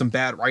go through some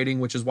bad writing,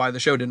 which is why the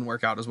show didn't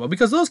work out as well,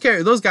 because those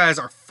guys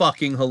are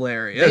fucking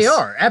hilarious. They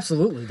are,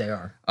 absolutely they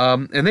are.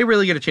 And they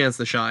really get a chance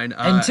to shine.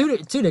 And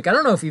Tudyk, I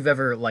don't know if you've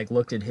ever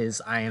looked at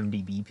his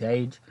IMDb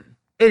page.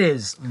 It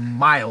is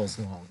miles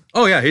long.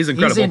 Oh yeah, he's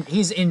incredible.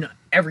 He's in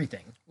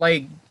everything.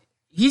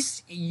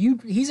 He's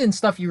in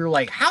stuff you were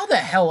like, how the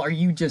hell are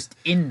you just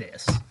in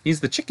this? He's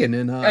the chicken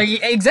in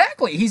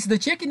exactly. He's the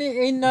chicken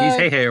in he's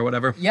Hey Hey or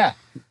whatever. Yeah.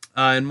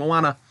 In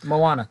Moana.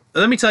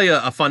 Let me tell you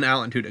a fun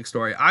Alan Tudyk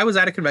story. I was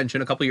at a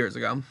convention a couple years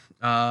ago.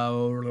 It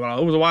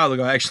was a while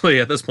ago actually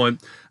at this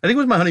point. I think it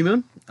was my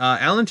honeymoon.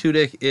 Alan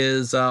Tudyk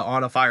is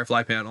on a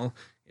Firefly panel.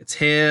 It's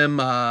him,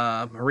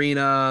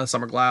 Marina,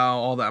 Summer Glau,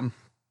 all them.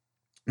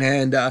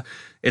 And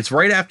it's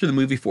right after the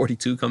movie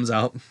 42 comes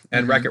out,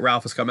 and Wreck-It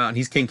Ralph has come out, and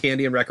he's King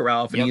Candy in Wreck-It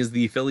Ralph, and he is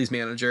the Phillies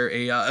manager,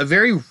 a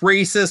very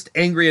racist,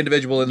 angry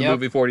individual in the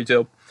movie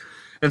 42.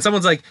 And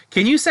someone's like,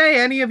 can you say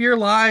any of your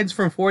lines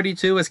from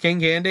 42 as King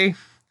Candy?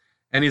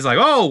 And he's like,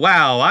 oh,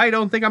 wow, I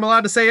don't think I'm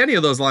allowed to say any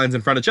of those lines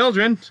in front of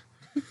children.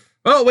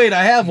 Oh, wait,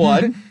 I have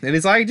one. And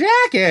he's like,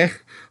 Jackie,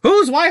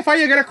 whose wife are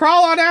you going to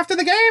crawl on after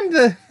the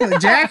game,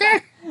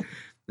 Jackie?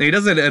 He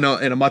does it in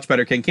a much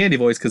better King Candy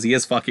voice because he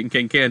is fucking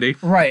King Candy.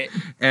 Right.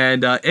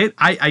 And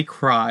I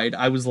cried.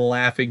 I was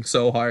laughing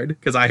so hard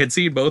because I had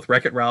seen both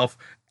Wreck-It Ralph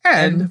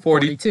and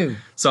 42.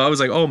 So I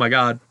was like, oh my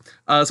God.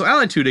 So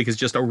Alan Tudyk is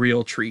just a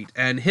real treat.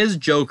 And his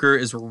Joker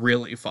is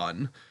really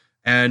fun.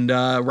 And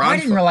I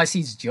didn't realize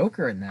he's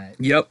Joker in that.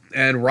 Yep.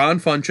 And Ron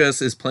Funches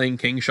is playing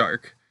King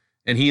Shark.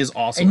 And he is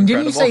also incredible.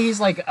 Didn't you say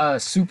he's like a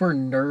super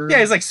nerd?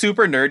 Yeah, he's like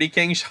super nerdy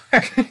King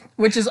Shark.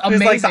 Which is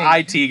amazing. He's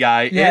like the IT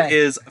guy. Yeah. It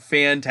is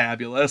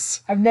fantabulous.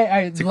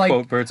 To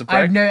quote Birds of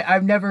Prey.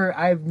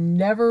 I've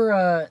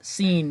never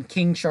seen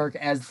King Shark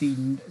as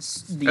the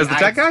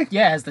tech guy?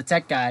 Yeah, as the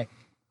tech guy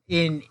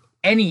in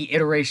any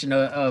iteration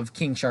of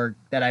King Shark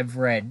that I've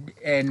read.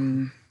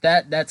 And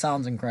that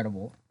sounds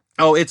incredible.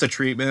 Oh, it's a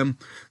treat, man.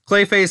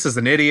 Clayface is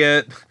an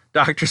idiot.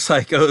 Dr.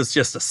 Psycho is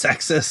just a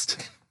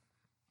sexist.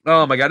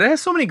 Oh my God, it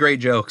has so many great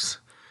jokes.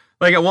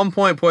 Like at one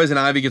point, Poison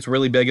Ivy gets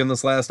really big in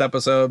this last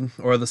episode,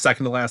 or the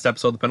second to last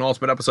episode, the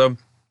penultimate episode.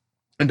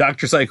 And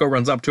Dr. Psycho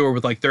runs up to her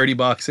with like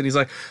 $30, and he's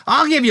like,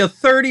 I'll give you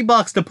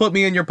 $30 to put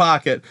me in your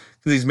pocket.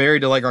 Because he's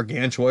married to like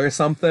Gargantua or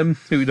something,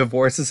 who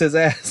divorces his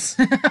ass.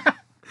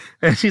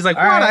 And she's like,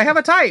 what? Right. I have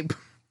a type.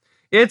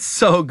 It's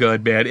so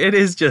good, man. It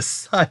is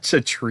just such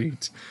a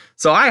treat.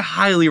 So I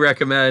highly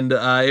recommend,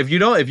 if you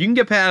can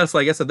get past,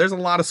 like I said, there's a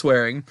lot of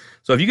swearing.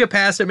 So if you get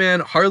past it,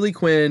 man, Harley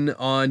Quinn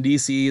on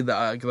DC,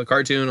 the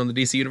cartoon on the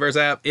DC Universe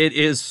app, it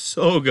is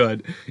so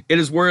good. It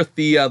is worth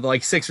the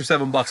like $6 or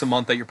 $7 a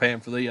month that you're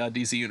paying for the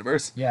DC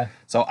Universe. Yeah.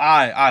 So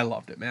I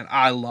loved it, man.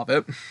 I love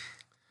it.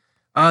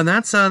 And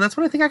that's what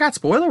I think I got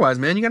spoiler wise,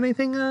 man. You got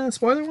anything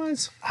spoiler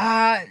wise?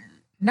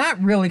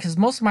 Not really, because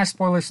most of my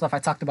spoiler stuff I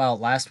talked about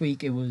last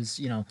week. It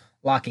was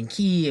Lock and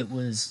Key. It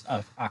was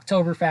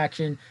October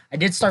Faction. I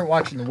did start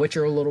watching The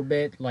Witcher a little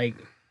bit. Like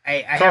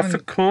I toss a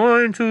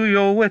coin to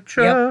your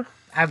Witcher. Yep,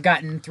 I've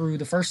gotten through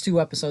the first 2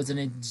 episodes, and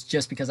it's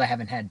just because I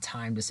haven't had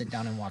time to sit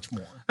down and watch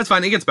more. That's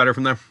fine. It gets better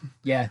from there.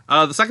 Yeah.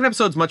 The second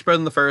episode's much better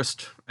than the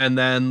first, and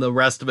then the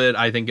rest of it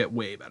I think get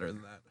way better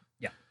than that.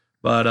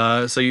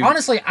 But so you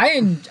honestly,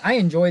 I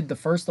enjoyed the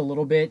first a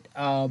little bit.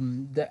 I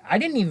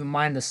didn't even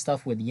mind the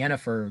stuff with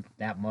Yennefer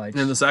that much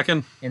in the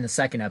second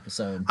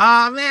episode.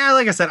 Man,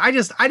 like I said, I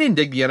didn't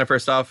dig the Yennefer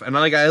stuff, and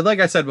like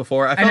I said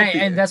before,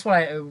 and that's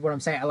what I'm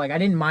saying. Like I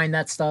didn't mind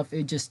that stuff.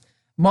 It just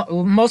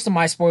most of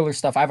my spoiler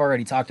stuff I've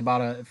already talked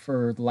about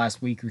for the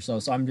last week or so.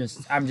 So I'm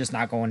just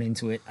not going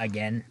into it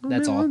again.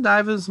 That's all. We'll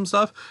dive into some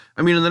stuff.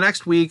 I mean, in the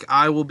next week,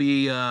 I will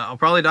be. I'll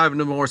probably dive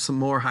into some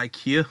more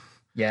Haikyuu.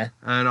 Yeah,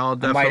 and I'll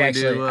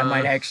definitely I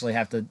might actually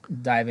have to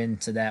dive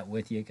into that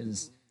with you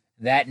because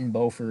that and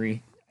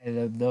Bofuri,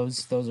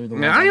 those are the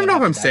ones. I don't even know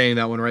if I'm saying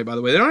that one right. By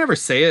the way, they don't ever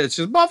say it. It's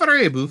just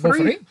Bofuri.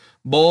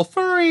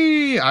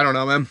 I don't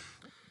know, man.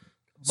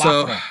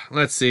 So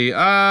let's see.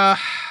 God,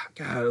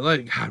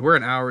 we're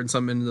an hour and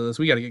something into this.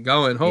 We got to get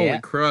going. Holy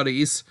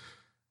cruddies.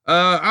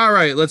 All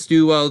right, let's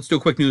do a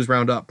quick news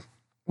roundup.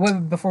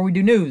 Well, before we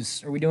do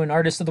news, are we doing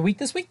Artist of the Week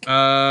this week?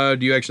 Do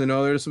you actually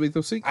know Artist of the Week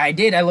this week? I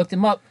did. I looked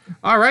him up.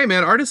 All right,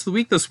 man. Artist of the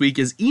Week this week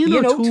is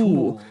Ian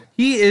O'Toole.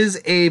 He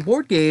is a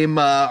board game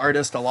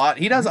artist a lot.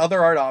 He does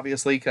other art,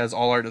 obviously, because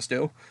all artists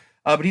do.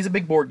 But he's a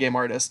big board game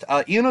artist.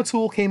 Ian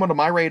O'Toole came onto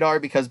my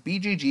radar because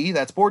BGG,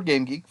 that's Board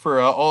Game Geek,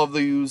 for all of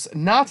those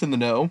not in the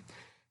know,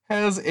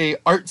 has a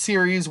art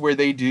series where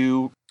they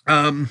do...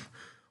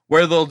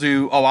 where they'll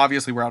do... Oh,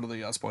 obviously, we're out of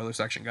the spoiler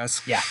section,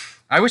 guys. Yeah.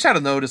 I wish I'd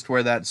have noticed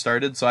where that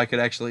started so I could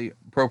actually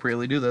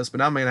appropriately do this, but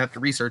now I'm gonna have to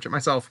research it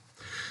myself.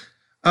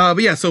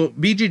 But yeah, so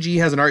BGG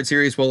has an art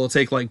series where they'll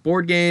take like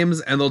board games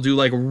and they'll do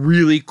like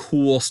really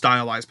cool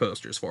stylized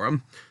posters for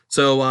them.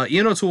 So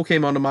Ian O'Toole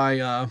came onto my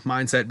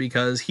mindset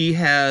because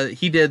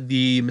he did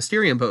the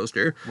Mysterium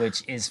poster,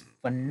 which is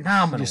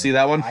phenomenal. Did you see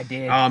that one? I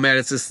did. Oh man,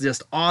 it's this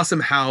just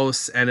awesome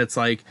house, and it's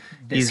like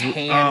This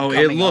hand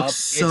it coming looks up,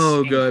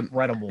 so it's good.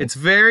 incredible. It's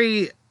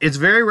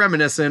very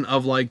reminiscent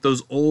of like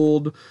those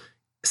old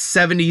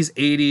 70s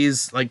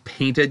 80s like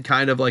painted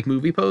kind of like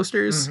movie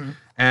posters.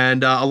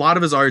 And a lot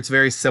of his art's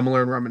very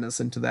similar and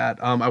reminiscent to that.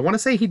 I want to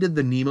say he did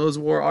the Nemo's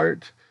War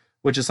art,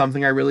 which is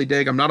something I really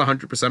dig. I'm not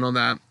 100% on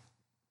that,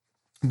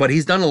 but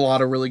he's done a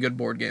lot of really good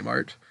board game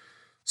art.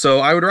 So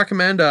I would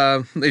recommend,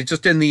 it's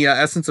just in the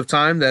essence of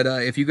time, that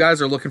if you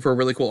guys are looking for a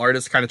really cool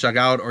artist to kind of check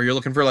out, or you're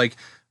looking for like,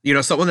 you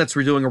know, someone that's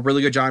doing a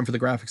really good job for the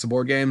graphics of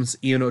board games,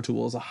 Ian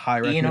O'Toole is a high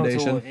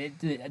recommendation. Ian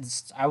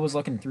O'Toole, I was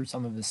looking through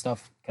some of his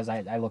stuff because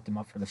I looked him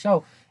up for the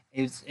show.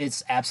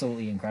 It's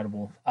absolutely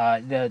incredible.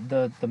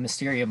 The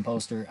Mysterium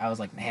poster, I was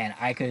like, man,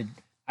 I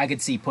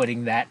could see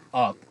putting that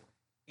up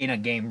in a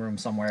game room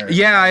somewhere.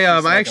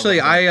 Yeah, Just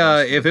like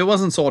if it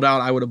wasn't sold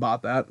out, I would have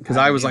bought that because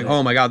I was like,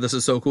 oh my god, this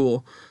is so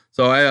cool.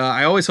 So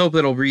I always hope that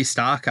it'll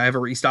restock. I have a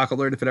restock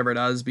alert if it ever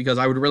does, because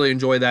I would really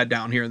enjoy that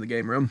down here in the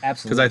game room.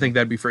 Absolutely. Because I think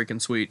that'd be freaking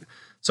sweet.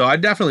 So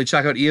I'd definitely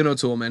check out Ian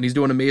O'Toole, man. He's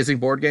doing amazing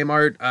board game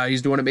art.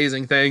 He's doing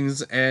amazing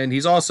things, and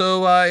he's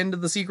also into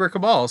the Secret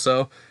Cabal.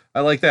 So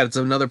I like that. It's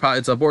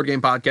it's a board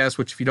game podcast,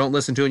 which if you don't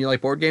listen to and you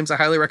like board games, I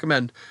highly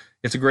recommend.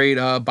 It's a great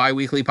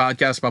bi-weekly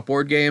podcast about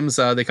board games.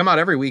 They come out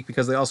every week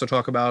because they also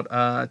talk about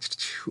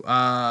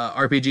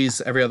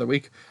RPGs every other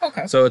week.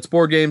 Okay. So it's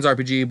board games,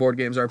 RPG, board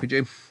games,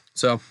 RPG.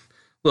 So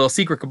little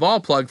Secret Cabal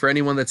plug for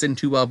anyone that's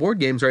into board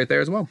games right there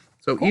as well.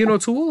 So cool. Ian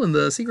O'Toole and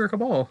the Secret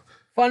Cabal.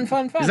 Fun.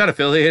 He's not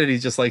affiliated. He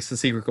just likes the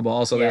Secret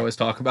Cabal, so they always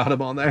talk about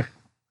him on there.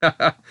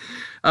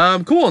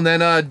 Cool. And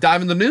then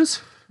dive into the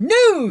news.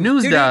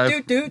 News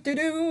dive.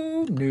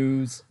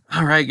 News.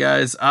 All right,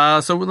 guys.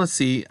 So let's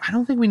see. I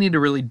don't think we need to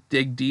really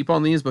dig deep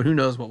on these, but who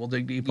knows what we'll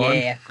dig deep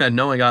on. And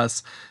knowing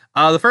us.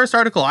 The first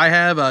article I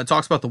have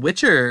talks about The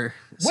Witcher.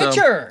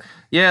 Witcher!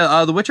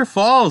 Yeah, The Witcher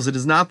Falls. It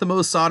is not the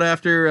most sought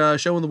after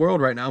show in the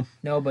world right now.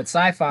 No, but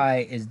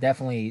sci-fi is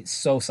definitely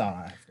so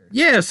sought after.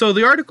 Yeah, so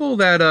the article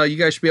that you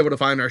guys should be able to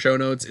find in our show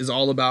notes is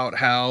all about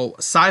how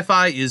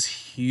sci-fi is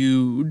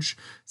huge.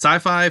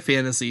 Sci-fi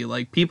fantasy,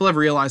 like people have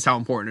realized how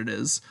important it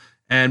is.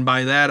 And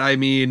by that, I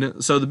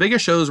mean, so the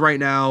biggest shows right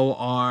now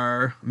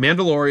are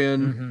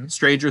Mandalorian,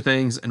 Stranger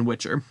Things, and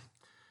Witcher.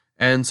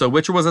 And so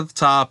Witcher was at the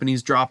top and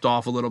he's dropped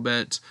off a little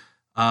bit.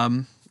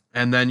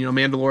 And then, you know,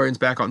 Mandalorian's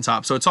back on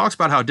top. So it talks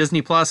about how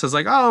Disney Plus is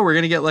like, oh, we're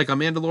going to get like a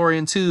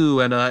Mandalorian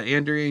 2 and a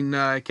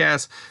Andrian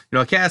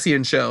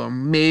Cassian show.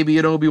 Maybe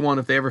an Obi-Wan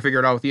if they ever figure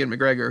it out with Ian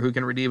McGregor, who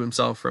can redeem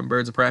himself from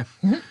Birds of Prey.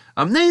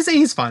 They say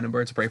he's fine in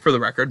Birds of Prey, for the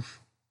record.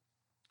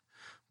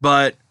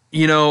 But,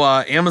 you know,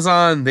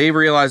 Amazon, they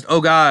realized, oh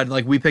God,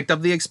 like we picked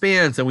up The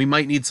Expanse and we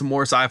might need some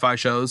more sci-fi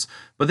shows.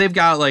 But they've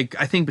got like,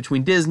 I think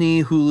between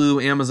Disney,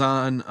 Hulu,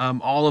 Amazon,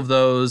 all of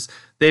those,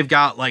 they've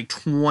got like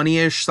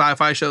 20-ish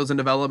sci-fi shows in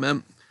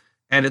development.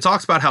 And it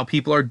talks about how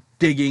people are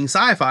digging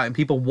sci-fi and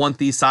people want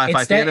these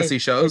sci-fi fantasy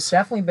shows. It's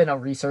definitely been a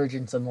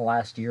resurgence in the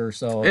last year or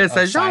so. It's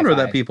that genre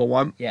that people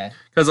want. Yeah.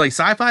 Because like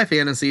sci-fi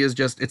fantasy is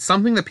just, it's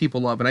something that people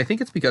love. And I think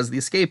it's because of the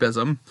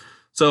escapism.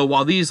 So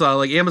while these,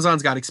 like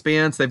Amazon's got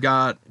Expanse, they've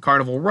got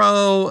Carnival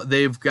Row,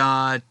 they've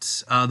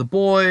got The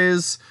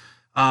Boys.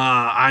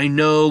 I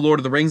know Lord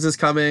of the Rings is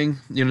coming.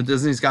 You know,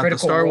 Disney's got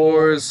Critical the Star Role.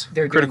 Wars.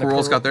 Critical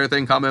Role's got their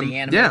thing coming. The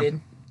animated. Yeah.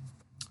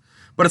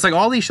 But it's like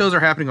all these shows are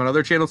happening on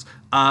other channels.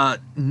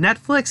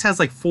 Netflix has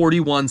like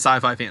 41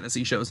 sci-fi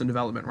fantasy shows in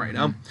development right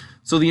now.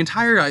 So the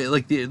entire,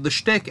 like the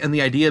shtick and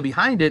the idea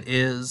behind it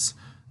is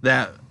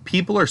that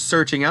people are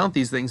searching out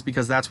these things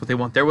because that's what they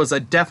want. There was a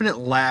definite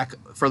lack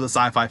for the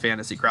sci-fi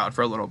fantasy crowd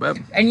for a little bit.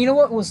 And you know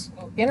what was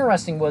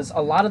interesting was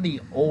a lot of the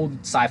old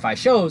sci-fi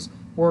shows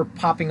were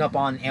popping up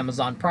on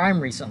Amazon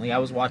Prime recently. I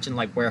was watching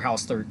like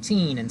Warehouse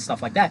 13 and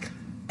stuff like that.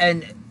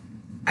 And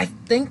I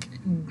think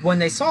when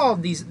they saw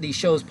these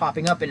shows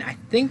popping up, and I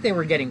think they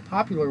were getting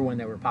popular when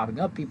they were popping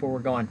up, people were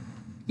going,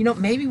 you know,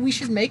 maybe we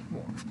should make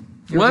more.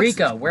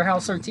 Eureka,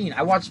 Warehouse 13.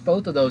 I watched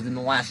both of those in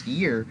the last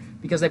year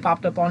because they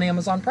popped up on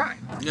Amazon Prime.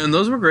 And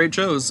those were great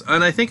shows.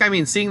 And I think, I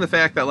mean, seeing the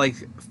fact that like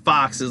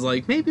Fox is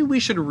like, maybe we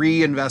should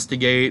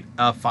reinvestigate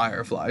a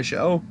Firefly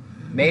show.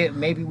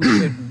 Maybe we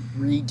should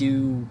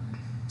redo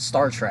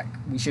Star Trek.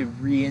 We should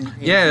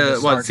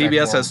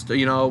CBS has,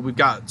 you know, we've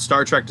got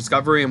Star Trek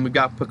Discovery and we've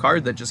got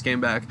Picard that just came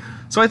back.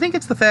 So I think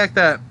it's the fact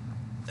that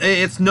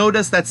it's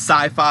noticed that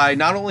sci-fi,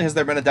 not only has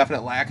there been a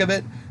definite lack of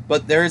it,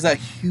 but there is a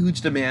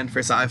huge demand for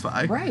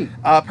sci-fi. Right.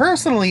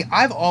 Personally,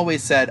 I've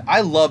always said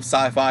I love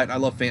sci-fi and I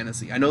love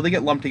fantasy. I know they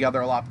get lumped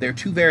together a lot, but they're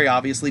two very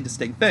obviously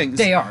distinct things.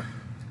 They are.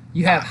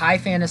 You have high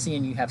fantasy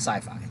and you have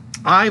sci-fi.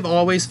 I've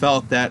always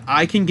felt that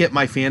I can get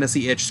my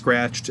fantasy itch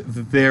scratched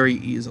very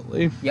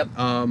easily. Yep.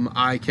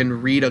 I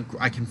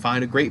can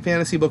find a great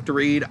fantasy book to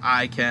read.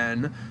 I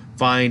can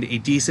find a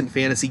decent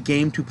fantasy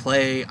game to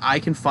play. I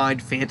can find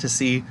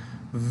fantasy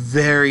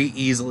very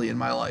easily in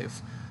my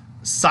life.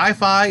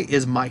 Sci-fi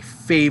is my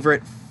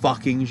favorite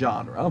fucking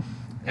genre.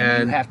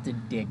 And you have to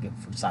dig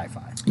for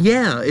sci-fi.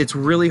 Yeah, it's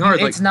really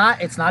hard. It's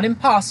not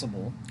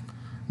impossible.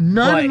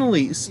 Not in the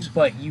least.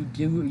 But you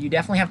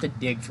definitely have to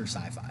dig for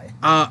sci-fi.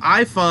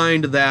 I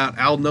find that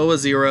Al Noah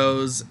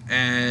Zeros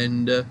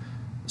and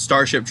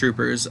Starship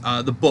Troopers,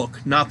 the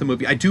book, not the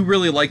movie. I do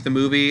really like the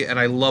movie, and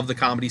I love the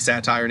comedy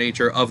satire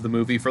nature of the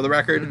movie, for the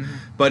record. Mm-hmm.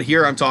 But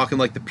here I'm talking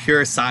like the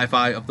pure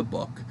sci-fi of the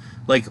book.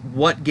 Like,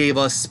 what gave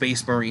us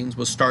Space Marines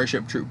was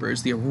Starship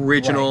Troopers, the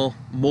original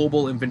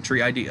mobile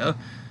infantry idea.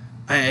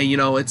 And, you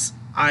know,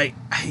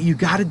 you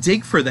gotta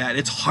dig for that.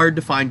 It's hard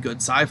to find good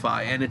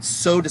sci-fi, and it's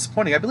so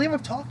disappointing. I believe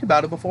I've talked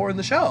about it before in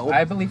the show.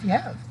 I believe you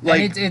have.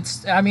 Like,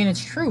 and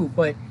it's true,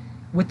 but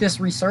with this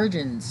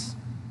resurgence,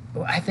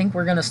 I think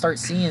we're gonna start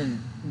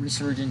seeing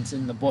resurgence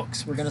in the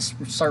books. We're gonna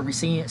start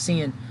seeing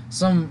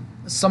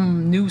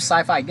some new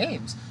sci-fi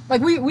games.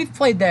 Like we've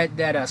played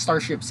that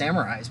Starship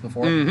Samurais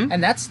before, mm-hmm.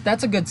 and that's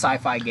a good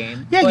sci-fi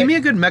game. Yeah, give me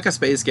a good mecha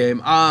space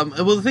game.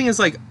 Well, the thing is,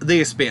 like, The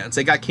Expanse,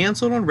 it got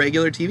canceled on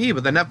regular TV,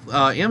 but then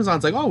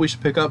Amazon's like, oh, we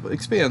should pick up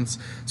Expanse.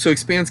 So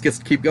Expanse gets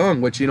to keep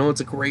going, which, you know,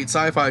 it's a great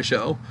sci-fi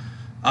show.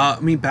 I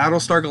mean,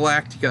 Battlestar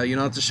Galactica, you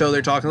know, it's a show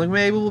they're talking like,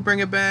 maybe we'll bring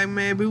it back,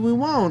 maybe we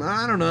won't.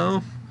 I don't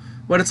know.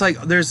 But it's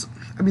like, there's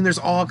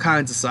all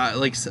kinds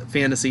of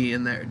fantasy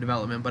in their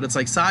development, but it's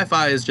like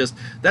sci-fi is just,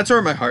 that's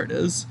where my heart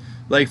is.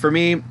 Like, for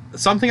me,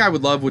 something I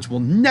would love, which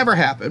will never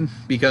happen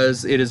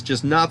because it is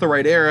just not the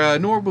right era,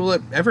 nor will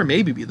it ever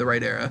maybe be the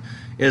right era,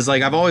 is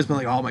like, I've always been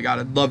like, oh my god,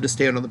 I'd love to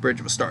stand on the bridge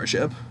of a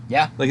starship.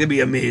 Yeah. Like, it'd be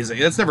amazing.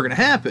 That's never going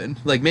to happen.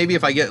 Like, maybe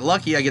if I get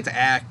lucky, I get to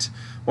act,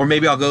 or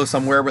maybe I'll go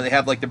somewhere where they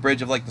have, like, the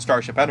bridge of, like, the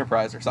Starship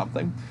Enterprise or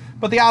something.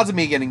 But the odds of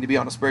me getting to be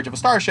on a bridge of a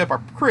starship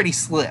are pretty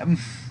slim.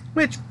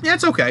 Which, yeah,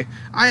 it's okay.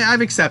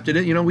 I've accepted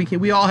it. You know,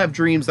 we all have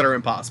dreams that are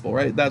impossible,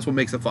 right? That's what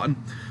makes it fun.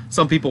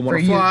 Some people want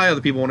to fly,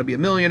 other people want to be a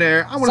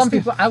millionaire. I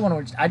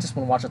just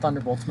want to watch a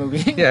Thunderbolts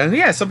movie.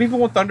 yeah. Some people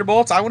want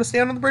Thunderbolts. I want to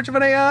stand on the bridge of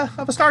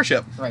a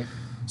starship. Right.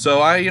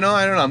 So I don't know.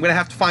 I'm gonna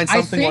have to find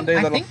something one day.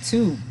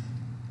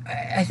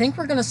 I think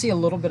we're gonna see a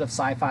little bit of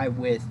sci-fi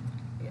with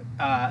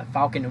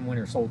Falcon and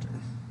Winter Soldier.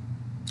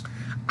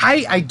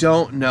 I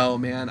don't know,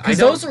 man. Because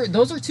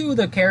those are two of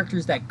the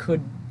characters that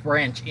could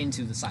branch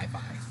into the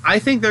sci-fi. I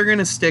think they're going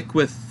to stick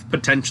with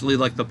potentially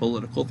like the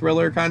political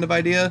thriller kind of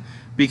idea,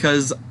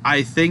 because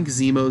I think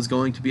Zemo is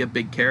going to be a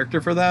big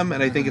character for them,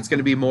 and I think it's going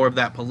to be more of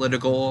that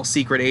political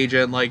secret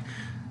agent, like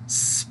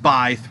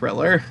spy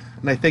thriller.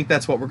 And I think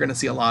that's what we're going to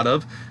see a lot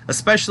of,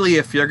 especially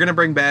if they're going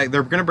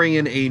to bring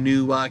in a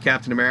new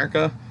Captain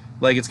America.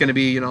 Like, it's going to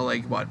be, you know,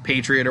 like, what,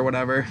 Patriot or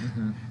whatever.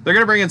 Mm-hmm. They're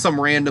going to bring in some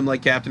random,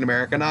 like, Captain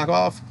America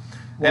knockoff.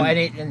 Well,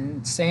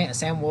 and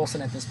Sam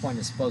Wilson at this point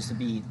is supposed to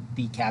be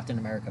the Captain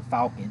America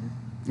Falcon.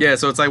 Yeah,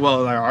 so it's like,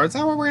 well, is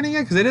that what we're going to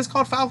get? Because it is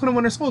called Falcon and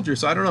Winter Soldier,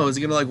 so I don't know. Is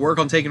he going to, like, work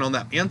on taking on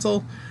that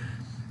mantle?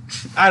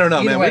 I don't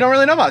know, man. We don't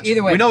really know much.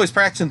 Either way. We know he's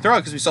practicing throw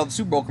because we saw the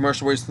Super Bowl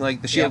commercial where he's,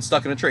 like, the shield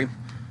stuck in a tree.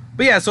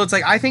 But yeah, so it's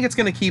like, I think it's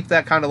going to keep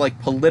that kind of, like,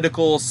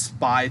 political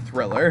spy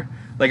thriller.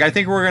 Like, I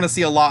think we're going to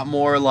see a lot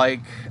more, like,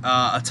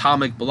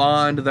 Atomic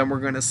Blonde than we're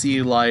going to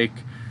see, like,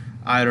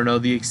 I don't know,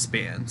 The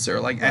Expanse or,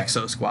 like,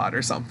 Exo Squad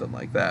or something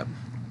like that.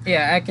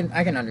 Yeah, I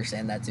can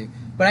understand that, too.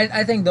 But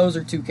I think those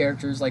are two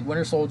characters. Like,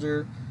 Winter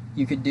Soldier,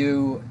 you could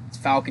do.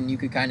 Falcon, you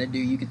could kind of do.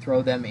 You could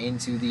throw them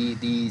into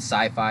the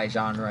sci-fi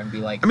genre and be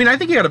like... I mean, I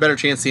think you got a better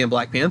chance seeing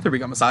Black Panther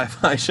become a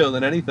sci-fi show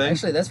than anything.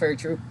 Actually, that's very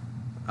true.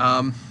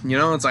 You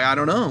know, it's like, I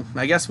don't know.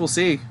 I guess we'll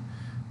see.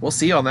 We'll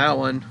see on that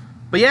one.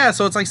 But yeah,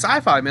 so it's like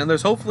sci-fi, man.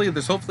 There's hopefully a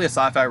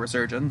sci-fi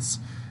resurgence.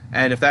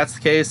 And if that's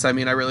the case, I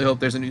mean, I really hope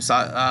there's a new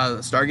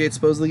Stargate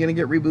supposedly going to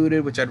get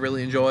rebooted, which I'd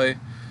really enjoy.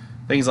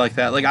 Things like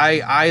that. Like,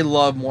 I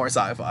love more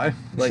sci-fi.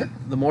 Like,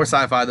 the more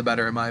sci-fi, the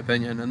better, in my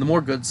opinion. And the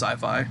more good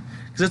sci-fi.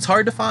 Because it's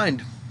hard to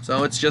find.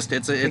 So it's just,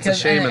 it's a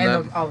shame.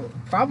 And the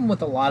problem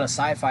with a lot of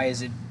sci-fi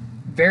is it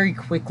very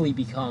quickly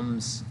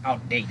becomes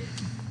outdated.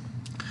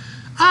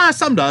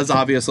 Some does,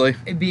 obviously.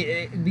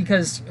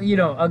 Because, you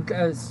know,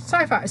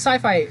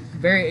 sci-fi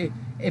very...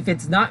 If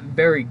it's not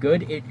very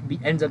good, it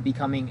ends up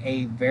becoming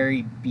a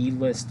very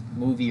B-list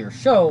movie or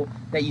show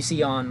that you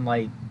see on,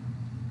 like,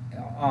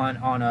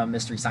 on a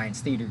Mystery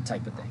Science Theater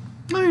type of thing.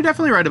 No, you're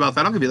definitely right about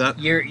that. I'll give you that.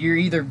 You're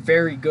either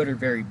very good or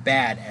very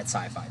bad at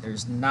sci-fi.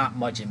 There's not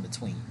much in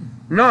between.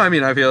 No, I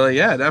mean, I feel like,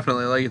 yeah,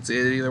 definitely. Like, it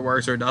either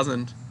works or it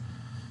doesn't.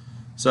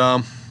 So,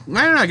 I don't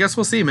know. I guess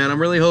we'll see, man. I'm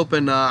really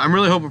hoping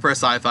for a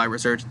sci-fi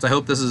resurgence. I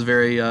hope this is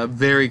very,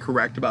 very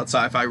correct about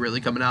sci-fi really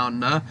coming out.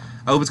 And I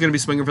hope it's going to be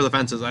swinging for the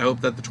fences. I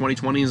hope that the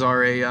 2020s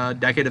are a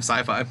decade of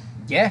sci-fi.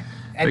 Yeah.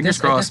 At this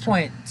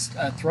point,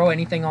 throw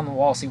anything on the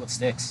wall, see what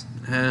sticks.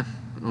 Yeah.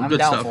 I'm good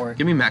down stuff. for it.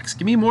 Give me mechs.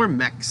 Give me more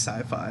mech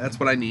sci-fi. That's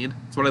what I need.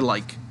 That's what I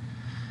like.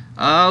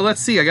 Let's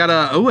see. I got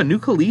a new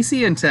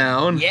Khaleesi in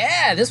town.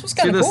 Yeah, this was See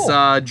kind of this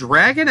cool.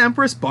 Dragon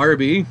Empress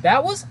Barbie.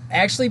 That was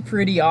actually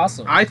pretty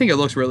awesome. I think it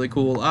looks really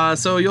cool.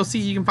 So you'll see,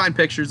 you can find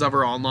pictures of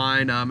her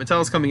online.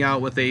 Mattel's coming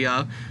out with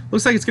a,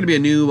 looks like it's going to be a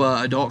new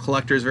adult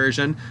collector's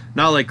version.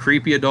 Not like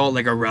creepy adult,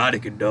 like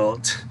erotic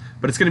adult.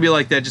 But it's going to be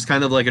like that, just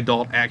kind of like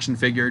adult action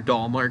figure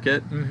doll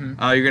market.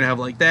 Mm-hmm. You're going to have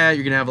like that.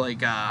 You're going to have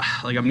like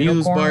a Muse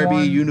Unicorn Barbie,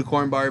 one.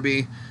 Unicorn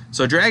Barbie.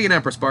 So Dragon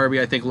Empress Barbie,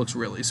 I think, looks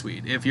really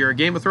sweet. If you're a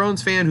Game of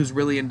Thrones fan who's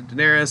really into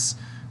Daenerys,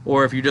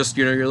 or if you just,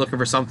 you're looking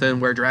for something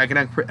where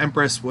Dragon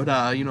Empress would,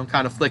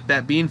 kind of flick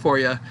that bean for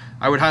you,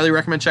 I would highly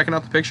recommend checking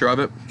out the picture of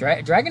it.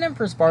 Dragon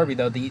Empress Barbie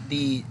though,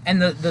 the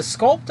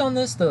sculpt on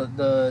this,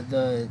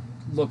 the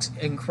looks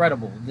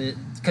incredible.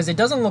 Because it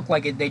doesn't look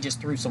like they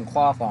just threw some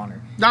cloth on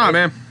her.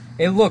 Man.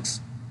 It looks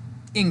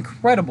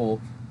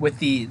incredible with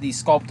the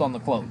sculpt on the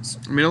clothes.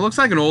 I mean, it looks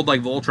like an old,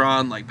 like,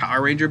 Voltron, like,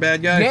 Power Ranger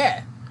bad guy.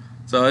 Yeah.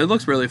 So it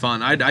looks really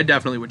fun. I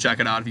definitely would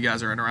check it out if you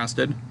guys are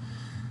interested.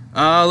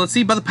 Let's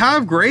see. By the Power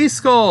of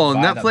Grayskull,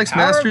 By the Netflix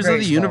Power of Masters of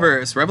the Grayskull.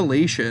 Universe,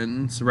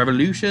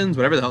 Revolutions,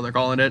 whatever the hell they're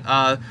calling it.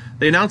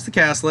 They announced the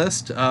cast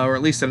list, or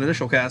at least an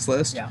initial cast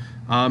list. Yeah.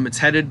 It's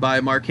headed by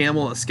Mark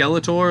Hamill as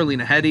Skeletor,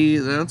 Lena Headey.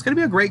 It's going to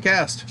be a great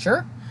cast.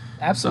 Sure.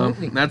 So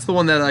Absolutely. that's the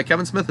one that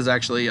Kevin Smith is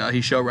actually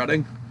he's show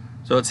running.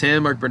 So it's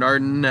him, Mark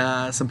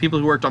Bernardin, some people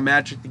who worked on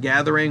Magic the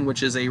Gathering,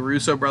 which is a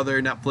Russo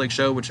brother Netflix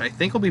show, which I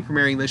think will be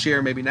premiering this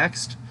year, maybe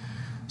next.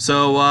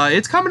 So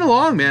it's coming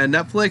along, man.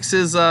 Netflix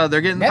is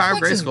they're getting Power of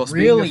Netflix is Grayskull.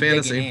 Speaking really of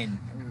fantasy, digging in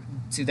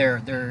to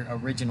their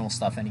original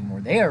stuff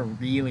anymore. They are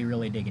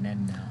really digging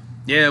in now.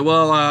 yeah.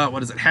 Well,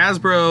 what is it?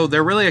 Hasbro.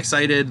 They're really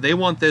excited. They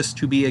want this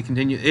to be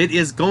It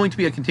is going to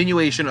be a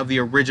continuation of the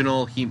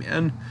original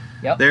He-Man.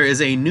 Yep. There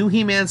is a new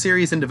He-Man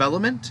series in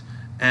development,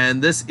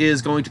 and this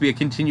is going to be a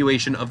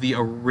continuation of the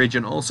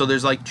original. So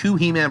there's like 2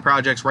 He-Man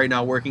projects right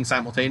now working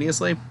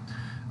simultaneously.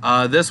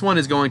 This one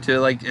is going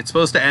to, it's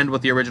supposed to end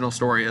what the original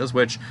story is,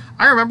 which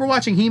I remember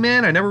watching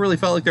He-Man. I never really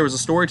felt like there was a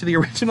story to the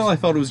original. I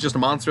thought it was just a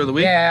monster of the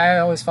week. Yeah, I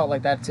always felt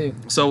like that too.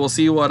 So we'll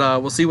see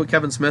what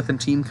Kevin Smith and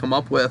team come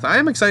up with. I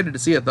am excited to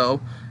see it though,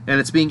 and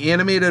it's being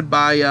animated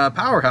by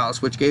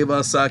Powerhouse, which gave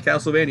us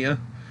Castlevania,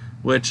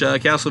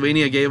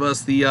 Castlevania gave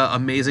us the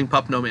amazing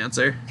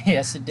Pup-Nomancer.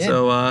 Yes, it did.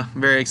 So I'm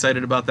very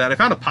excited about that. I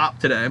found a pop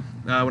today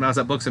when I was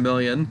at Books A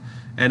Million,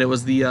 and it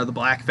was the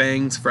Black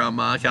Fangs from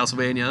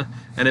Castlevania,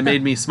 and it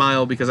made me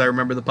smile because I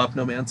remember the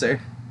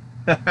Pup-Nomancer.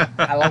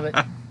 I love it.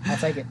 I'll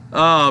take it.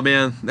 Oh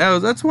man,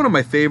 that's one of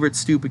my favorite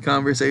stupid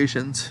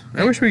conversations.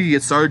 I wish we could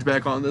get Sarge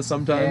back on this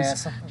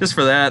sometimes, Yeah, just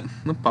for that.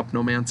 The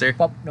Pup-Nomancer.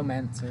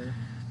 Pup-Nomancer.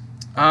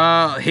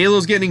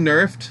 Halo's getting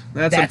nerfed.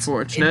 That's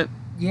unfortunate.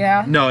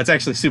 Yeah. No, it's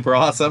actually super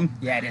awesome.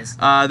 Yeah, it is.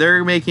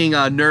 They're making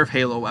Nerf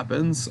Halo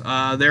weapons.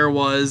 There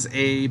was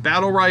a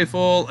battle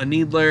rifle, a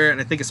needler, and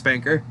I think a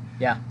spanker.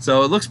 Yeah.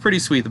 So it looks pretty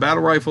sweet. The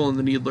battle rifle and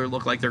the needler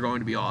look like they're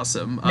going to be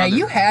awesome. Now,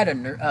 you had a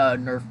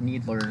Nerf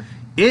Needler.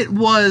 It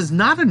was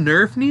not a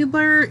Nerf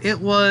needler. It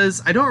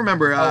was, I don't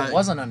remember. It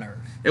wasn't a Nerf.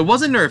 It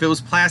wasn't Nerf. It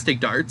was plastic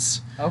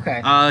darts. Okay.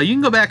 You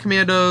can go back,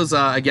 Commandos.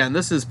 Again,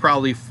 this is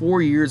probably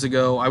 4 years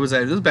ago. This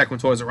is back when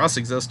Toys R Us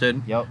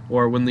existed. Yep.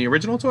 Or when the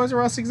original Toys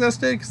R Us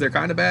existed, because they're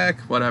kind of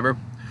back. Whatever.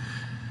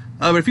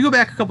 But if you go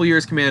back a couple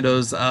years,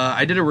 Commandos,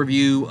 I did a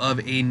review of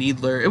a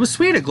needler. It was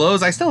sweet. It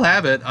glows. I still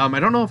have it. I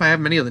don't know if I have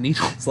many of the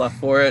needles left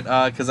for it,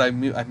 because I've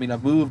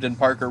moved, and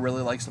Parker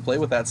really likes to play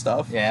with that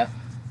stuff. Yeah.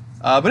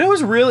 But it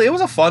was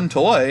a fun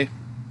toy.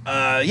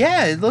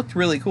 Yeah, it looked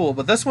really cool.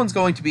 But this one's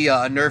going to be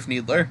a Nerf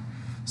needler.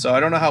 So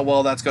I don't know how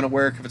well that's going to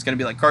work, if it's going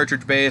to be like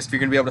cartridge based, if you're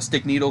going to be able to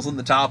stick needles in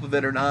the top of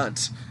it or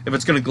not, if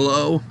it's going to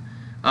glow.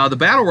 The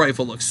battle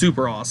rifle looks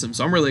super awesome,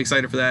 so I'm really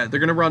excited for that. They're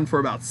going to run for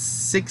about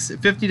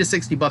 $50 to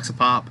 $60 a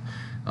pop.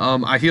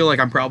 I feel like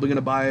I'm probably going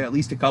to buy at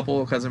least a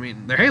couple, because,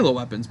 they're Halo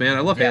weapons, man.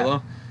 I love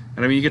Halo.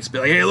 And you get to be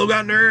like, Halo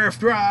got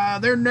nerfed. Rah,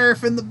 they're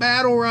nerfing the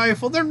battle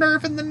rifle. They're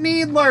nerfing the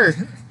needler.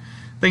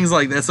 Things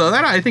like that. So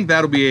I think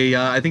that'll be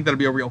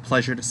a real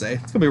pleasure to say.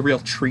 It's going to be a real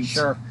treat.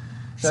 Sure.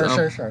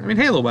 Sure.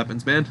 Halo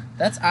weapons, man.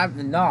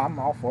 I'm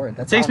all for it.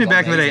 That Takes me sounds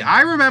back in the day. amazing.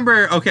 I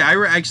remember. Okay, I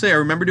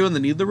remember doing the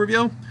Needler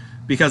review,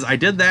 because I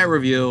did that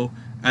review,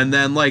 and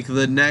then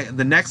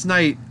the next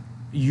night,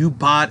 you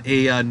bought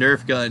a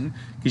Nerf gun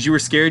because you were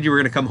scared you were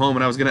gonna come home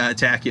and I was gonna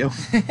attack you.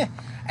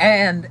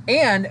 And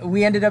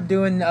we ended up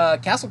doing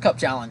Castle Cup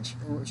Challenge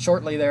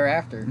shortly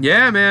thereafter.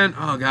 Yeah, man.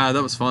 Oh god,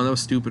 that was fun. That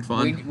was stupid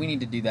fun. We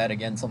need to do that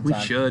again sometime.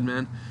 We should,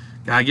 man.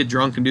 Gotta get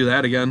drunk and do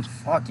that again.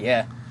 Fuck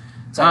yeah.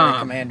 Sorry,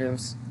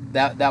 Commandos.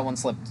 That one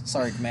slipped.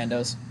 Sorry,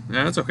 Commandos.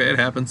 Yeah, that's okay. It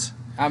happens.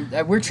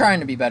 We're trying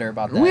to be better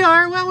about that. We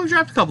are. Well, we've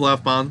dropped a couple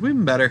F-bombs. We've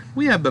been better.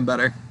 We have been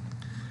better.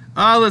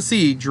 Let's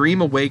see.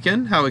 Dream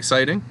Awaken. How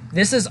exciting.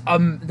 This is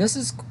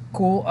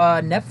cool.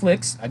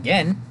 Netflix,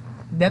 again.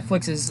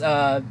 Netflix is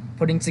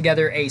putting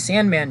together a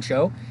Sandman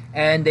show,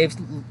 and they've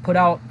put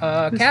out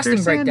a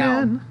casting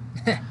breakdown.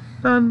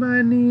 Done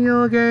by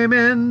Neil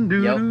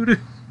Gaiman. Yep.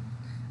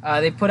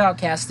 They put out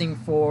casting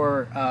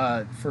for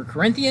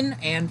Corinthian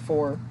and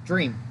for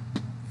Dream,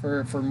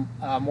 for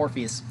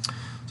Morpheus.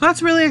 So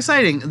that's really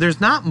exciting.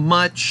 There's not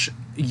much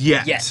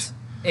yet.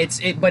 But Like,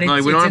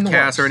 it's we don't in have the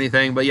cast or works.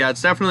 anything, but yeah,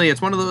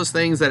 it's one of those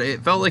things that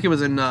it felt like it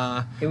was in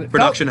It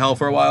production felt- hell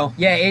for a while.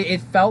 Yeah,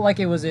 it felt like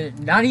it was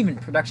in not even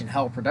production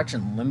hell,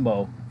 production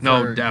limbo.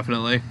 No,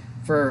 definitely.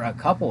 For a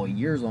couple of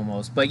years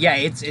almost. But yeah,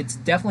 it's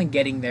definitely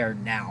getting there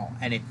now,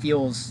 and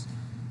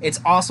it's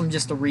awesome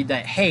just to read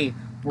that. Hey,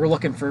 we're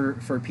looking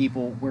for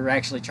people. We're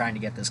actually trying to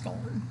get this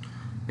going.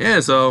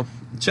 Yeah, so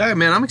check,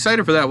 man. I'm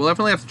excited for that. We'll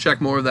definitely have to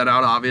check more of that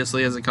out,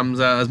 obviously, as it comes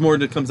as more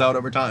comes out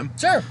over time.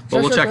 Sure,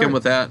 But we'll check in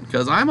with that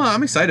because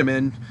I'm excited,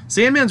 man.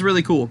 Sandman's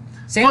really cool.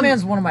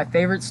 Sandman's one of my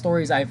favorite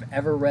stories I've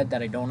ever read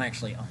that I don't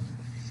actually own.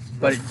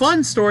 But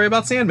fun story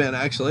about Sandman,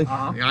 actually.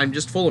 Uh-huh. I'm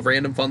just full of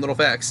random fun little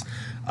facts.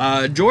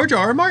 George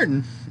R. R.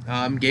 Martin,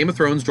 Game of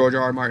Thrones, George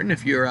R. R. Martin.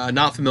 If you're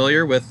not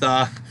familiar with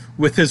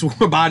his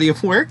body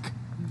of work,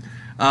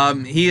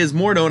 he is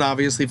more known,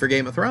 obviously, for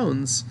Game of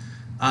Thrones.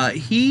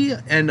 He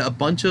and a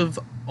bunch of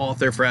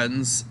author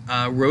friends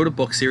wrote a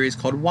book series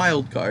called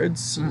Wild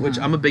Cards, which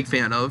I'm a big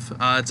fan of.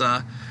 It's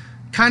a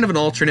kind of an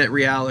alternate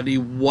reality.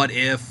 What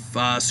if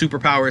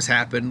superpowers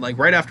happen? Like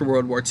right after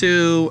World War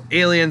II,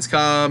 aliens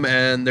come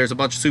and there's a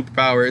bunch of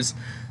superpowers.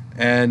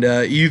 And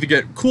you either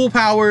get cool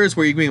powers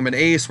where you become an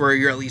ace, where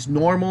you're at least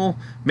normal.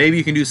 Maybe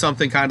you can do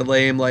something kind of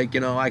lame, like,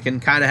 I can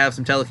kind of have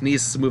some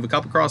telekinesis and move a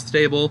cup across the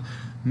table.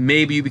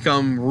 Maybe you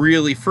become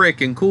really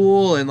frickin'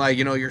 cool and, like,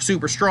 you're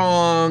super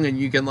strong and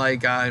you can,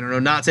 like,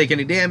 not take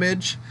any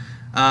damage.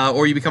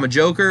 Or you become a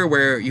Joker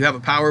where you have a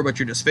power but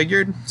you're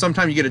disfigured.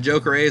 Sometimes you get a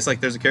Joker ace, like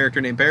there's a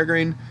character named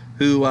Peregrine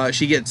who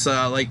she gets,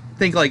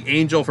 think like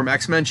Angel from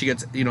X-Men. She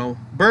gets,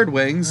 bird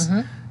wings.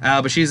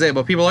 But she's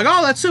able, people are like,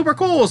 oh, that's super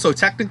cool. So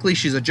technically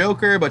she's a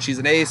Joker, but she's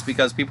an ace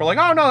because people are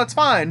like, oh, no, that's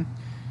fine.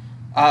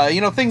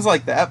 Things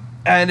like that.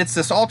 And it's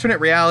this alternate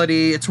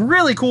reality. It's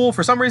really cool.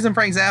 For some reason,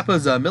 Frank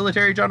Zappa's a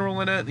military general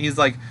in it. And he's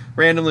like,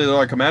 randomly, they're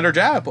like, Commander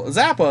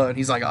Zappa. And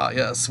he's like, ah,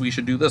 yes, we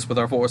should do this with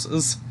our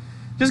forces.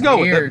 Just go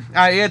Weird. with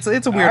it.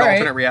 It's a weird All right.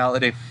 alternate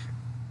reality.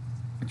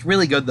 It's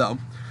really good, though.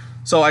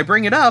 So I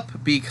bring it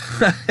up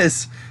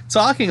because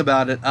talking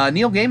about it,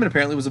 Neil Gaiman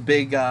apparently was a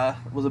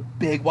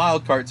big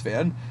Wild Cards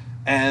fan.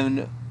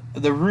 And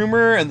the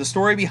rumor and the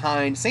story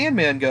behind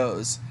Sandman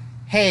goes,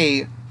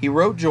 hey, he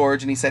wrote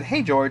George and he said,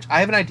 hey, George, I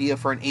have an idea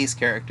for an ace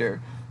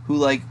character who,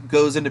 like,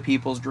 goes into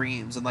people's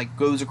dreams and, like,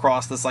 goes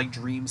across this, like,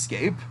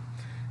 dreamscape.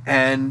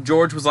 And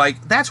George was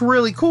like, that's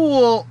really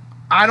cool.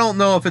 I don't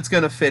know if it's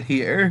going to fit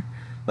here.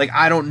 Like,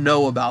 I don't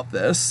know about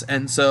this.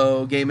 And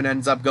so Gaiman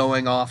ends up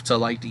going off to,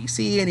 like,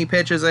 DC and he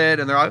pitches it.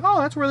 And they're like,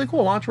 oh, that's really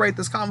cool. Why don't you write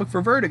this comic for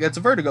Vertigo? It's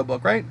a Vertigo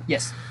book, right?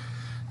 Yes.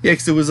 Yeah,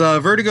 because it was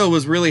Vertigo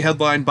was really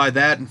headlined by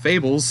that and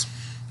Fables.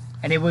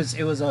 And it was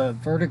a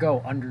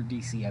Vertigo under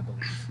DC, I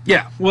believe.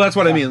 Yeah, well, that's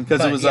what I mean, because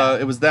but,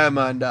 it was them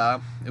and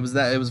it was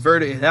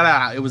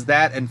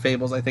that and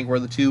Fables. I think were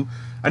the two.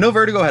 I know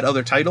Vertigo had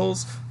other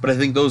titles, but I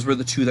think those were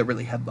the two that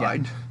really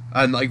headlined.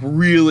 Yeah. And like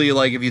really,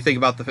 like if you think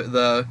about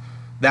the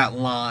that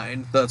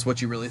line, that's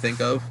what you really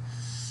think of.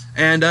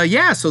 And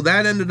so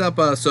that ended up.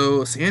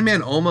 So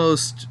Sandman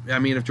almost. I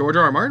mean, if George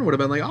R. R. Martin would have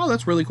been like, "Oh,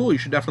 that's really cool. You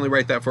should definitely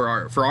write that for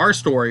our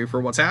story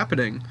for what's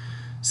happening."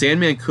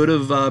 Sandman could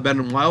have been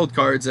in Wild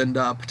Cards and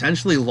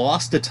potentially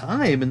lost to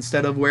time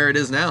instead of where it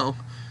is now,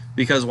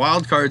 because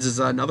Wild Cards is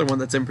another one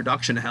that's in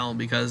production hell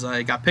because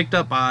it got picked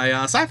up by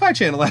Sci-Fi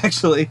Channel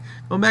actually.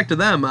 Going back to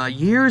them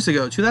years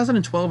ago,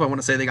 2012, I want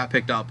to say they got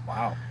picked up.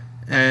 Wow.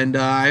 And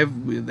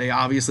they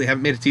obviously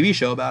haven't made a TV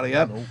show about it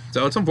yet, Nope.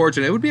 So it's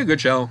unfortunate. It would be a good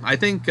show. I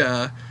think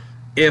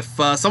if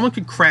someone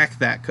could crack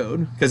that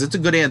code, because it's a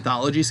good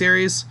anthology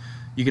series.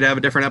 You could have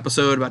a different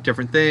episode about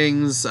different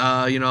things.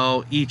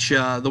 Each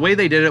the way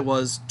they did it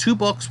was 2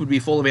 books would be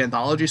full of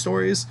anthology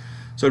stories.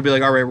 So it'd be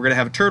like, all right, we're gonna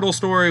have a turtle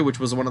story, which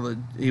was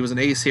he was an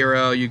ace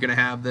hero. You're gonna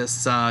have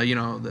this,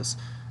 this,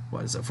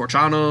 what is it,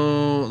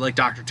 Forchano, like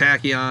Dr.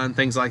 Tachyon,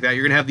 things like that.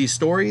 You're gonna have these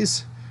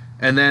stories,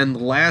 and then the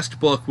last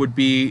book would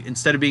be,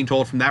 instead of being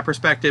told from that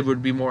perspective,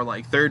 would be more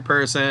like third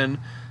person,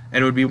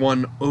 and it would be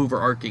one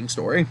overarching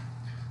story.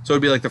 So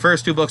it'd be like the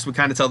first 2 books would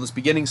kind of tell this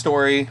beginning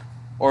story.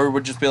 Or it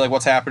would just be like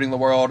what's happening in the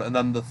world, and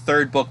then the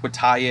third book would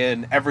tie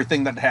in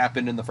everything that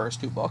happened in the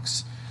first 2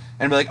 books.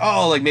 And be like,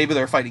 oh, like maybe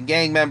they're fighting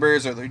gang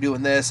members, or they're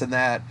doing this and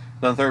that.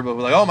 Then the third book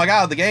would be like, oh my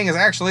god, the gang is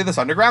actually this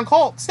underground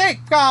cult, snake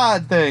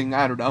god thing.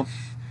 I don't know.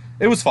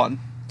 It was fun.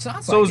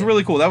 Sounds So it was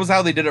really cool. That was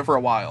how they did it for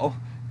a while.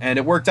 And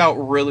it worked out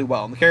really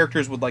well. And the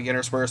characters would like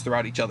intersperse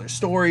throughout each other's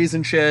stories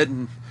and shit.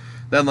 And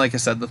then, like I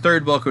said, the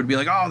third book would be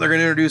like, oh, they're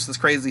going to introduce this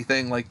crazy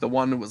thing. Like the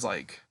one was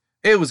like,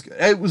 it was good.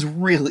 It was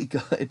really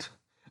good.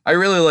 I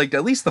really liked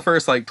at least the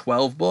first, like,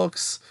 12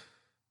 books.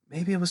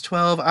 Maybe it was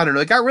 12. I don't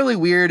know. It got really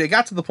weird. It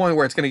got to the point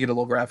where it's going to get a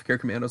little graphic here,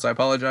 Commandos. I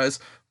apologize.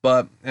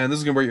 And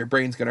this is where your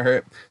brain's going to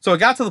hurt. So it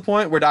got to the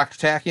point where Dr.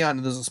 Tachyon, and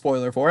this is a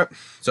spoiler for it.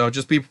 So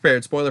just be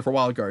prepared. Spoiler for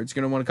Wild Cards.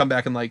 You're going to want to come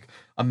back in, like,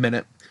 a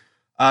minute.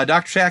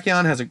 Dr.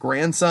 Tachyon has a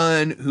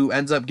grandson who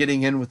ends up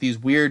getting in with these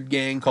weird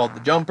gang called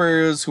the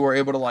Jumpers, who are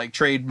able to, like,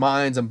 trade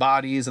minds and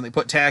bodies. And they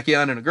put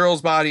Tachyon in a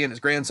girl's body, and his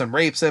grandson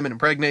rapes him and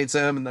impregnates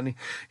him. And then he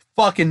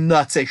fucking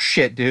nuts as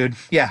shit, dude.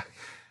 Yeah.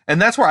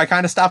 And that's where I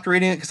kind of stopped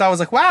reading it because I was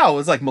like, wow, it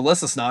was like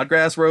Melissa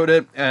Snodgrass wrote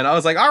it. And I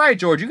was like, all right,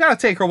 George, you got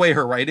to take away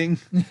her writing.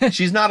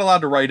 She's not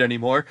allowed to write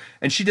anymore.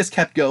 And she just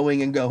kept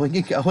going and going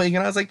and going.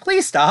 And I was like,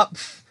 please stop.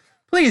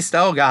 Please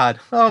stop. Oh, God.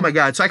 Oh, my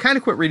God. So I kind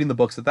of quit reading the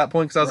books at that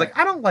point because I was like,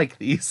 I don't like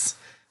these.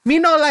 Me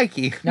no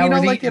likey. Now, Me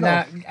no like it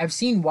all. I've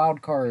seen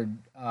Wild Card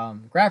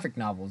graphic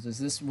novels. Was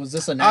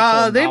this an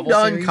actual they've novel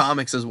done series?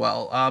 comics as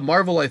well.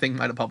 Marvel, I think,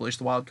 might have published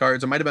the Wild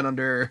Cards. It might have been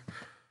under...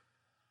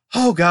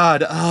 Oh,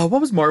 God.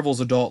 What was Marvel's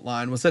adult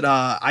line? Was it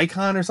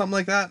Icon or something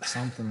like that?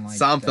 Something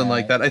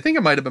Like that. I think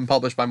it might have been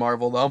published by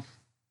Marvel, though.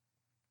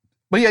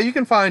 But yeah, you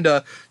can find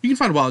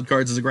Wild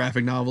Cards as a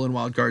graphic novel and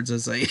Wild Cards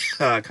as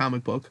a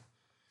comic book.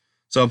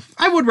 So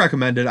I would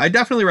recommend it. I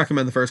definitely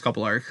recommend the first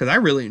couple arcs because I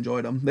really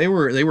enjoyed them. They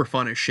were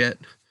fun as shit.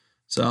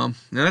 So, and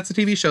that's a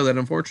TV show that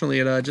unfortunately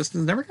it just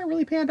has never got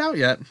really panned out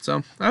yet.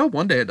 So I hope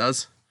one day it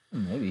does.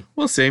 Maybe.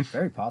 We'll see.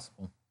 Very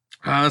possible.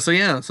 So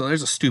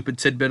there's a stupid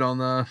tidbit on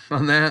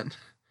that.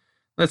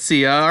 Let's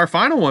see. Our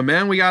final one,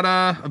 man. We got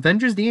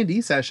Avengers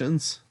D&D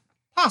sessions.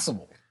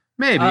 Possible.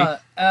 Maybe.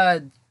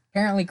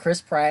 Apparently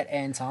Chris Pratt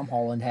and Tom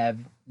Holland have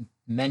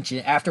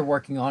mentioned, after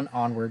working on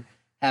Onward,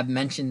 have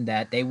mentioned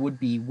that they would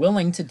be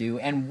willing to do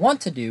and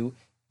want to do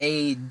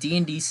a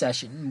D&D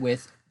session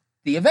with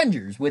the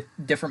Avengers, with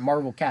different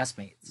Marvel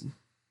castmates,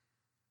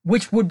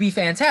 which would be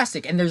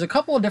fantastic. And there's a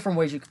couple of different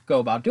ways you could go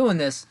about doing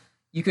this.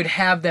 You could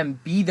have them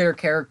be their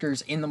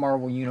characters in the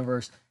Marvel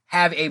Universe,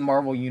 have a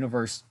Marvel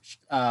Universe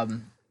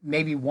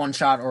maybe one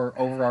shot or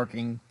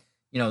overarching,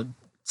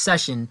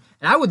 session.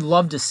 And I would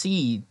love to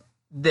see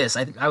this.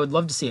 I would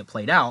love to see it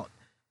played out.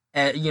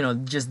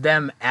 Just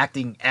them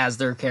acting as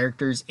their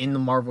characters in the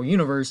Marvel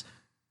Universe,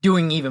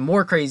 doing even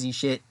more crazy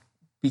shit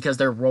because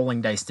they're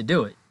rolling dice to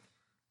do it.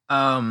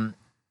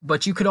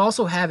 But you could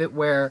also have it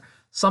where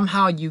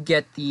somehow you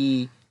get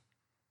the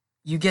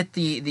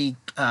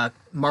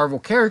Marvel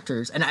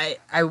characters, and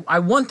I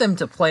want them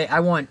to play. I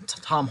want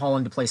Tom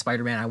Holland to play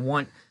Spider-Man. I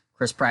want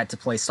Chris Pratt to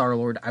play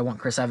Star-Lord. I want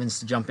Chris Evans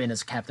to jump in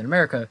as Captain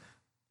America.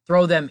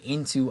 Throw them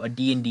into a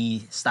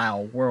D&D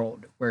style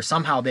world where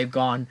somehow they've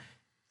gone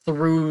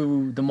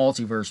through the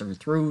multiverse or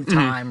through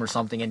time or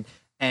something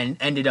and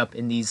ended up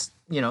in these,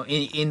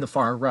 in the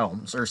far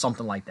realms or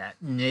something like that.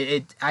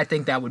 And I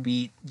think that would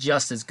be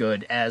just as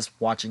good as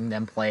watching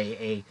them play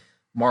a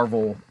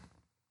Marvel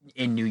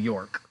in New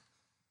York.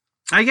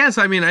 I guess,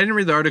 I didn't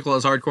read the article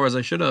as hardcore as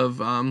I should have,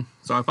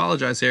 so I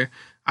apologize here.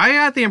 I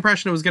got the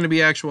impression it was going to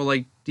be actual,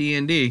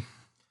 D&D.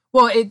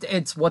 Well,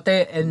 it's what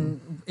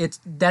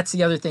that's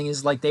the other thing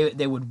is,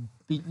 they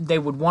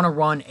would want to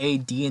run a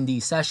D&D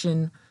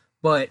session,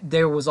 but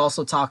there was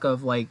also talk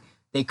of,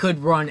 they could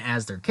run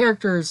as their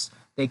characters,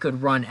 they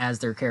could run as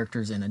their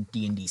characters in a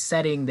D&D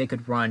setting, they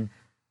could run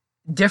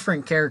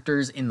different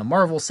characters in the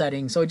Marvel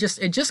setting, so it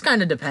just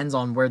kind of depends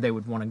on where they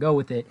would want to go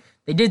with it.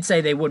 They did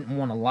say they wouldn't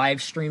want to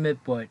live stream it,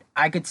 but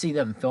I could see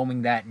them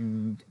filming that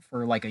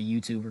for a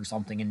YouTube or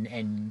something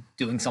and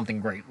doing something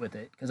great with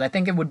it, because I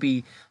think it would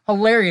be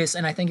hilarious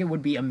and I think it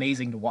would be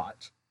amazing to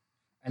watch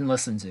and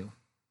listen to.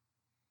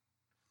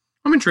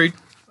 I'm intrigued.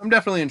 I'm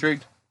definitely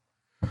intrigued.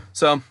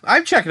 So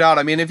I'd check it out.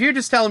 If you're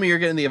just telling me you're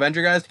getting the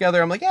Avenger guys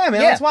together, I'm like, yeah,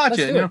 man, let's watch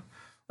it.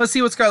 Let's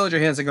see what Scarlett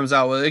Johansson comes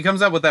out with. It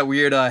comes out with that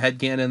weird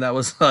headcanon that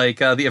was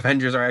the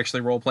Avengers are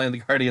actually role-playing the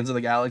Guardians of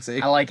the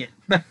Galaxy. I like it.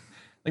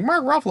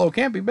 Mark Ruffalo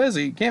can't be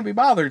busy, can't be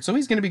bothered, so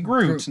he's going to be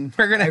Groot. And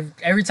we're gonna...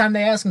 Every time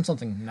they ask him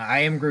something, I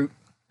am Groot.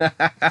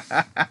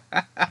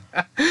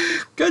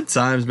 Good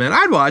times, man.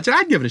 I'd watch it.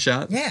 I'd give it a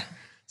shot. Yeah.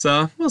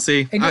 So we'll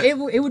see.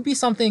 It would be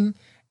something,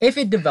 if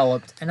it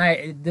developed,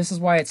 and this is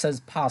why it says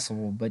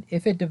possible, but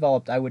if it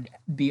developed, I would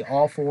be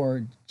all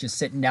for just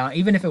sitting down,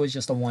 even if it was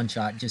just a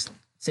one-shot, just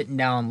sitting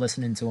down,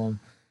 listening to them,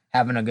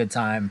 having a good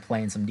time,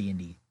 playing some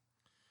D&D.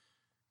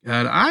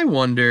 God, I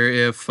wonder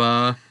if...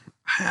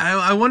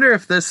 I wonder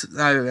if this...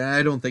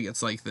 I don't think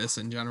it's like this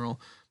in general.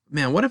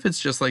 Man, what if it's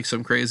just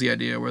some crazy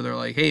idea where they're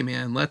like, hey,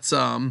 man, let's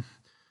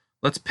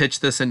pitch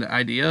this into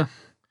idea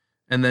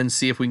and then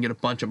see if we can get a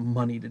bunch of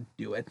money to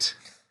do it.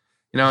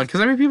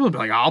 Because people would be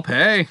like, I'll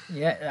pay.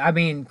 Yeah,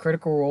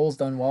 Critical Role's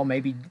done well.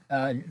 Maybe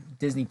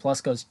Disney Plus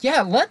goes,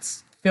 yeah,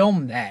 let's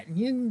film that.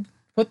 You can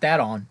put that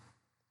on.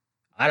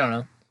 I don't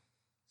know.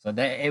 So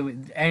that it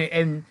would,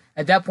 and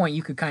at that point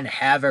you could kind of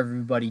have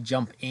everybody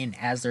jump in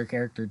as their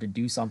character to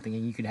do something,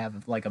 and you could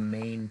have a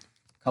main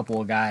couple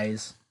of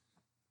guys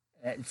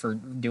for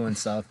doing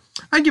stuff.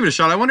 I'd give it a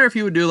shot. I wonder if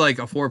you would do a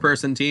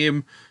 4-person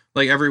team.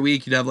 Every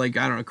week you'd have I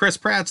don't know, Chris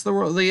Pratt's the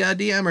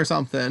DM or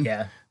something.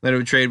 Yeah. That it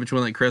would trade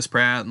between Chris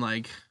Pratt and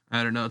I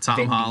don't know, Tom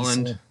Vin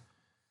Holland. Diesel.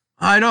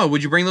 I know.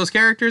 Would you bring those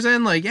characters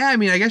in? I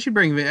guess you'd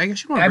bring. I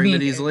guess you want to bring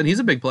Vin Diesel in. He's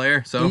a big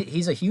player, so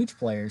he's a huge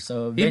player.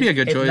 So he'd be a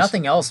good choice. If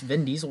nothing else,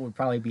 Vin Diesel would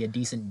probably be a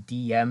decent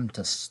DM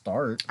to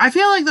start. I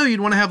feel though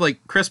you'd want to have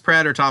Chris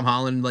Pratt or Tom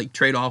Holland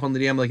trade off on the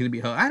DM it'd be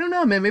host. I don't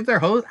know, man. Maybe they're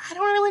host. I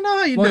don't really know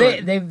how you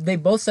do it. They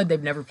both said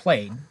they've never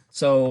played,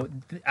 so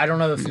I don't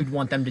know if you'd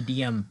want them to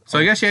DM. So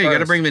I guess you got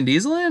to bring Vin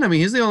Diesel in.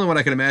 He's the only one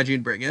I can imagine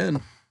you'd bring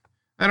in.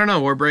 I don't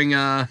know, or bring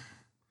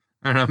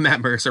I don't know,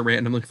 Matt Mercer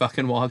randomly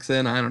fucking walks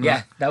in. I don't know.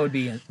 Yeah, that would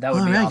be All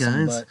right,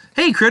 awesome. guys. But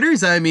Hey,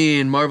 critters. I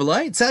mean,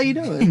 Marvelites. How you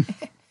doing?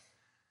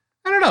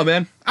 I don't know,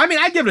 man. I mean,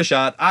 I'd give it a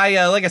shot.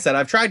 Like I said,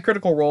 I've tried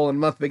Critical Role, and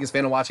I'm not the biggest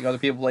fan of watching other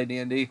people play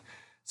D&D.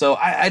 So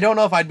I don't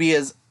know if I'd be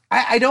as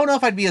I don't know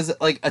if I'd be as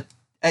like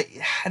I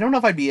don't know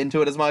if I'd be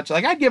into it as much.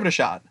 Like, I'd give it a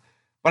shot,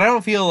 but I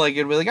don't feel like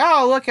it'd be like,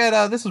 oh, look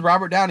at this is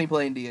Robert Downey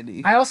playing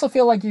D&D. I also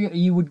feel like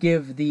you would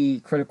give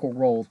the Critical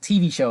Role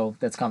TV show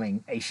that's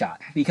coming a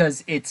shot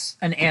because it's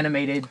an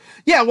animated.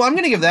 Yeah, well, I'm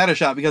gonna give that a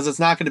shot because it's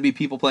not going to be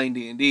people playing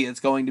D&D. It's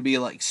going to be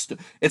like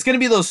it's going to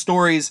be those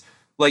stories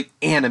like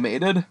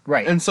animated,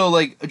 Right. And so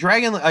like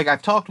like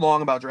I've talked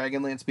long about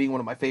Dragonlance being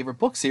one of my favorite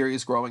book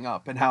series growing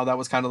up, and how that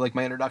was kind of like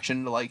my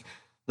introduction to like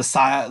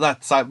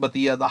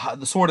the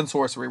the sword and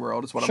sorcery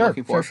world is what I'm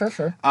looking for.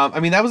 Sure.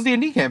 I mean, that was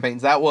D&D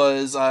campaigns. That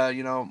was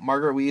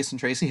Margaret Weis and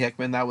Tracy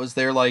Hickman. That was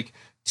their like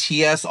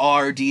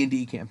TSR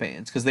D&D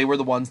campaigns, because they were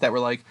the ones that were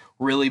like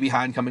really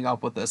behind coming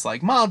up with this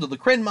like module, the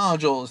Kryn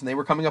modules, and they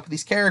were coming up with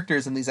these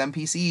characters and these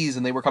NPCs,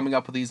 and they were coming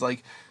up with these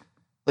like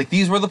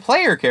these were the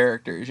player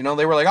characters.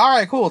 They were like, all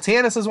right, cool.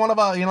 Tanis is one of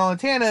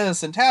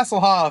Tanis and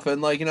Tasselhoff,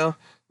 and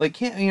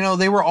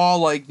they were all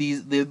like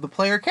the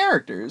player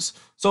characters.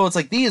 So it's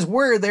like these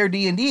were their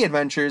D&D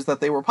adventures that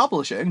they were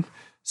publishing.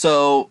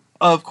 So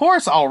of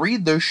course I'll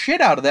read the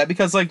shit out of that,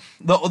 because like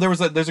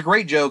there's a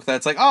great joke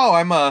that's like, oh,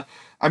 I'm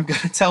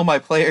gonna tell my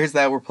players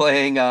that we're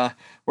playing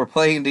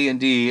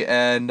D&D,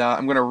 and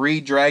I'm gonna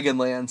read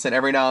Dragonlance, and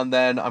every now and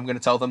then I'm gonna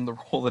tell them to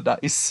roll the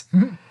dice.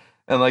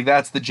 And like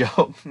that's the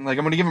joke. Like,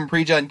 I'm gonna give them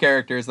pre-gen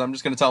characters, and I'm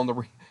just gonna tell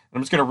them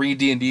I'm just gonna read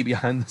D&D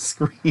behind the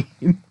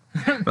screen.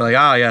 But like,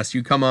 yes,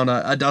 you come on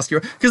a dusty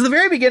road, because the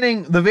very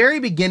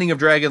beginning of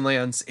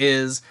Dragonlance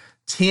is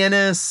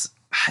Tanis.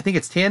 I think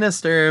it's Tanis,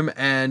 Sturm,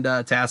 and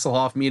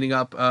Tasselhoff meeting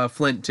up.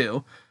 Flint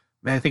too.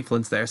 I think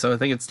Flint's there, so I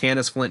think it's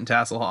Tanis, Flint, and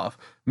Tasselhoff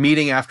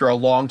meeting after a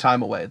long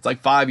time away. It's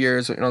like 5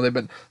 years. They've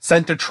been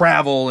sent to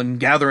travel and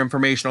gather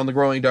information on the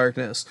growing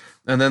darkness,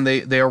 and then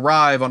they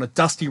arrive on a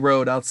dusty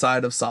road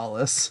outside of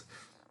Solace.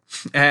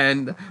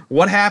 And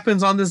what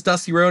happens on this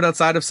dusty road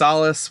outside of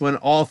Solace when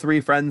all three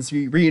friends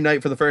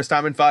reunite for the first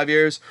time in 5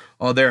 years?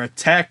 Oh, they're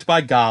attacked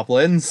by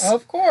goblins.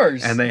 Of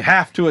course. And they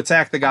have to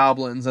attack the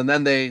goblins, and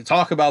then they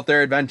talk about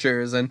their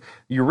adventures, and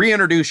you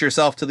reintroduce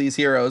yourself to these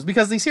heroes,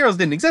 because these heroes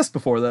didn't exist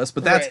before this,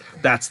 but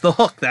that's the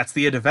hook. That's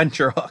the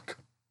adventure hook.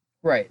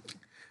 Right.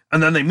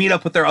 And then they meet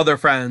up with their other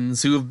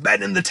friends who've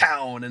been in the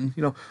town, and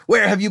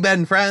where have you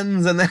been,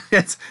 friends? And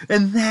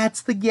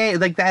that's the game.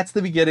 Like, that's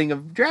the beginning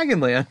of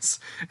Dragonlance.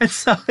 And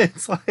so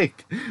it's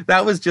like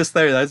that's just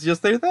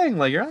their thing.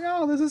 Like, you're like,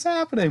 oh, this is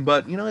happening,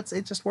 but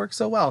it just works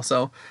so well.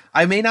 So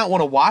I may not want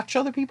to watch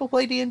other people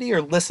play D&D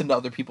or listen to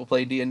other people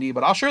play D&D,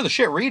 but I'll sure the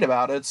shit read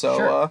about it. So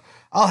sure.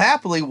 I'll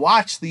happily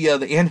watch the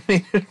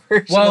animated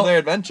version of their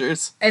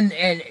adventures. And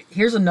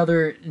here's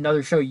another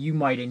show you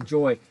might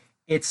enjoy.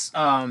 It's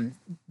the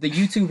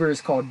YouTuber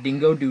is called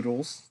Dingo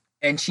Doodles,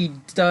 and she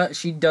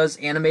does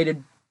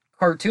animated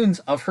cartoons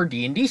of her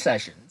D&D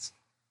sessions.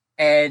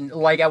 And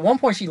like at one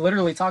point she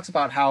literally talks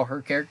about how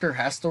her character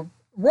has to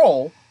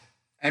roll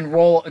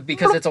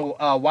because it's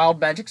a wild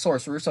magic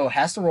sorcerer, so it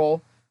has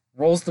to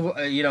rolls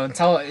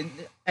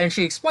the and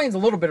she explains a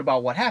little bit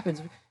about what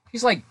happens.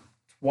 She's like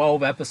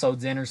 12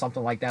 episodes in or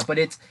something like that, but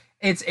it's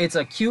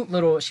a cute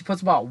little. She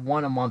puts about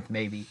one a month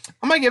maybe.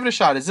 I might give it a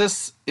shot.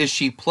 Is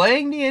she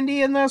playing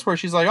D&D in this, where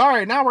she's like, all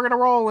right, now we're gonna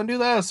roll and do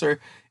this,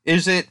 or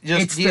is it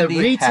just it's D&D the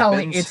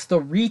retelling? happens? It's the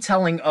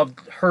retelling of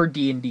her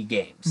D&D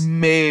games.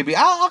 Maybe.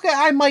 Okay,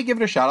 I might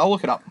give it a shot. I'll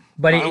look it up.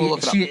 But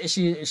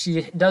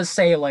she does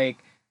say, like,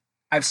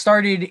 I've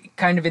started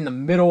kind of in the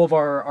middle of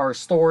our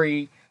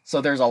story,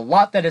 so there's a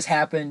lot that has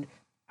happened.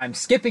 I'm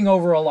skipping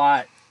over a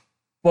lot,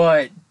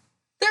 but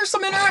there's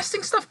some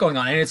interesting stuff going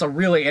on, and it's a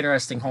really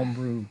interesting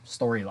homebrew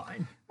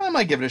storyline. I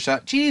might give it a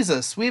shot.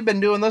 Jesus, we've been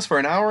doing this for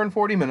an hour and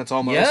 40 minutes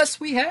almost. Yes,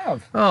 we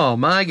have. Oh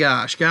my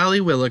gosh, golly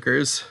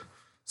willikers.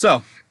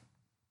 So,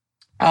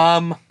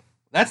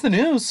 that's the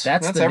news.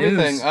 That's the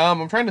everything. news.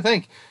 I'm trying to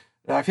think.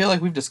 I feel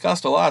like we've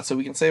discussed a lot, so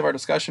we can save our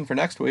discussion for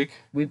next week.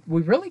 We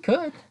really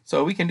could.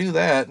 So we can do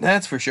that.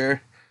 That's for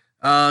sure.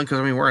 Because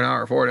we're an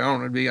hour 40. I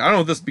don't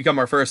know if this become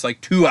our first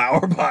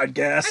 2-hour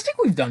podcast. I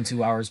think we've done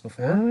 2 hours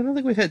before. I don't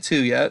think we've hit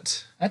 2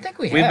 yet. I think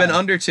we have. We've been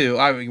under 2.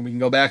 We can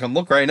go back and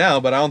look right now,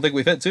 but I don't think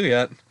we've hit 2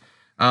 yet.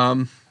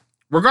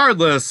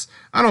 Regardless,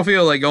 I don't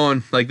feel like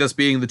going like this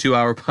being the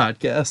 2-hour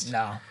podcast.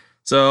 No.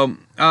 So,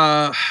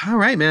 all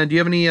right, man. Do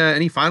you have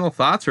any final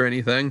thoughts or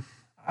anything?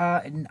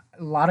 A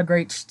lot of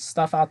great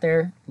stuff out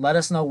there. Let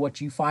us know what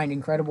you find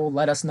incredible.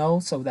 Let us know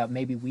so that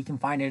maybe we can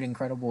find it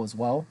incredible as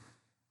well.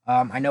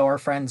 I know our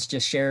friends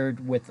just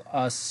shared with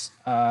us,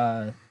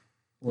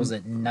 was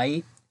it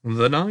Night?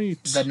 The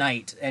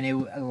Night. And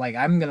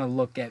I'm going to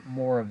look at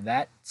more of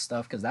that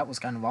stuff because that was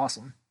kind of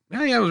awesome.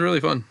 Yeah, it was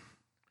really fun.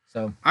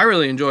 So I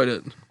really enjoyed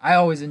it. I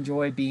always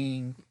enjoy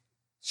being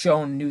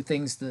shown new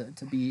things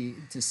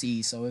to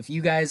see. So if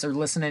you guys are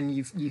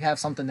listening, you have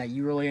something that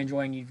you really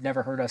enjoy and you've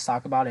never heard us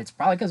talk about, it's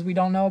probably because we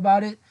don't know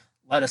about it.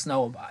 Let us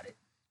know about it.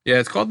 Yeah,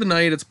 it's called The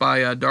Night. It's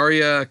by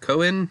Daria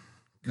Cohen.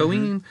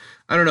 Coen.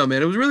 I don't know,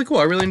 man. It was really cool.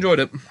 I really enjoyed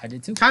it. I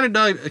did too. Kind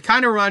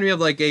of reminded me of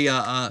like a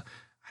I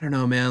don't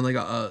know, man, like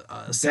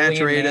a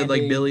saturated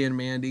like Billy and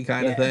Mandy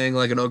kind of thing,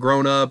 like a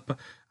grown up.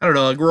 I don't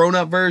know, a grown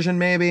up version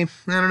maybe. I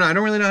don't know. I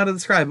don't really know how to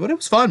describe it, but it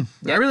was fun.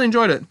 I really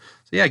enjoyed it.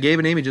 So yeah, Gabe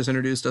and Amy just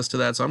introduced us to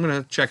that, so I'm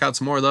gonna check out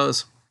some more of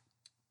those.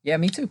 Yeah,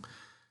 me too.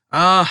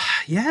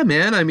 Yeah,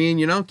 man. I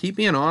mean, keep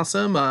being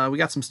awesome. We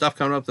got some stuff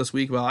coming up this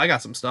week. Well, I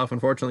got some stuff.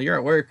 Unfortunately, you're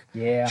at work.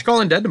 Yeah. You should call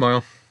in dead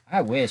tomorrow.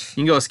 I wish.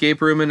 You can go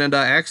escape room and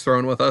axe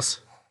throwing with us.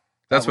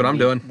 That's what I'm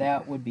doing.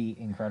 That would be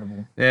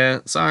incredible. Yeah,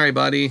 sorry,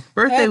 buddy.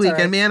 Birthday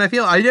weekend, right. Man.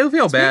 I do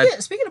feel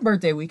bad. Speaking of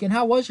birthday weekend,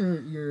 how was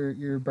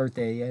your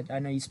birthday? I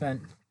know you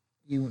spent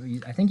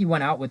I think you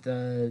went out with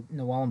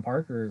Noel and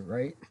Parker,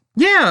 right?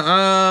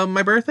 Yeah,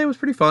 my birthday was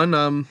pretty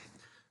fun.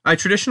 I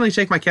traditionally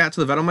take my cat to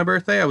the vet on my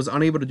birthday. I was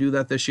unable to do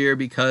that this year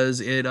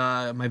because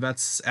my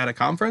vet's at a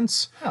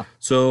conference. Oh.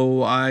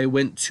 So I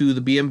went to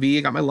the BMV,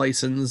 I got my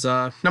license.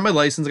 Not my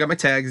license, I got my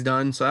tags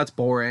done, so that's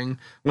boring.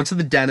 Went to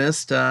the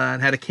dentist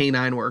and had a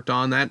canine worked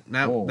on.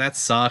 That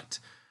sucked.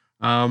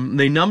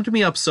 They numbed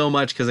me up so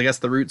much because I guess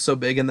the root's so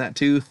big in that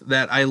tooth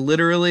that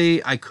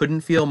I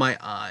couldn't feel my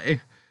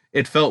eye.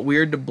 It felt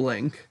weird to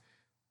blink.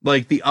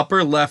 Like the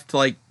upper left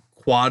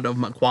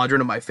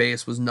quadrant of my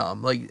face was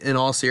numb. Like in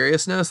all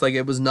seriousness, like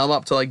it was numb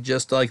up to like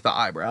just like the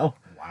eyebrow.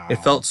 Wow. It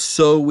felt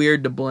so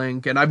weird to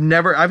blink. And I've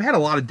had a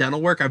lot of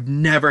dental work. I've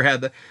never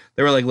had that.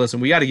 They were like, listen,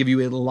 we got to give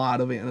you a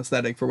lot of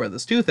anesthetic for where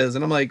this tooth is.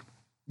 And I'm like,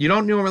 you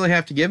don't really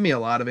have to give me a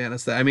lot of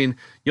anesthetic. I mean,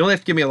 you only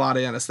have to give me a lot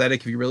of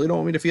anesthetic if you really don't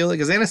want me to feel it,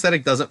 because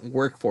anesthetic doesn't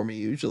work for me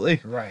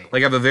usually. Right.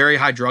 Like I have a very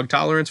high drug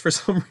tolerance for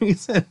some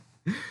reason.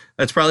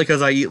 That's probably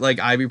because I eat like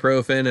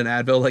ibuprofen and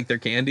Advil like they're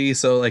candy,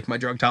 so like my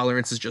drug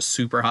tolerance is just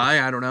super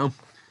high. I don't know,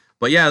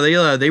 but yeah,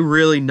 they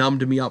really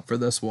numbed me up for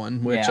this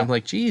one, which I'm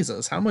like,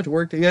 Jesus, how much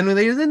work?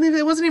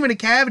 It wasn't even a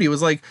cavity. It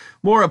was like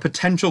more a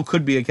potential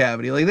could be a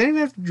cavity. Like they didn't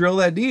even have to drill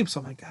that deep. So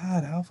I'm like,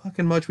 God, how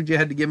fucking much would you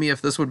have to give me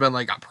if this would have been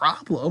like a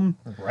problem?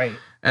 Right.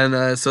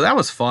 And so that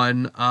was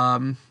fun.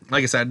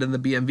 Like I said, I did the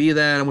BMV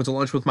then. I went to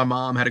lunch with my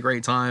mom, had a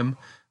great time.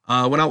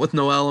 Went out with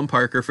Noel and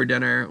Parker for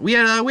dinner. We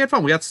had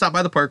fun. We got to stop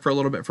by the park for a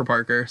little bit for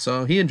Parker,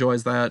 so he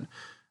enjoys that.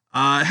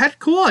 I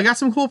got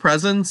some cool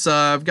presents.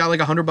 I've got like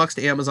 $100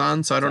 to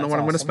Amazon, so I don't know what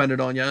I'm going to spend it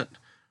on yet.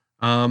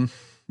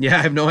 Yeah,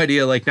 I have no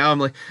idea. Like now I'm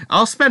like,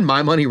 I'll spend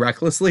my money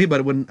recklessly,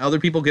 but when other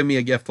people give me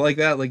a gift like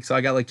that, like, so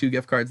I got like 2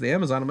 gift cards to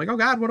Amazon. I'm like, oh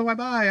God, what do I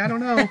buy? I don't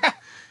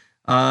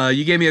know.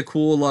 You gave me a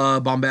cool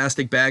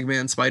bombastic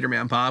Bagman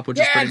Spider-Man pop, which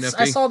is pretty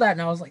nifty. I saw that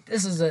and I was like,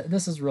 this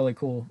is really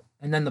cool.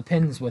 And then the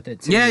pins with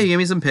it too. Yeah, you gave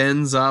me some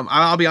pins.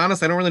 I'll be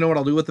honest, I don't really know what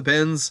I'll do with the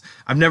pins.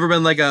 I've never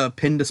been like a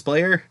pin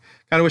displayer.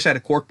 Kind of wish I had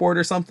a cork board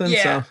or something.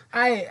 Yeah, so.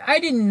 I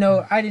didn't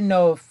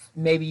know if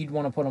maybe you'd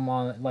want to put them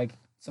on like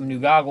some new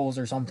goggles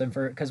or something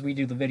because we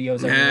do the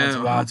videos every once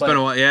in a while. It's been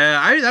a while.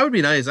 Yeah, that would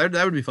be nice. That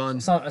would be fun.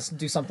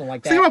 Do something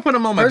like that. Think about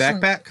putting them on my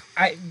backpack.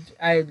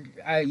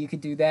 You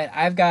could do that.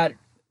 I've got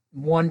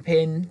one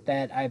pin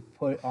that I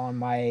put on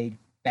my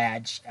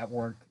badge at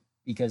work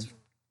because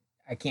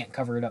I can't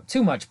cover it up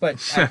too much, but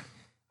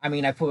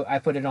I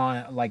put it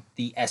on like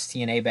the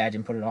STNA badge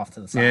and put it off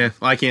to the side. Yeah,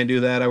 I can't do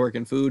that. I work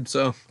in food,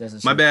 so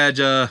my badge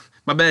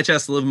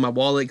has to live in my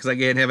wallet because I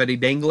can't have any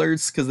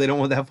danglers because they don't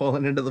want that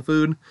falling into the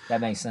food.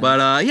 That makes sense.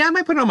 But yeah, I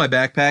might put it on my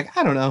backpack.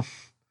 I don't know.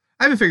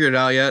 I haven't figured it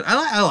out yet.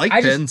 I like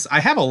pins. I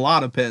have a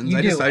lot of pins.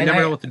 I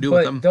never know what to do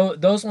with them.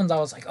 Those ones I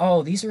was like,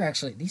 oh, these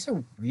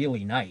are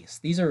really nice.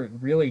 These are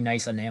really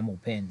nice enamel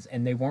pins,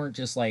 and they weren't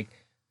just like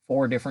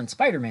 4 different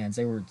Spider-Mans.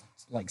 They were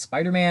like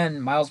Spider-Man,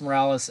 Miles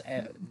Morales,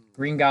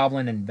 Green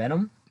Goblin, and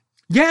Venom.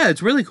 Yeah,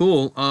 it's really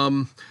cool.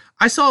 I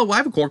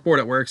have a corkboard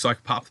at work, so I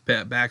can pop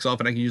the backs off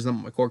and I can use them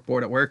on my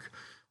corkboard at work.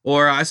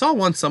 Or I saw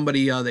once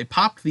somebody they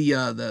popped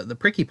the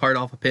pricky part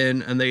off a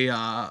pin and they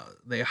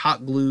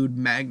hot glued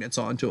magnets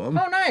onto them.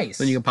 Oh, nice!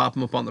 Then you can pop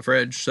them up on the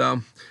fridge.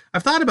 So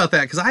I've thought about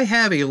that because I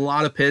have a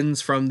lot of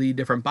pins from the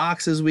different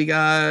boxes we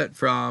got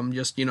from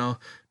just not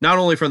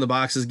only from the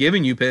boxes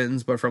giving you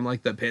pins, but from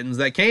like the pins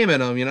that came in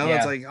them.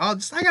 It's like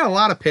I got a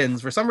lot of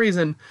pins for some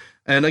reason.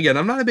 And again,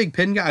 I'm not a big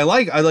pin guy. I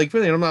like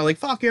really. I'm not like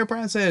fuck your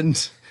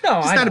present. No,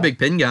 I'm not a big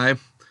pin guy.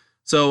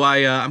 So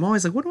I'm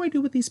always like, what do I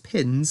do with these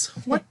pins?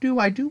 What do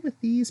I do with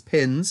these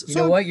pins? You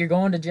know what? You're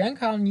going to Gen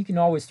Con. You can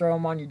always throw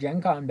them on your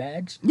Gen Con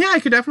badge. Yeah, I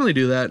could definitely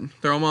do that.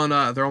 Throw them on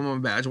my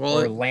badge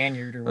wallet. Or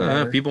lanyard or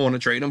whatever. People want to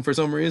trade them for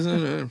some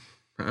reason.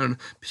 I don't know.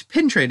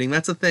 Pin trading,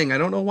 that's a thing. I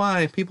don't know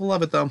why. People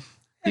love it, though.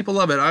 People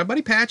love it. Our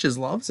buddy Patches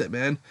loves it,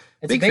 man.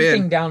 It's a big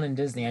thing down in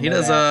Disney. He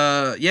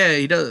does, yeah,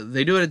 he does.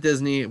 They do it at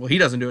Disney. Well, he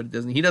doesn't do it at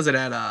Disney. He does it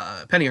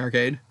at Penny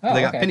Arcade. Oh,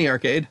 they got Penny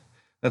Arcade.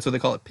 That's what they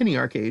call it, Penny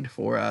Arcade,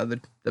 for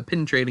the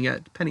pin trading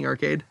at Penny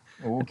Arcade.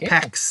 Okay.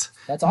 PAX.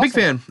 That's awesome. Big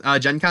fan.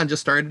 Gen Con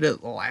just started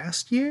it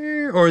last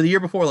year, or the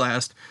year before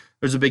last.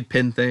 There's a big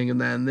pin thing,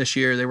 and then this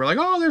year they were like,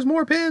 oh, there's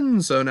more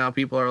pins. So now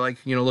people are like,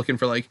 looking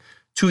for like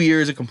 2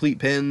 years of complete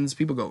pins.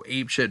 People go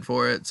ape shit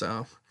for it,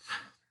 so...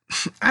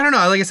 I don't know.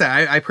 Like I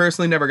said, I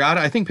personally never got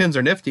it. I think pins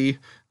are nifty.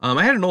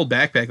 I had an old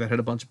backpack that had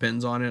a bunch of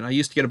pins on it. I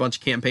used to get a bunch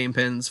of campaign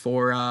pins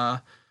for...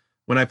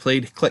 when I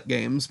played click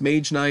games,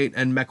 Mage Knight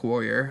and Mech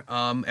Warrior.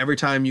 Every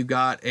time you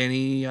got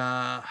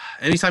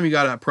anytime you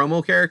got a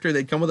promo character,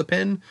 they'd come with a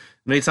pin.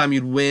 And anytime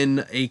you'd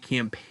win a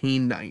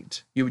campaign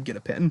night, you would get a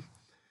pin.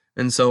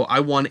 And so I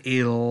won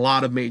a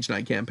lot of Mage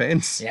Knight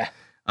campaigns. Yeah.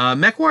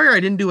 Mech Warrior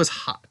I didn't do as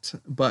hot,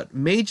 but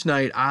Mage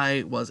Knight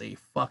I was a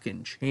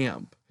fucking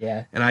champ.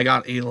 Yeah. And I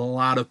got a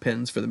lot of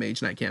pins for the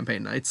Mage Knight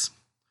campaign nights.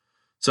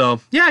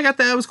 So yeah, I got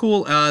that. It was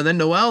cool. Then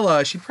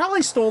Noelle, she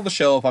probably stole the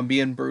show if I'm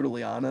being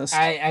brutally honest.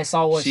 I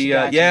saw what she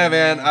got. Yeah,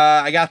 man.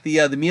 I got the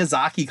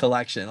Miyazaki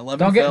collection.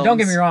 11 films. Don't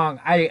get me wrong.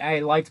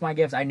 I liked my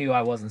gifts. I knew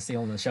I wasn't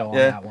stealing the show on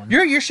that one.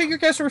 Your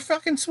gifts were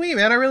fucking sweet,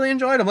 man. I really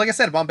enjoyed them. Like I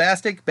said,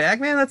 bombastic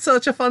bag, man. That's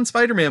such a fun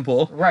Spider-Man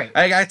pull. Right.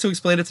 I got to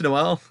explain it to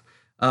Noelle.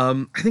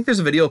 I think there's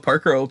a video of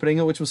Parker opening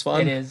it, which was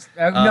fun. It is.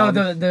 No,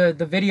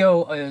 the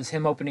video is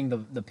him opening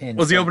the pin.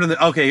 Was he opening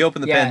the? Okay, he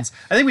opened the Yeah. pins.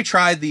 I think we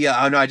tried the.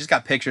 Oh no, I just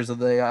got pictures of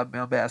the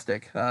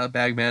bombastic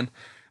Bagman.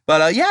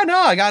 But yeah, no,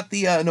 I got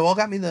the. Noelle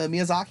got me the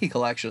Miyazaki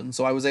collection,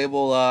 so I was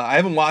able. I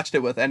haven't watched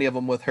it with any of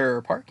them with her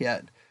or Park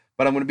yet,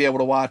 but I'm going to be able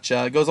to watch.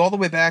 It goes all the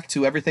way back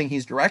to everything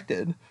he's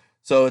directed.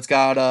 So it's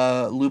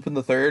got Lupin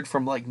the Third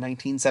from like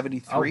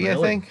 1973, Oh, really? I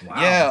think. Wow.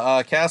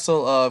 Yeah,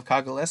 Castle of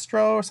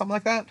Cagliostro or something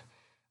like that.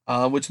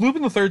 Which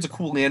Lupin the Third's a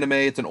cool anime.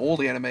 It's an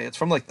old anime. It's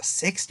from like the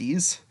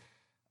 60s.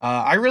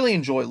 I really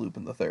enjoy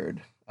Lupin the Third.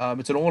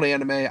 It's an old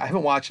anime. I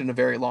haven't watched it in a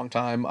very long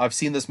time. I've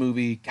seen this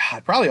movie,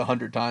 God, probably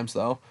 100 times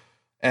though.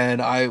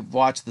 And I've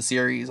watched the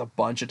series a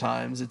bunch of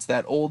times. It's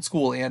that old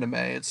school anime.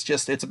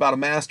 It's about a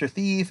master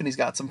thief and he's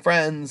got some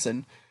friends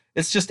and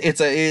it's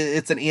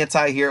an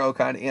anti-hero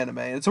kind of anime.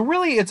 It's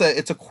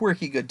a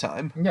quirky good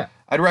time. Yeah.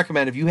 I'd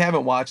recommend if you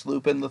haven't watched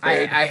Lupin the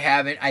Third. I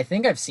haven't. I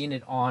think I've seen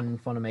it on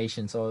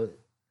Funimation, so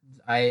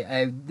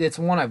it's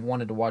one I've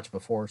wanted to watch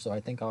before, so I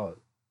think I'll.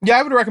 Yeah,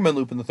 I would recommend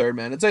Lupin the Third,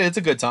 man. It's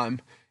a good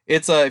time.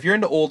 It's if you're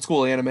into old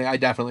school anime, I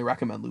definitely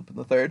recommend Lupin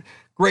the Third.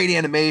 Great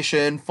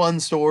animation, fun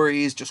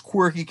stories, just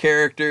quirky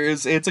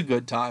characters. It's a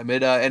good time.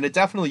 And it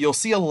definitely you'll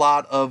see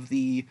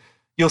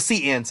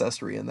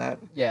ancestry in that.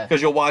 Yeah.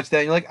 Because you'll watch that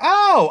and you're like,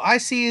 oh, I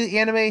see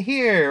anime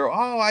here.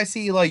 Oh, I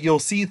see you'll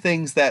see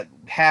things that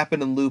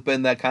happen in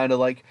Lupin that kind of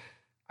like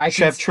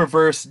have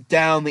traversed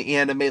down the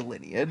anime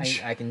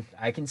lineage. I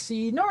can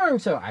see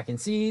Naruto. I can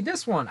see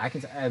this one.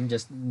 I'm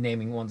just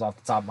naming ones off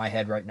the top of my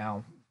head right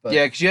now. But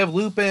yeah, because you have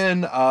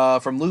Lupin.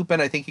 From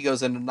Lupin, I think he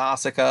goes into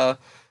Nausicaa,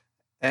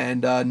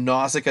 and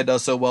Nausicaa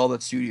does so well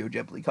that Studio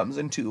Ghibli comes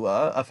into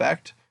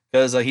effect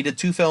because he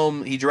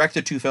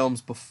directed 2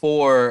 films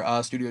before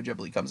Studio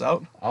Ghibli comes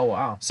out. Oh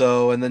wow!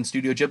 So and then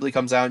Studio Ghibli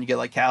comes out, and you get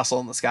like Castle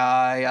in the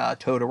Sky,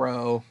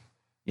 Totoro.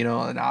 You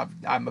know, and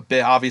I'm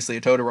obviously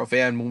a Totoro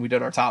fan. When we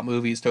did our top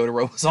movies,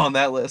 Totoro was on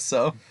that list,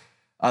 so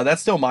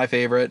that's still my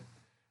favorite.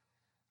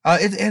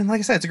 And like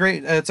I said,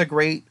 it's a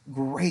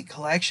great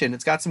collection.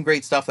 It's got some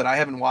great stuff that I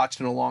haven't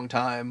watched in a long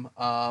time.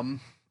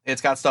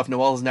 It's got stuff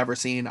Noelle's never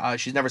seen.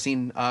 She's never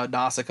seen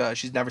Nausicaa.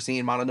 She's never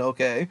seen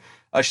Mononoke.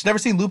 She's never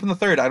seen Lupin the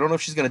Third. I don't know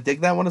if she's gonna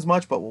dig that one as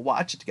much, but we'll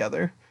watch it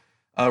together.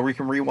 We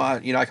can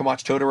rewatch. You know, I can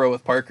watch Totoro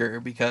with Parker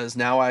because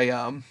now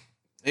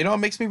it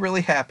makes me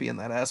really happy in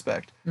that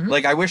aspect. Mm-hmm.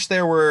 Like I wish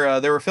there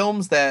were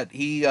films that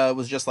he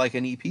was just like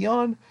an EP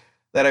on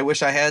that I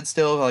wish I had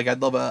still. Like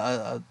I'd love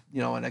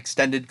an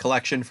extended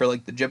collection for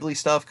like the Ghibli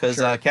stuff because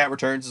Sure. Cat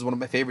Returns is one of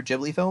my favorite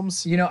Ghibli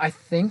films. You know, I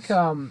think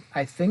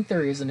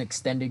there is an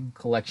extended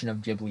collection of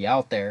Ghibli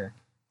out there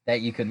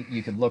that you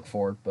could look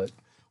for, but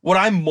What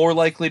I'm more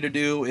likely to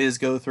do is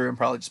go through and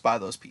probably just buy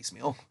those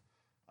piecemeal.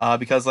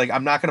 Because like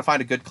I'm not gonna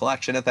find a good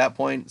collection at that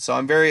point, so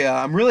I'm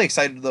really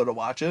excited though to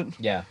watch it.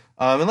 yeah.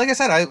 And like I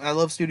said, I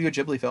love Studio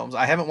Ghibli films.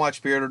 I haven't watched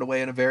Spirited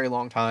Away in a very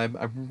long time.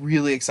 I'm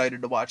really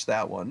excited to watch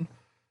that one.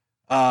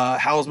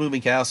 Howl's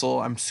Moving Castle,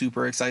 I'm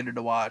super excited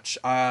to watch.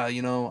 I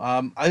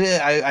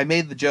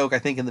made the joke, I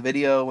think, in the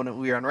video when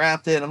we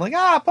unwrapped it. I'm like,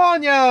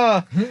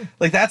 Ponyo!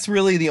 Like, that's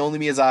really the only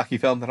Miyazaki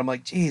film that I'm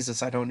like,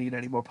 Jesus, I don't need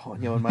any more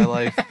Ponyo in my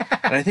life.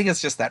 And I think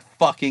it's just that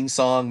fucking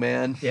song,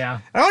 man. Yeah.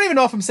 I don't even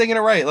know if I'm singing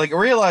it right. Like, I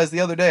realized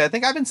the other day, I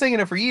think I've been singing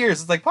it for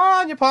years. It's like,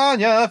 Ponyo,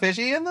 Ponyo,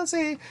 fishy in the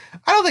sea.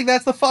 I don't think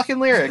that's the fucking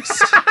lyrics.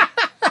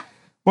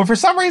 But for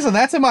some reason,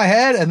 that's in my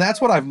head, and that's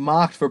what I've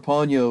mocked for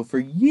Ponyo for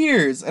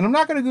years. And I'm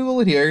not going to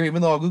Google it here,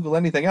 even though I'll Google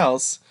anything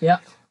else. Yeah.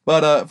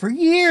 But for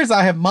years,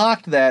 I have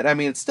mocked that. I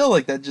mean, it's still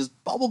like that just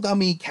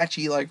bubblegummy,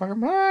 catchy, like... I've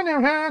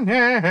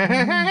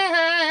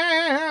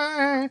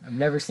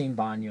never seen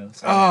Banyo.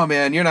 So. Oh,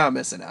 man, you're not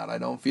missing out, I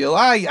don't feel.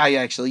 I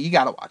actually, you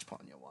got to watch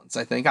Ponyo once,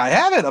 I think. I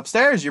have it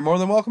upstairs. You're more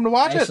than welcome to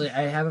watch it. Actually,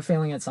 I have a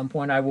feeling at some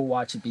point I will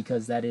watch it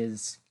because that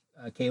is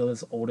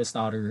Kayla's oldest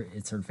daughter.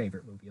 It's her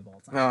favorite movie of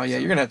all time. Oh, yeah,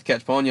 you're going to have to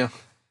catch Ponyo.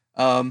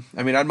 I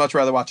mean, I'd much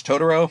rather watch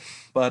Totoro,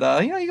 but,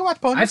 you can watch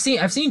Ponyo. I've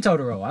seen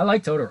Totoro. I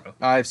like Totoro.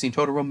 I've seen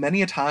Totoro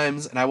many a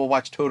times, and I will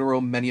watch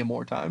Totoro many a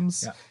more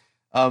times. Yeah.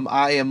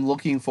 I am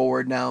looking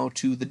forward now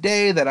to the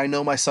day that I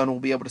know my son will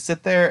be able to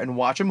sit there and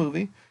watch a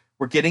movie.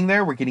 We're getting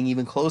there. We're getting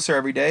even closer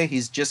every day.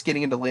 He's just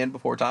getting into Land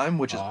Before Time,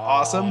 which is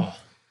awesome.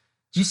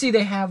 Do you see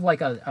they have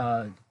like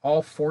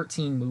all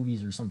 14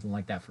 movies or something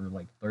like that for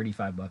like $35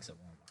 at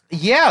Walmart?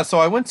 Yeah, so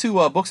I went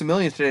to Books A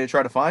Million today to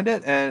try to find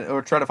it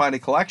or try to find a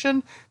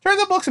collection.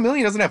 Turns out Books A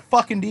Million doesn't have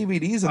fucking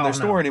DVDs in Oh, their no.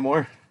 store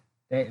anymore.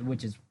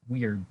 Which is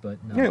weird,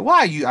 but no. Yeah,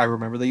 why? I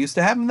remember they used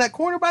to have them in that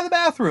corner by the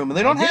bathroom, and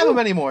they don't have them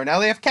anymore. Now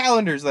they have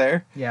calendars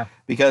there. Yeah.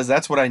 Because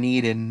that's what I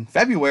need in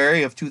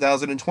February of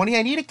 2020.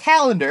 I need a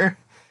calendar.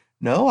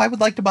 No, I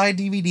would like to buy a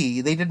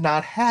DVD. They did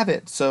not have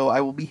it, so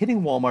I will be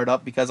hitting Walmart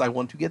up because I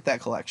want to get that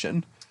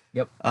collection.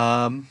 Yep.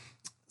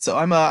 So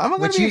I'm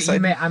gonna be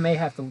excited. I may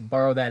have to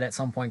borrow that at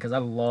some point because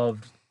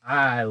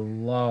I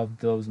loved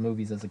those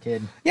movies as a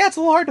kid. Yeah, it's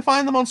a little hard to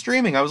find them on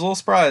streaming. I was a little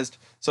surprised.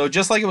 So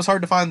just like it was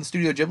hard to find the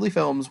Studio Ghibli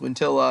films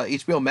until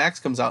HBO Max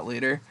comes out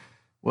later.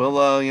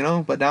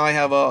 Well, but now I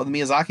have the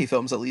Miyazaki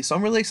films at least, so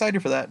I'm really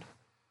excited for that.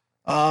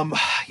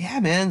 Yeah,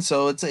 man.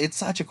 So it's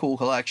such a cool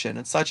collection.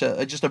 It's such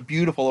just a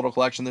beautiful little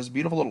collection. There's a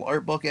beautiful little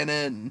art book in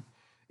it, and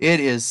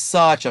it is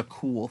such a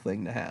cool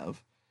thing to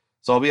have.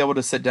 So I'll be able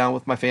to sit down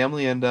with my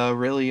family and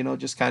really,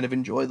 just kind of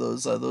enjoy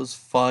those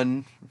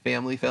fun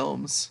family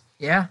films.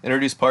 Yeah.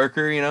 Introduce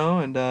Parker,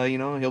 and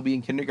he'll be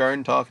in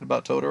kindergarten talking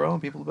about Totoro,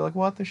 and people will be like,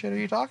 "What the shit are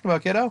you talking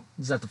about, kiddo?"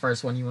 Is that the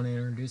first one you want to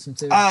introduce him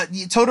to?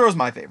 Totoro's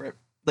my favorite.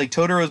 Like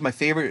Totoro is my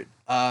favorite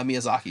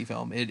Miyazaki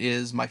film. It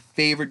is my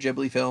favorite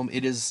Ghibli film.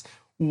 It is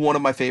one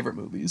of my favorite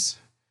movies.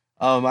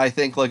 I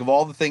think like of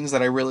all the things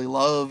that I really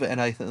love, and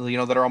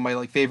that are on my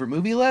like favorite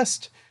movie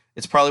list,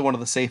 it's probably one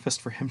of the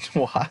safest for him to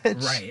watch.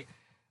 Right.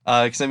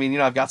 Because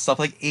I've got stuff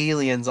like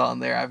Aliens on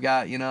there. I've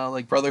got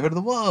like Brotherhood of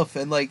the Wolf,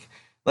 and like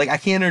I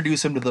can't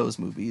introduce him to those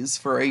movies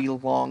for a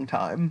long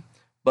time.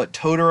 But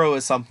Totoro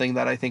is something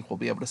that I think we'll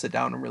be able to sit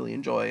down and really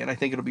enjoy, and I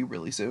think it'll be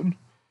really soon.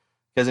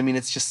 Because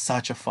it's just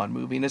such a fun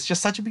movie, and it's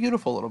just such a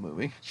beautiful little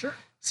movie. Sure.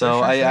 So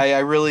Sure. I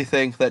really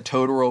think that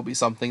Totoro will be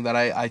something that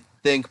I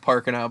think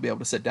Park and I will be able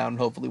to sit down and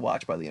hopefully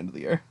watch by the end of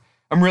the year.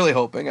 I'm really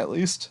hoping, at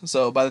least.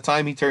 So by the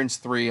time he turns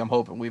 3, I'm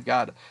hoping we've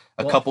got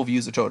a couple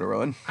views of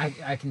Totoro in.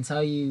 I can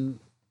tell you,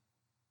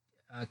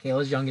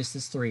 Kayla's youngest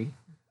is 3,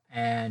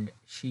 and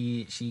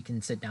she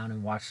can sit down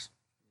and watch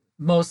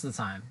most of the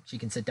time. She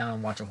can sit down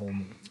and watch a whole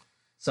movie.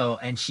 So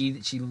and she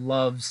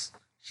loves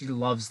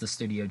the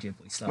Studio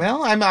Ghibli stuff.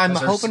 Well, I'm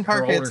hoping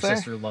Park her gets older there.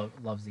 sister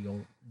loves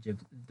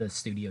the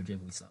Studio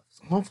Ghibli stuff.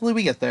 So. Hopefully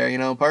we get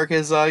there. Park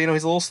is he's a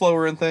little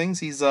slower in things.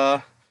 He's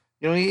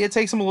it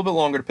takes him a little bit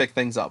longer to pick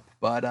things up,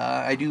 but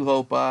I do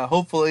hope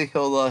hopefully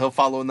he'll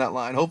follow in that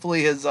line.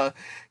 Hopefully he's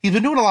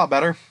been doing a lot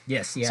better.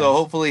 Yes, yeah. So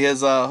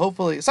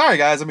hopefully sorry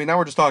guys, now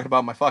we're just talking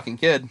about my fucking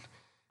kid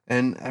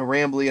and a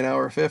rambly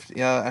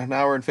an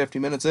hour and 50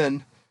 minutes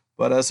in.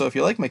 But so if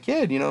you like my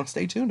kid,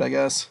 stay tuned, I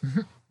guess.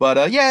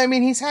 But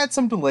he's had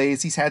some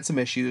delays, he's had some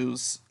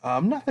issues.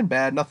 Nothing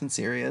bad, nothing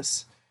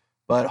serious.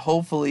 But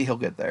hopefully he'll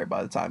get there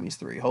by the time he's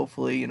 3.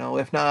 Hopefully,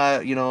 if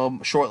not,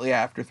 shortly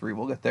after 3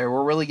 we'll get there.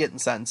 We're really getting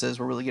sentences,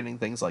 we're really getting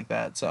things like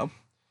that, so.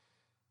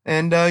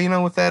 And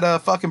with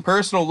that fucking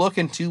personal look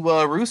into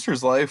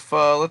Rooster's life,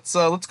 let's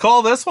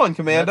call this one,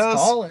 Commandos.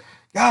 Let's call it.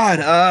 God,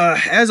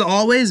 as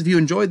always, if you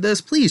enjoyed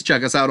this, please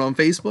check us out on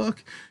Facebook.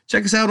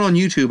 Check us out on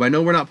YouTube. I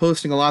know we're not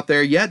posting a lot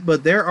there yet,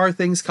 but there are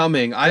things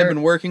coming. I have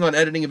been working on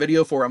editing a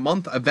video for a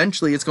month.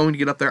 Eventually, it's going to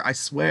get up there, I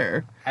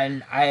swear.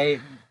 And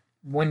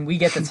when we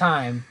get the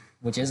time,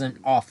 which isn't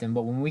often,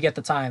 but when we get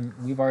the time,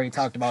 we've already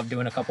talked about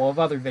doing a couple of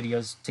other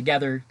videos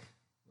together.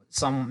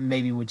 Some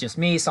maybe with just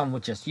me, some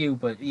with just you,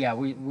 but yeah,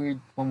 we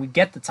when we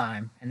get the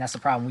time, and that's the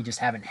problem, we just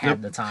haven't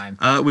had the time.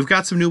 We've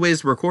got some new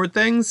ways to record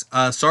things.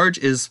 Sarge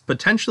is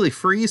potentially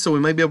free, so we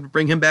might be able to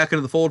bring him back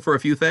into the fold for a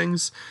few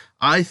things.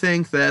 I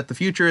think that the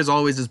future is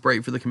always as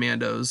bright for the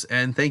Commandos,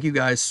 and thank you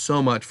guys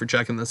so much for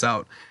checking this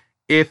out.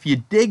 If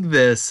you dig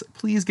this,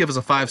 please give us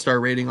a 5-star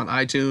rating on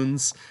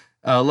iTunes.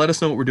 Let us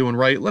know what we're doing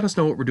right. Let us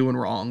know what we're doing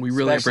wrong. We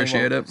really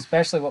appreciate it.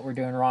 Especially what we're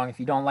doing wrong. If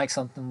you don't like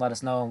something, let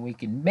us know, and we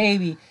can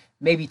maybe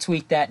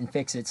tweak that and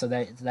fix it so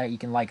that you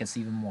can like us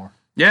even more.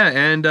 Yeah,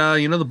 and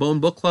the Bone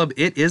Book Club,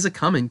 it is a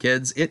coming,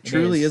 kids. It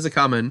truly is a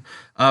coming.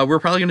 We're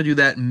probably going to do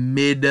that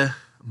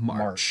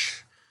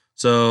mid-March.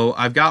 So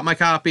I've got my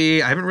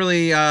copy. I haven't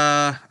really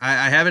I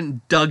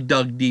haven't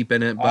dug deep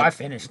in it. But I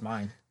finished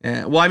mine. I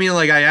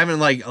haven't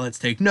let's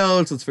take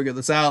notes, let's figure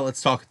this out,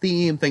 let's talk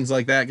theme, things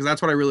like that, because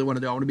that's what I really want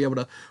to do. I want to be able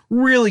to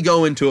really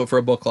go into it for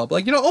a book club,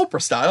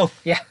 Oprah style.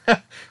 Yeah.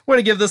 I want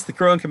to give this the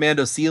Crow and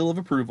Commando seal of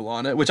approval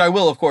on it, which I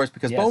will, of course,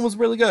 because Bone was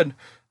really good.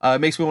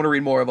 It makes me want to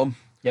read more of them.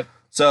 Yep.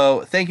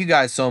 So thank you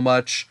guys so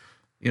much.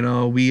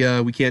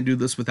 We can't do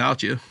this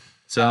without you.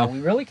 So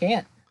we really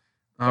can't.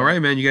 All right,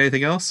 man. You got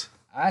anything else?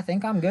 I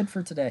think I'm good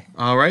for today.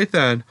 All right,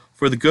 then.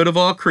 For the good of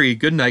all Kree,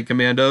 good night,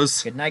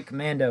 Commandos. Good night,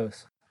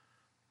 Commandos.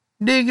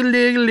 Digga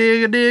digga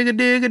digga digga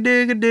digga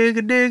digga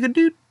digga digga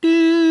doo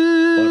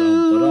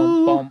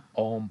doo.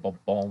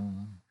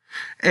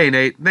 Hey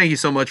Nate, thank you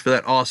so much for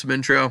that awesome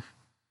intro.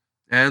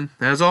 And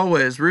as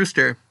always,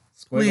 Rooster,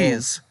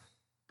 please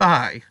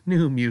buy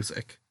new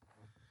music.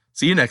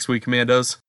 See you next week, Commandos.